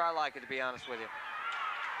too sure I like it, to be honest with you.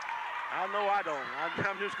 I know I don't.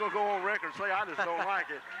 I'm just going to go on record and say I just don't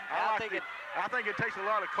like it. I think it takes a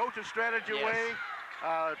lot of coaching strategy away.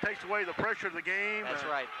 Takes away the pressure of the game. That's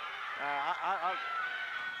right. Of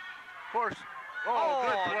course. Oh,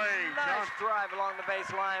 good play. Nice drive along the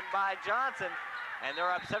baseline by Johnson. And they're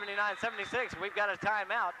up 79-76. We've got a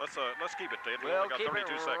timeout. Let's keep it, Ted. We'll only got keep 32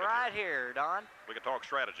 it seconds right here, Don. We can talk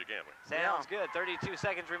strategy, can't we? Sounds good. 32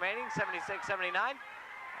 seconds remaining, 76-79.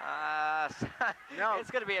 It's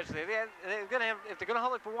going to be interesting. If they're going to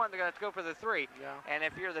hold it for one, they're going to have to go for the three. Yeah. And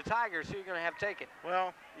if you're the Tigers, who are you going to have taken?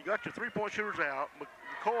 Well, you got your three-point shooters out.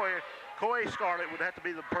 Coy Scarlett would have to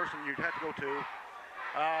be the person you'd have to go to.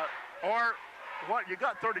 Or what? You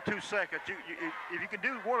got 32 seconds. If you can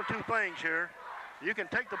do one or two things here, you can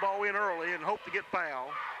take the ball in early and hope to get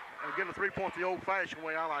fouled. And get a three-point the old-fashioned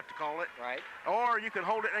way I like to call it. Right. Or you can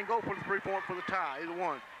hold it and go for the three-point for the tie, either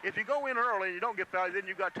one. If you go in early and you don't get fouled, then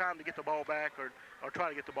you've got time to get the ball back or try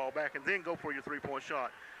to get the ball back and then go for your three-point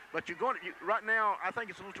shot. But right now, I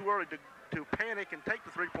think it's a little too early to panic and take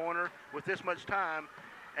the three-pointer with this much time.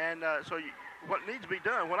 And what needs to be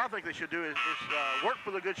done, what I think they should do is work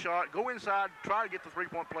for the good shot, go inside, try to get the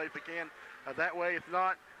three-point play if they can. That way, if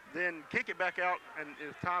not, then kick it back out, and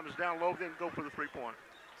if time is down low, then go for the three-point.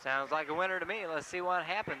 Sounds like a winner to me. Let's see what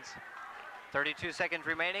happens. 32 seconds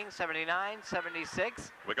remaining,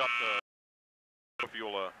 79-76. We got, if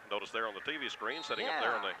you'll notice there on the TV screen, sitting up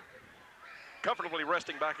there on the comfortably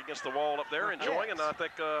resting back against the wall up there, enjoying, and I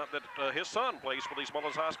think that his son plays for these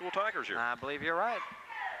Mullins High School Tigers here. I believe you're right.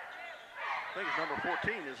 I think it's number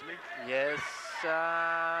 14, isn't he? Yes,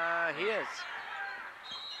 he is.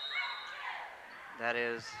 That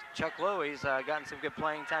is Chuck Lowe. He's gotten some good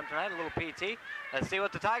playing time tonight, a little PT. Let's see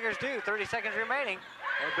what the Tigers do. 30 seconds remaining.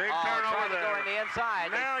 A big turnover to there. go in the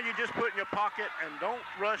inside. Now you just put in your pocket and don't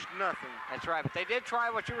rush nothing. That's right, but they did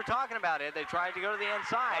try what you were talking about, Ed. They tried to go to the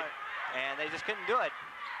inside, and they just couldn't do it.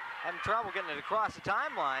 Having trouble getting it across the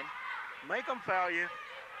timeline. Make them foul you.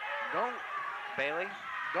 Don't. Bailey.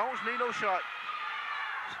 Don't need no shot.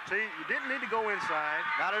 See, you didn't need to go inside.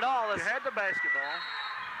 Not at all. You had the basketball.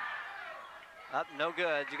 Up, no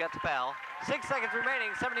good. You got the foul. 6 seconds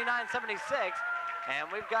remaining, 79-76. And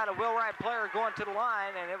we've got a Wheelwright player going to the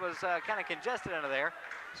line, and it was kind of congested under there.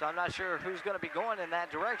 So I'm not sure who's going to be going in that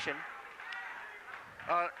direction.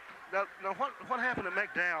 Now what happened to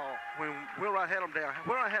McDowell when Wheelwright had him down?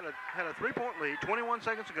 Wheelwright had a 3-point lead 21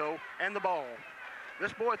 seconds ago and the ball.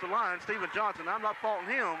 This boy at the line, Stephen Johnson, I'm not faulting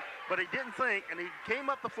him, but he didn't think, and he came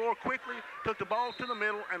up the floor quickly, took the ball to the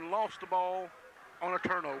middle, and lost the ball on a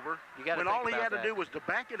turnover. When all he had to do was to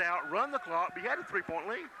back it out, run the clock. He had a 3-point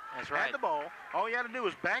lead. That's right. Had the ball. All he had to do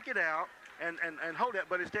was back it out and hold it,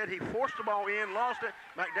 but instead he forced the ball in, lost it.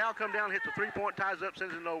 McDowell come down, hits a 3-point, ties up,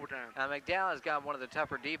 sends it in overtime. McDowell has got one of the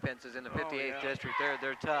tougher defenses in the 58th district.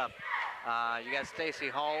 They're tough. You got Stacy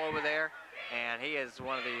Hall over there, and he is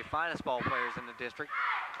one of the finest ball players in the district.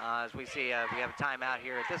 As we see, we have a timeout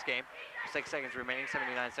here at this game. 6 seconds remaining,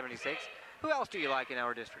 79-76. Who else do you like in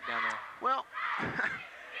our district down there? Well,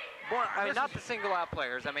 boy, I mean, not the single-out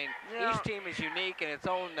players. I mean, each team is unique in its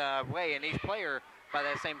own way, and each player, by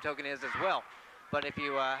that same token, is as well. But if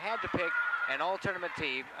you had to pick an all-tournament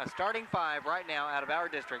team, a starting 5 right now out of our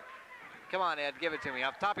district, come on, Ed, give it to me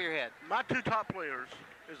off the top of your head. My 2 top players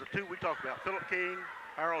is the 2 we talked about, Philip King,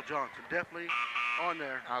 Harold Johnson, definitely on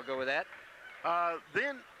there. I'll go with that.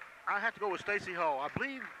 Then I have to go with Stacy Hall. I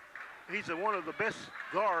believe he's one of the best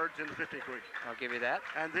guards in the 53. I'll give you that.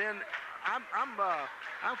 And then I'm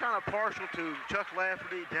kind of partial to Chuck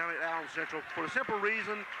Lafferty down at Allen Central for the simple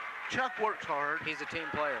reason Chuck works hard. He's a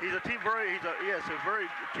team player. He's a very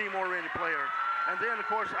team-oriented player. And then of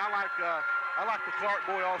course I like the Clark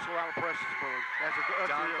boy also out of Prestonsburg.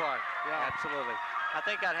 John Clark. Yeah, absolutely. I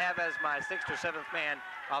think I'd have as my 6th or 7th man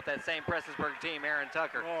off that same Prestonsburg team, Aaron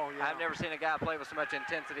Tucker. Oh, yeah. I've never seen a guy play with so much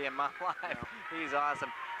intensity in my life. Yeah. He's awesome.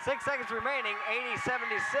 6 seconds remaining,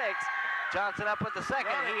 80-76. Johnson up with the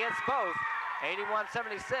second. He hits both.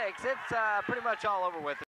 81-76. It's pretty much all over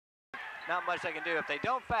with. Not much they can do. If they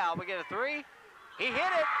don't foul, we get a 3. He hit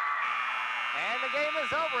it. And the game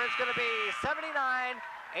is over. It's going to be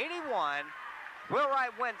 79-81.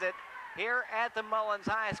 Wheelwright wins it here at the Mullins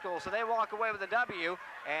High School. So they walk away with a W,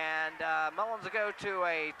 and Mullins will go to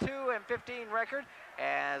a 2-15 record,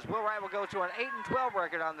 as Wheelwright will go to an 8-12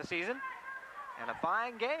 record on the season. And a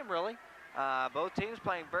fine game, really. Both teams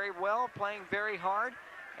playing very well, playing very hard,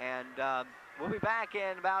 and we'll be back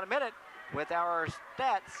in about a minute with our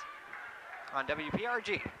stats on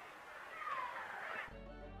WPRG.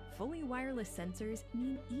 Fully wireless sensors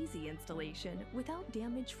mean easy installation without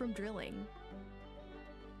damage from drilling.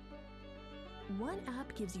 One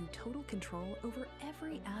app gives you total control over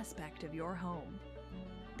every aspect of your home.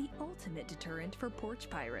 The ultimate deterrent for porch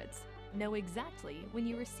pirates. Know exactly when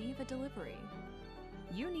you receive a delivery.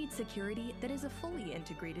 You need security that is a fully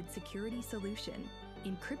integrated security solution,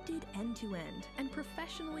 encrypted end-to-end and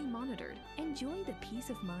professionally monitored. Enjoy the peace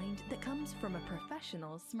of mind that comes from a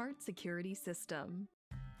professional smart security system.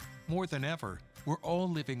 More than ever, we're all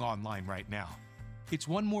living online right now. It's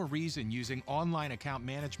one more reason using online account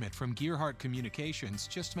management from Gearhart Communications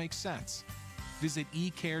just makes sense. Visit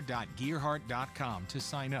ecare.gearhart.com to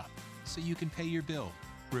sign up so you can pay your bill,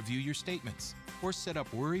 review your statements, or set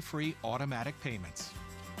up worry-free automatic payments,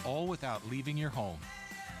 all without leaving your home.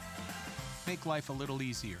 Make life a little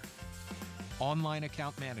easier. Online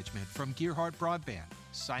account management from Gearhart Broadband.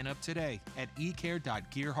 Sign up today at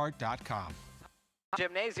ecare.gearhart.com.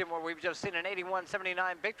 Gymnasium, where we've just seen an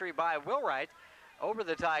 81-79 victory by Wheelwright over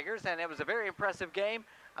the Tigers, and it was a very impressive game,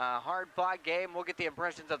 hard-fought game. We'll get the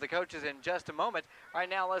impressions of the coaches in just a moment. Right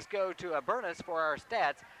now, let's go to Bernice for our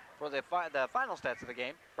stats, for the final stats of the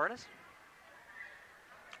game. Bernice?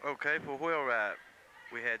 Okay, for Wheelwright,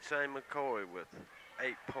 we had Shane McCoy with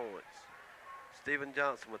 8 points, Stephen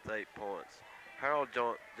Johnson with 8 points, Harold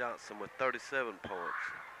Johnson with 37 points,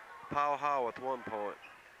 Paul Hall with 1 point,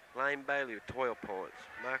 Lane Bailey with 12 points.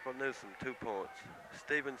 Michael Newsom, 2 points.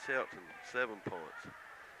 Stephen Shelton, 7 points.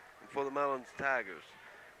 And for the Mullins Tigers,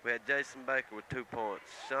 we had Jason Baker with 2 points.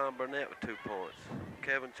 Sean Burnett with 2 points.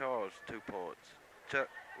 Kevin Charles, 2 points. Chuck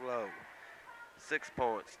Lowe, 6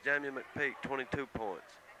 points. Jamie McPeak, 22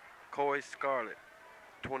 points. Corey Scarlett,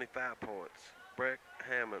 25 points. Brett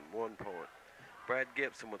Hammond, 1 point. Brad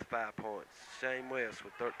Gibson with 5 points. Shane West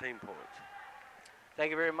with 13 points. Thank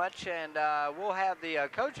you very much, and we'll have the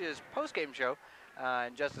coaches post-game show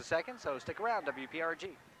in just a second, so stick around,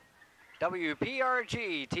 WPRG.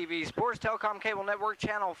 WPRG TV Sports Telecom Cable Network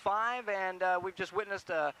Channel 5, and we've just witnessed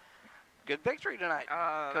a good victory tonight.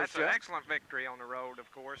 That's an excellent victory on the road, of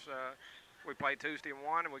course. We played Tuesday and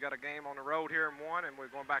won, and we got a game on the road here and won, and we're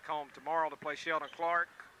going back home tomorrow to play Sheldon Clark.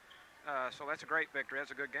 So that's a great victory.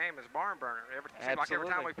 That's a good game. It's a barn burner. Seems like every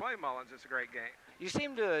time we play Mullins, it's a great game.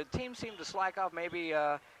 Teams seem to slack off maybe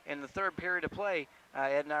in the third period of play.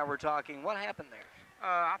 Ed and I were talking. What happened there?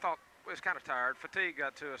 I thought it was kind of tired. Fatigue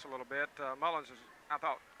got to us a little bit. Mullins was, I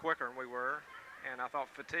thought, quicker than we were, and I thought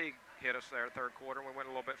fatigue hit us there third quarter, and we went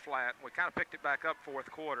a little bit flat. We kind of picked it back up fourth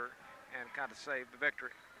quarter and kind of saved the victory.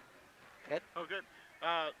 Ed? Oh, good.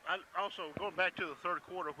 I also, going back to the third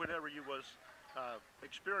quarter, whenever you was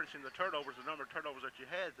experiencing the turnovers, the number of turnovers that you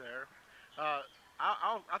had there,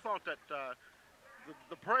 I thought that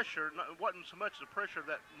the pressure wasn't so much the pressure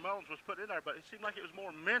that Mullins was putting in there, but it seemed like it was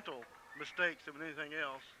more mental mistakes than anything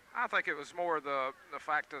else. I think it was more the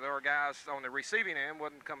fact that our guys on the receiving end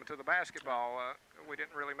wasn't coming to the basketball. We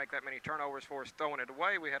didn't really make that many turnovers for us throwing it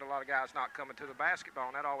away. We had a lot of guys not coming to the basketball,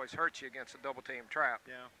 and that always hurts you against a double team trap.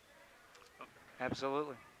 Yeah.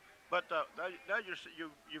 Absolutely. But now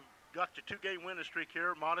you've got your 2-game winning streak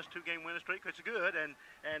here, modest 2-game winning streak. It's good, and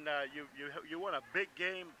you won a big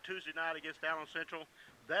game Tuesday night against Allen Central.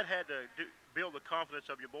 That had to build the confidence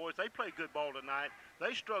of your boys. They played good ball tonight.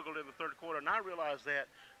 They struggled in the third quarter, and I realized that.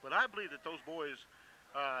 But I believe that those boys,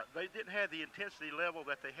 they didn't have the intensity level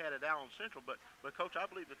that they had at Allen Central. But Coach, I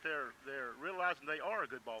believe that they're realizing they are a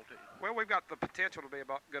good ball team. Well, we've got the potential to be a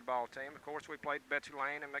good ball team. Of course, we played Betsy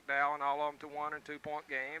Lane and McDowell and all of them to 1- and 2-point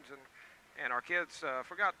games, and our kids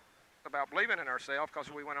forgot about believing in ourselves because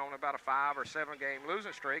we went on about a 5- or 7-game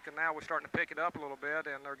losing streak, and now we're starting to pick it up a little bit,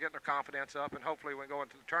 and they're getting their confidence up, and hopefully we can go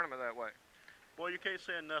into the tournament that way. Boy, you can't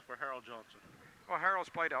say enough for Harold Johnson. Well, Harold's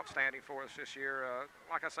played outstanding for us this year.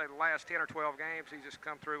 Like I say, the last 10 or 12 games, he's just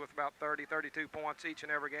come through with about 30, 32 points each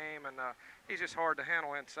and every game, and he's just hard to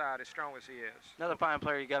handle inside, as strong as he is. Another fine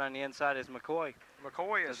player you got on the inside is McCoy.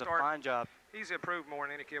 McCoy does a fine job. He's improved more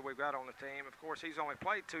than any kid we've got on the team. Of course, he's only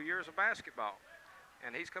played 2 years of basketball.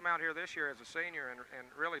 And he's come out here this year as a senior and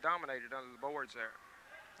really dominated under the boards there.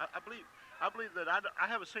 I believe that I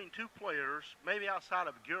haven't seen 2 players, maybe outside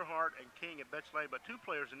of Gearhart and King at Betsy Lane, but 2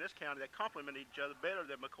 players in this county that complement each other better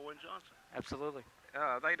than McCoy and Johnson. Absolutely.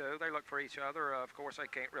 They do. They look for each other. Of course, they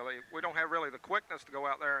can't really. We don't have really the quickness to go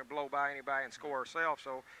out there and blow by anybody and score ourselves.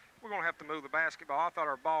 So we're going to have to move the basketball. I thought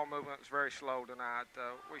our ball movement was very slow tonight.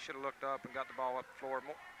 We should have looked up and got the ball up the floor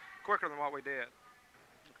quicker than what we did.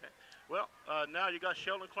 Well, now you got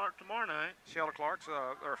Sheldon Clark tomorrow night. Sheldon Clark's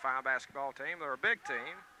they're a fine basketball team. They're a big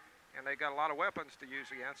team, and they got a lot of weapons to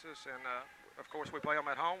use against us. And of course, we play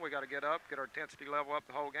them at home. We got to get up, get our intensity level up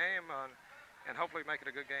the whole game, and hopefully make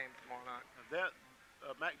it a good game tomorrow night.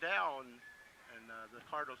 McDowell and the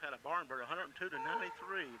Cardinals had a barn burner, 102 to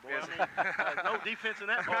 93. Boy, I mean, no defense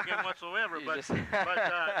in that ball game whatsoever.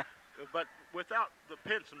 But without the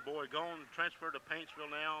Pinson boy gone, transferred to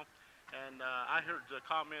Paintsville now. And I heard the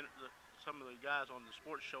comment, some of the guys on the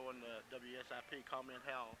sports show on the WSIP comment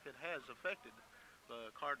how it has affected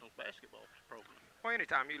the Cardinals basketball program. Well,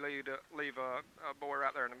 anytime you leave a boy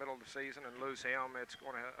right there in the middle of the season and lose him, it's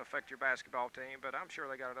going to affect your basketball team. But I'm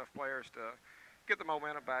sure they got enough players to get the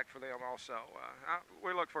momentum back for them also.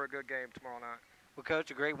 We look for a good game tomorrow night. Well,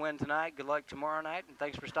 Coach, a great win tonight. Good luck tomorrow night, and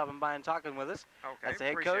thanks for stopping by and talking with us. Okay, as the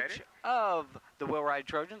head coach of the Wheelwright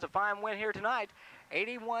Trojans. A fine win here tonight,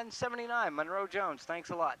 81-79, Monroe Jones. Thanks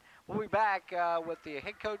a lot. We'll be back with the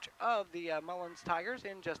head coach of the Mullins Tigers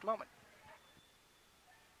in just a moment.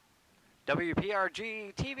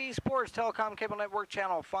 WPRG TV Sports Telecom Cable Network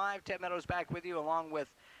Channel 5. Ted Meadows back with you, along with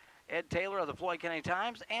Ed Taylor of the Floyd County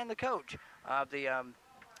Times and the coach of the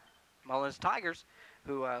Mullins Tigers,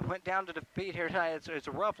 who went down to defeat here tonight. It's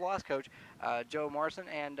a rough loss, Coach, Joe Morrison.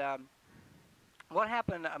 And what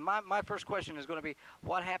happened? My first question is going to be,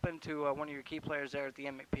 what happened to one of your key players there at the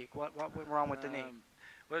McPeak? What went wrong with the knee?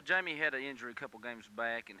 Well, Jamie had an injury a couple games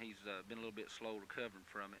back, and he's been a little bit slow recovering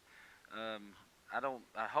from it.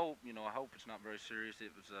 I hope it's not very serious.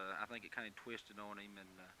 It was, I think it kind of twisted on him, and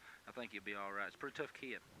I think he'll be all right. It's a pretty tough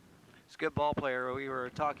kid. He's a good ball player. We were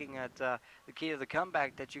talking at the key to the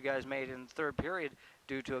comeback that you guys made in the third period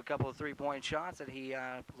due to a couple of three-point shots that he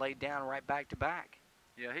laid down right back to back.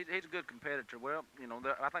 Yeah, he's a good competitor. Well, you know,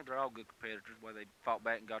 I think they're all good competitors where they fought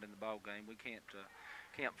back and got in the ball game. We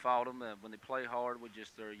can't fault them. When they play hard,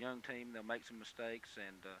 they're a young team. They'll make some mistakes,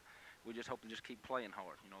 and we just hope to just keep playing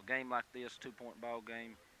hard. You know, a game like this, 2-point ball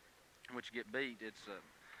game, in which you get beat, it's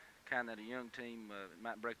kind of that a young team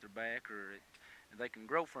might break their back, or they can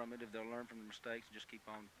grow from it if they'll learn from the mistakes and just keep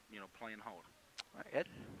on, you know, playing hard. All right, Ed?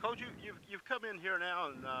 Coach, you've come in here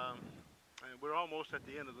now, and we're almost at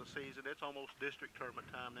the end of the season. It's almost district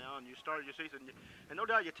tournament time now, and you started your season. And no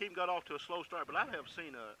doubt your team got off to a slow start, but I have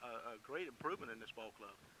seen a great improvement in this ball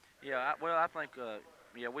club. Yeah, I think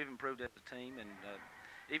we've improved as a team, and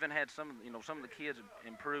even had some of the kids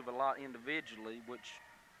improve a lot individually, which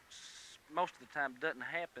most of the time doesn't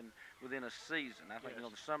happen within a season. I think,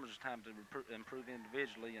 the summer's a time to improve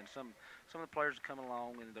individually, and some of the players are coming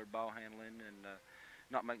along in their ball handling and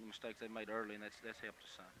not making the mistakes they made early, and that's helped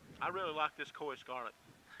us some. I really like this Coy Scarlett.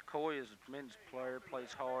 Coy is a tremendous player,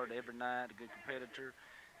 plays hard every night, a good competitor.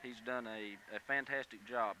 He's done a fantastic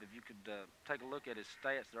job. If you could take a look at his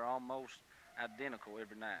stats, they're almost identical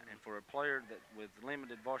every night. And for a player that with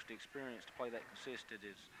limited varsity experience to play that consistent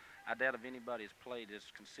I doubt if anybody has played as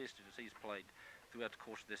consistent as he's played throughout the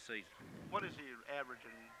course of this season. What is he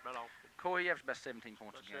averaging right off? Coy averages about 17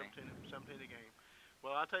 points a game. 17 a game.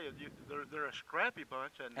 Well, I tell you, they're a scrappy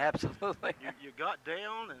bunch, and absolutely. You got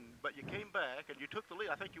down, but you came back, and you took the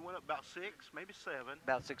lead. I think you went up about 6, maybe 7.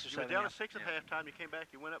 About 6 or 7. You went down to 6 at halftime. You came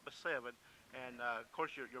back. You went up to 7, and of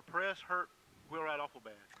course your press hurt Wheelwright awful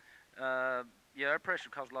bad. Yeah, our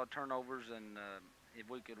pressure caused a lot of turnovers, and if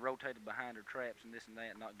we could rotate it behind our traps and this and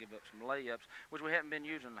that, and not give up some layups, which we haven't been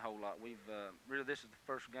using a whole lot. We've really, this is the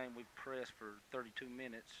first game we've pressed for 32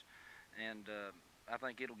 minutes, and I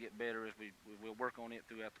think it'll get better as we'll work on it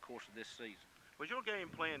throughout the course of this season. Was your game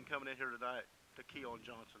plan coming in here tonight to key on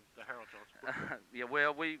Johnson, to Harold Johnson? Yeah,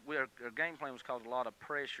 well, our game plan was cause a lot of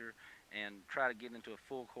pressure and try to get into a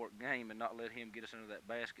full court game and not let him get us into that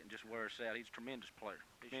basket and just wear us out. He's a tremendous player,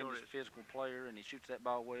 tremendous physical player, and he shoots that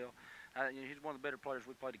ball well. He's one of the better players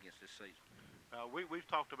we've played against this season. We've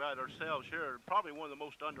talked about it ourselves here. Probably one of the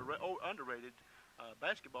most underrated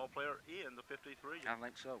basketball player in the 53. I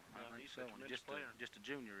think so. I think so. Just a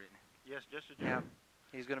junior, isn't he? Yes, just a junior.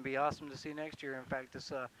 Yeah, he's going to be awesome to see next year. In fact,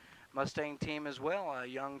 this Mustang team as well, a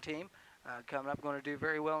young team, coming up, going to do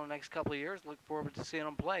very well in the next couple of years. Look forward to seeing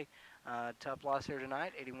them play. Tough loss here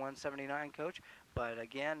tonight, 81-79, Coach. But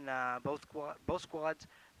again, both squads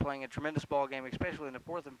playing a tremendous ball game, especially in the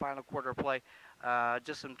fourth and final quarter of play.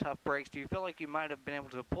 Just some tough breaks. Do you feel like you might have been able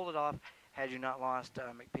to pull it off had you not lost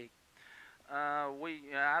McPeak? I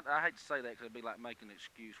hate to say that because it'd be like making an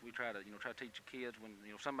excuse. We try to teach the kids when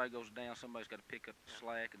somebody goes down, somebody's got to pick up the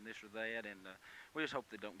slack and this or that, and we just hope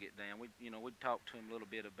they don't get down. We talk to them a little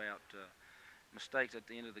bit about mistakes at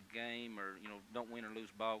the end of the game, or don't win or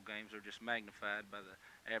lose ball games. They're just magnified by the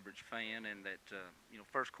average fan, and that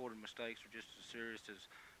first quarter mistakes are just as serious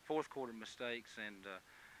as fourth quarter mistakes, and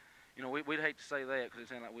we'd hate to say that because it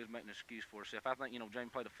sounded like we was making an excuse for ourselves. I think,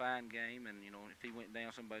 James played a fine game, and, if he went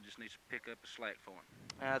down, somebody just needs to pick up the slack for him.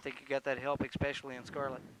 And I think you got that help, especially in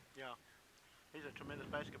Scarlett. Yeah. He's a tremendous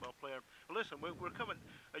basketball player. Well, listen, we're coming.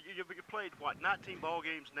 You played, 19 ball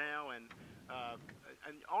games now, and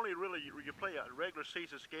only really you play a regular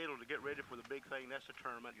season schedule to get ready for the big thing. That's the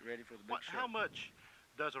tournament. Get ready for the big show. How much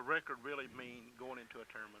does a record really mean going into a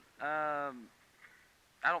tournament?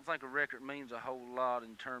 I don't think a record means a whole lot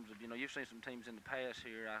in terms of, you've seen some teams in the past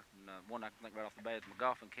here. One I can think right off the bat is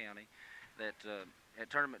McGoffin County that at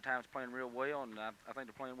tournament times playing real well, and I think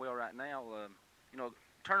they're playing well right now.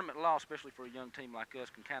 Tournament loss, especially for a young team like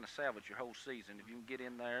us, can kind of salvage your whole season. If you can get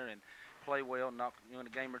in there and play well, knock in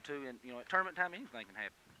a game or two, and at tournament time anything can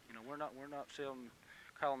happen. We're not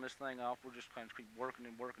calling this thing off. We're just kind of keep working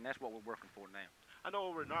and working. That's what we're working for now. I know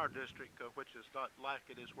over in our district, which is not like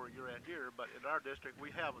it is where you're at here, but in our district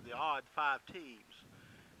we have the odd 5 teams,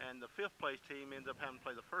 and the 5th place team ends up having to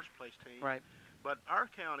play the 1st place team. Right. But our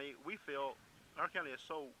county, we feel our county is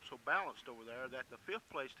so balanced over there that the 5th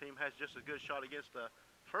place team has just as good a shot against the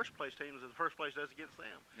 1st place team as the 1st place does against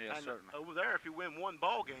them. Yeah, and certainly. Over there, if you win one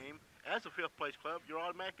ball game as a 5th place club, you're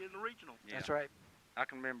automatically in the regional. Yeah. That's right. I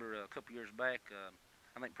can remember a couple years back,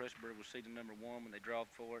 I think Pressburg was seeded number 1 when they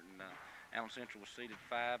drawed for it, and Allen Central was seeded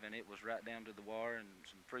 5, and it was right down to the wire, and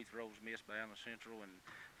some free throws missed by Allen Central, and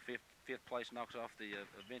fifth place knocks off the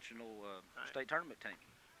eventual state tournament team.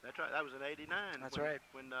 That's right. That was in '89. That's right.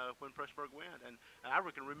 When Pressburg went, and I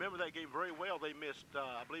can remember that game very well. They missed,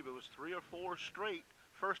 I believe it was 3 or 4 straight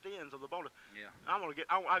first ends of the bonus. Yeah. I'm gonna get.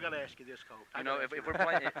 I got to ask you this, Coach. You know, if we're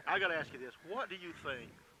playing, I got to ask you this. What do you think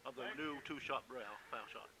of the new two-shot foul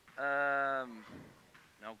shot?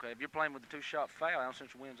 Okay, if you're playing with the two-shot foul, Allen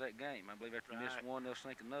Central wins that game. I believe after you miss one, they'll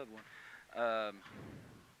sink another one.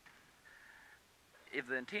 If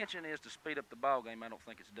the intention is to speed up the ball game, I don't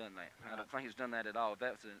think it's done that. I don't think it's done that at all. If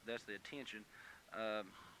that's the intention,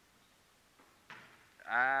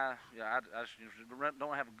 I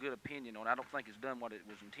don't have a good opinion on it. I don't think it's done what it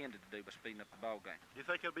was intended to do by speeding up the ball game. Do you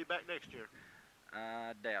think he'll be back next year?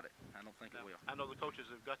 I doubt it. I don't think it will. I know the coaches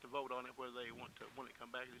have got to vote on it whether they want it to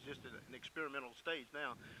come back. It's just an experimental stage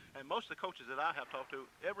now. And most of the coaches that I have talked to,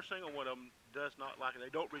 every single one of them does not like it.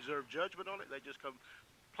 They don't reserve judgment on it. They just come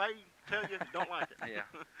play, tell you, don't like it. Yeah.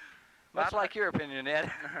 Much like your opinion,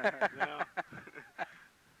 Ed. Yeah.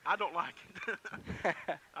 I don't like it.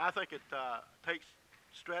 I think it takes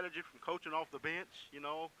strategy from coaching off the bench, you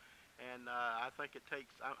know, and I think it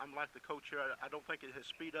takes, I'm like the coach here, I don't think it has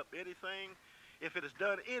speed up anything. If it has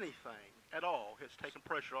done anything at all, it's taken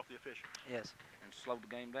pressure off the officials. Yes. And slowed the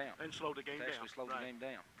game down. And slowed the game down. Actually slowed the game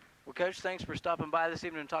down. Well, Coach, thanks for stopping by this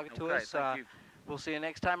evening and talking to us. Thank you. We'll see you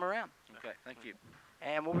next time around. Okay, thank you.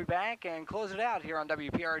 And we'll be back and close it out here on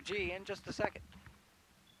WPRG in just a second.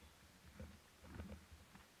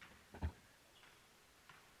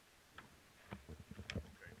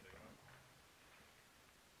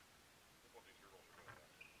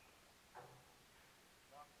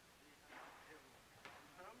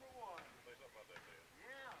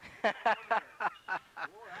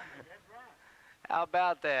 How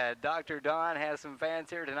about that? Dr. Don has some fans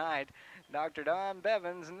here tonight. Dr. Don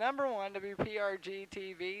Bevins, #1 WPRG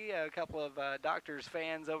TV. A couple of Doctor's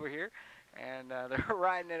fans over here, and they're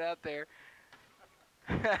riding it up there.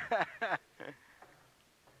 Don,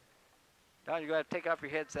 you're going to have to take off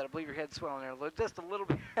your headset. I believe your head's swelling there just a little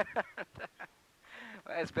bit.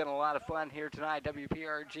 It's been a lot of fun here tonight,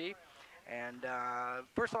 WPRG. And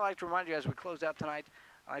first, I'd like to remind you as we close out tonight,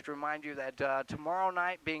 I'd like to remind you that tomorrow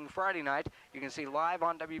night, being Friday night, you can see live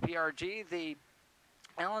on WPRG the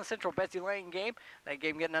Allen Central Betsy Lane game. That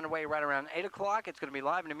game getting underway right around 8 o'clock. It's going to be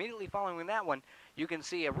live, and immediately following that one, you can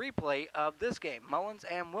see a replay of this game, Mullins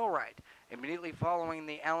and Wheelwright, immediately following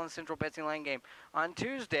the Allen Central Betsy Lane game. On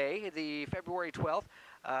Tuesday, the February 12th,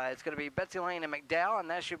 it's going to be Betsy Lane and McDowell, and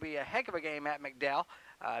that should be a heck of a game at McDowell.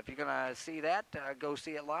 If you're going to see that, go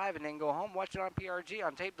see it live and then go home, watch it on PRG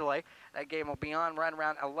on tape delay. That game will be on right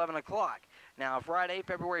around 11 o'clock. Now, Friday,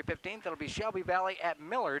 February 15th, it'll be Shelby Valley at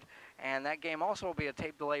Millard, and that game also will be a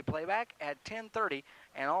tape delay playback at 10:30.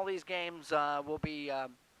 And all these games will be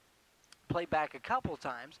played back a couple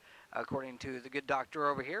times, according to the good doctor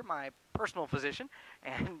over here, my personal physician.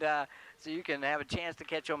 And so you can have a chance to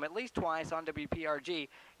catch them at least twice on WPRG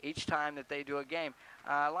each time that they do a game.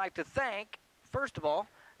 I'd like to thank, first of all,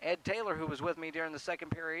 Ed Taylor, who was with me during the second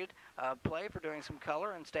period of play for doing some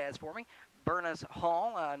color and stats for me. Bernice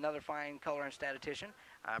Hall, another fine color and statistician.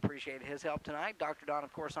 I appreciate his help tonight. Dr. Don,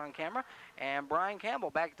 of course, on camera. And Brian Campbell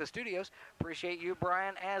back at the studios. Appreciate you,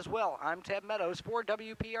 Brian, as well. I'm Ted Meadows for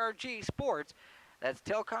WPRG Sports. That's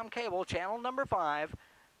Telcom Cable, channel #5.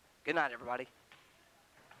 Good night, everybody.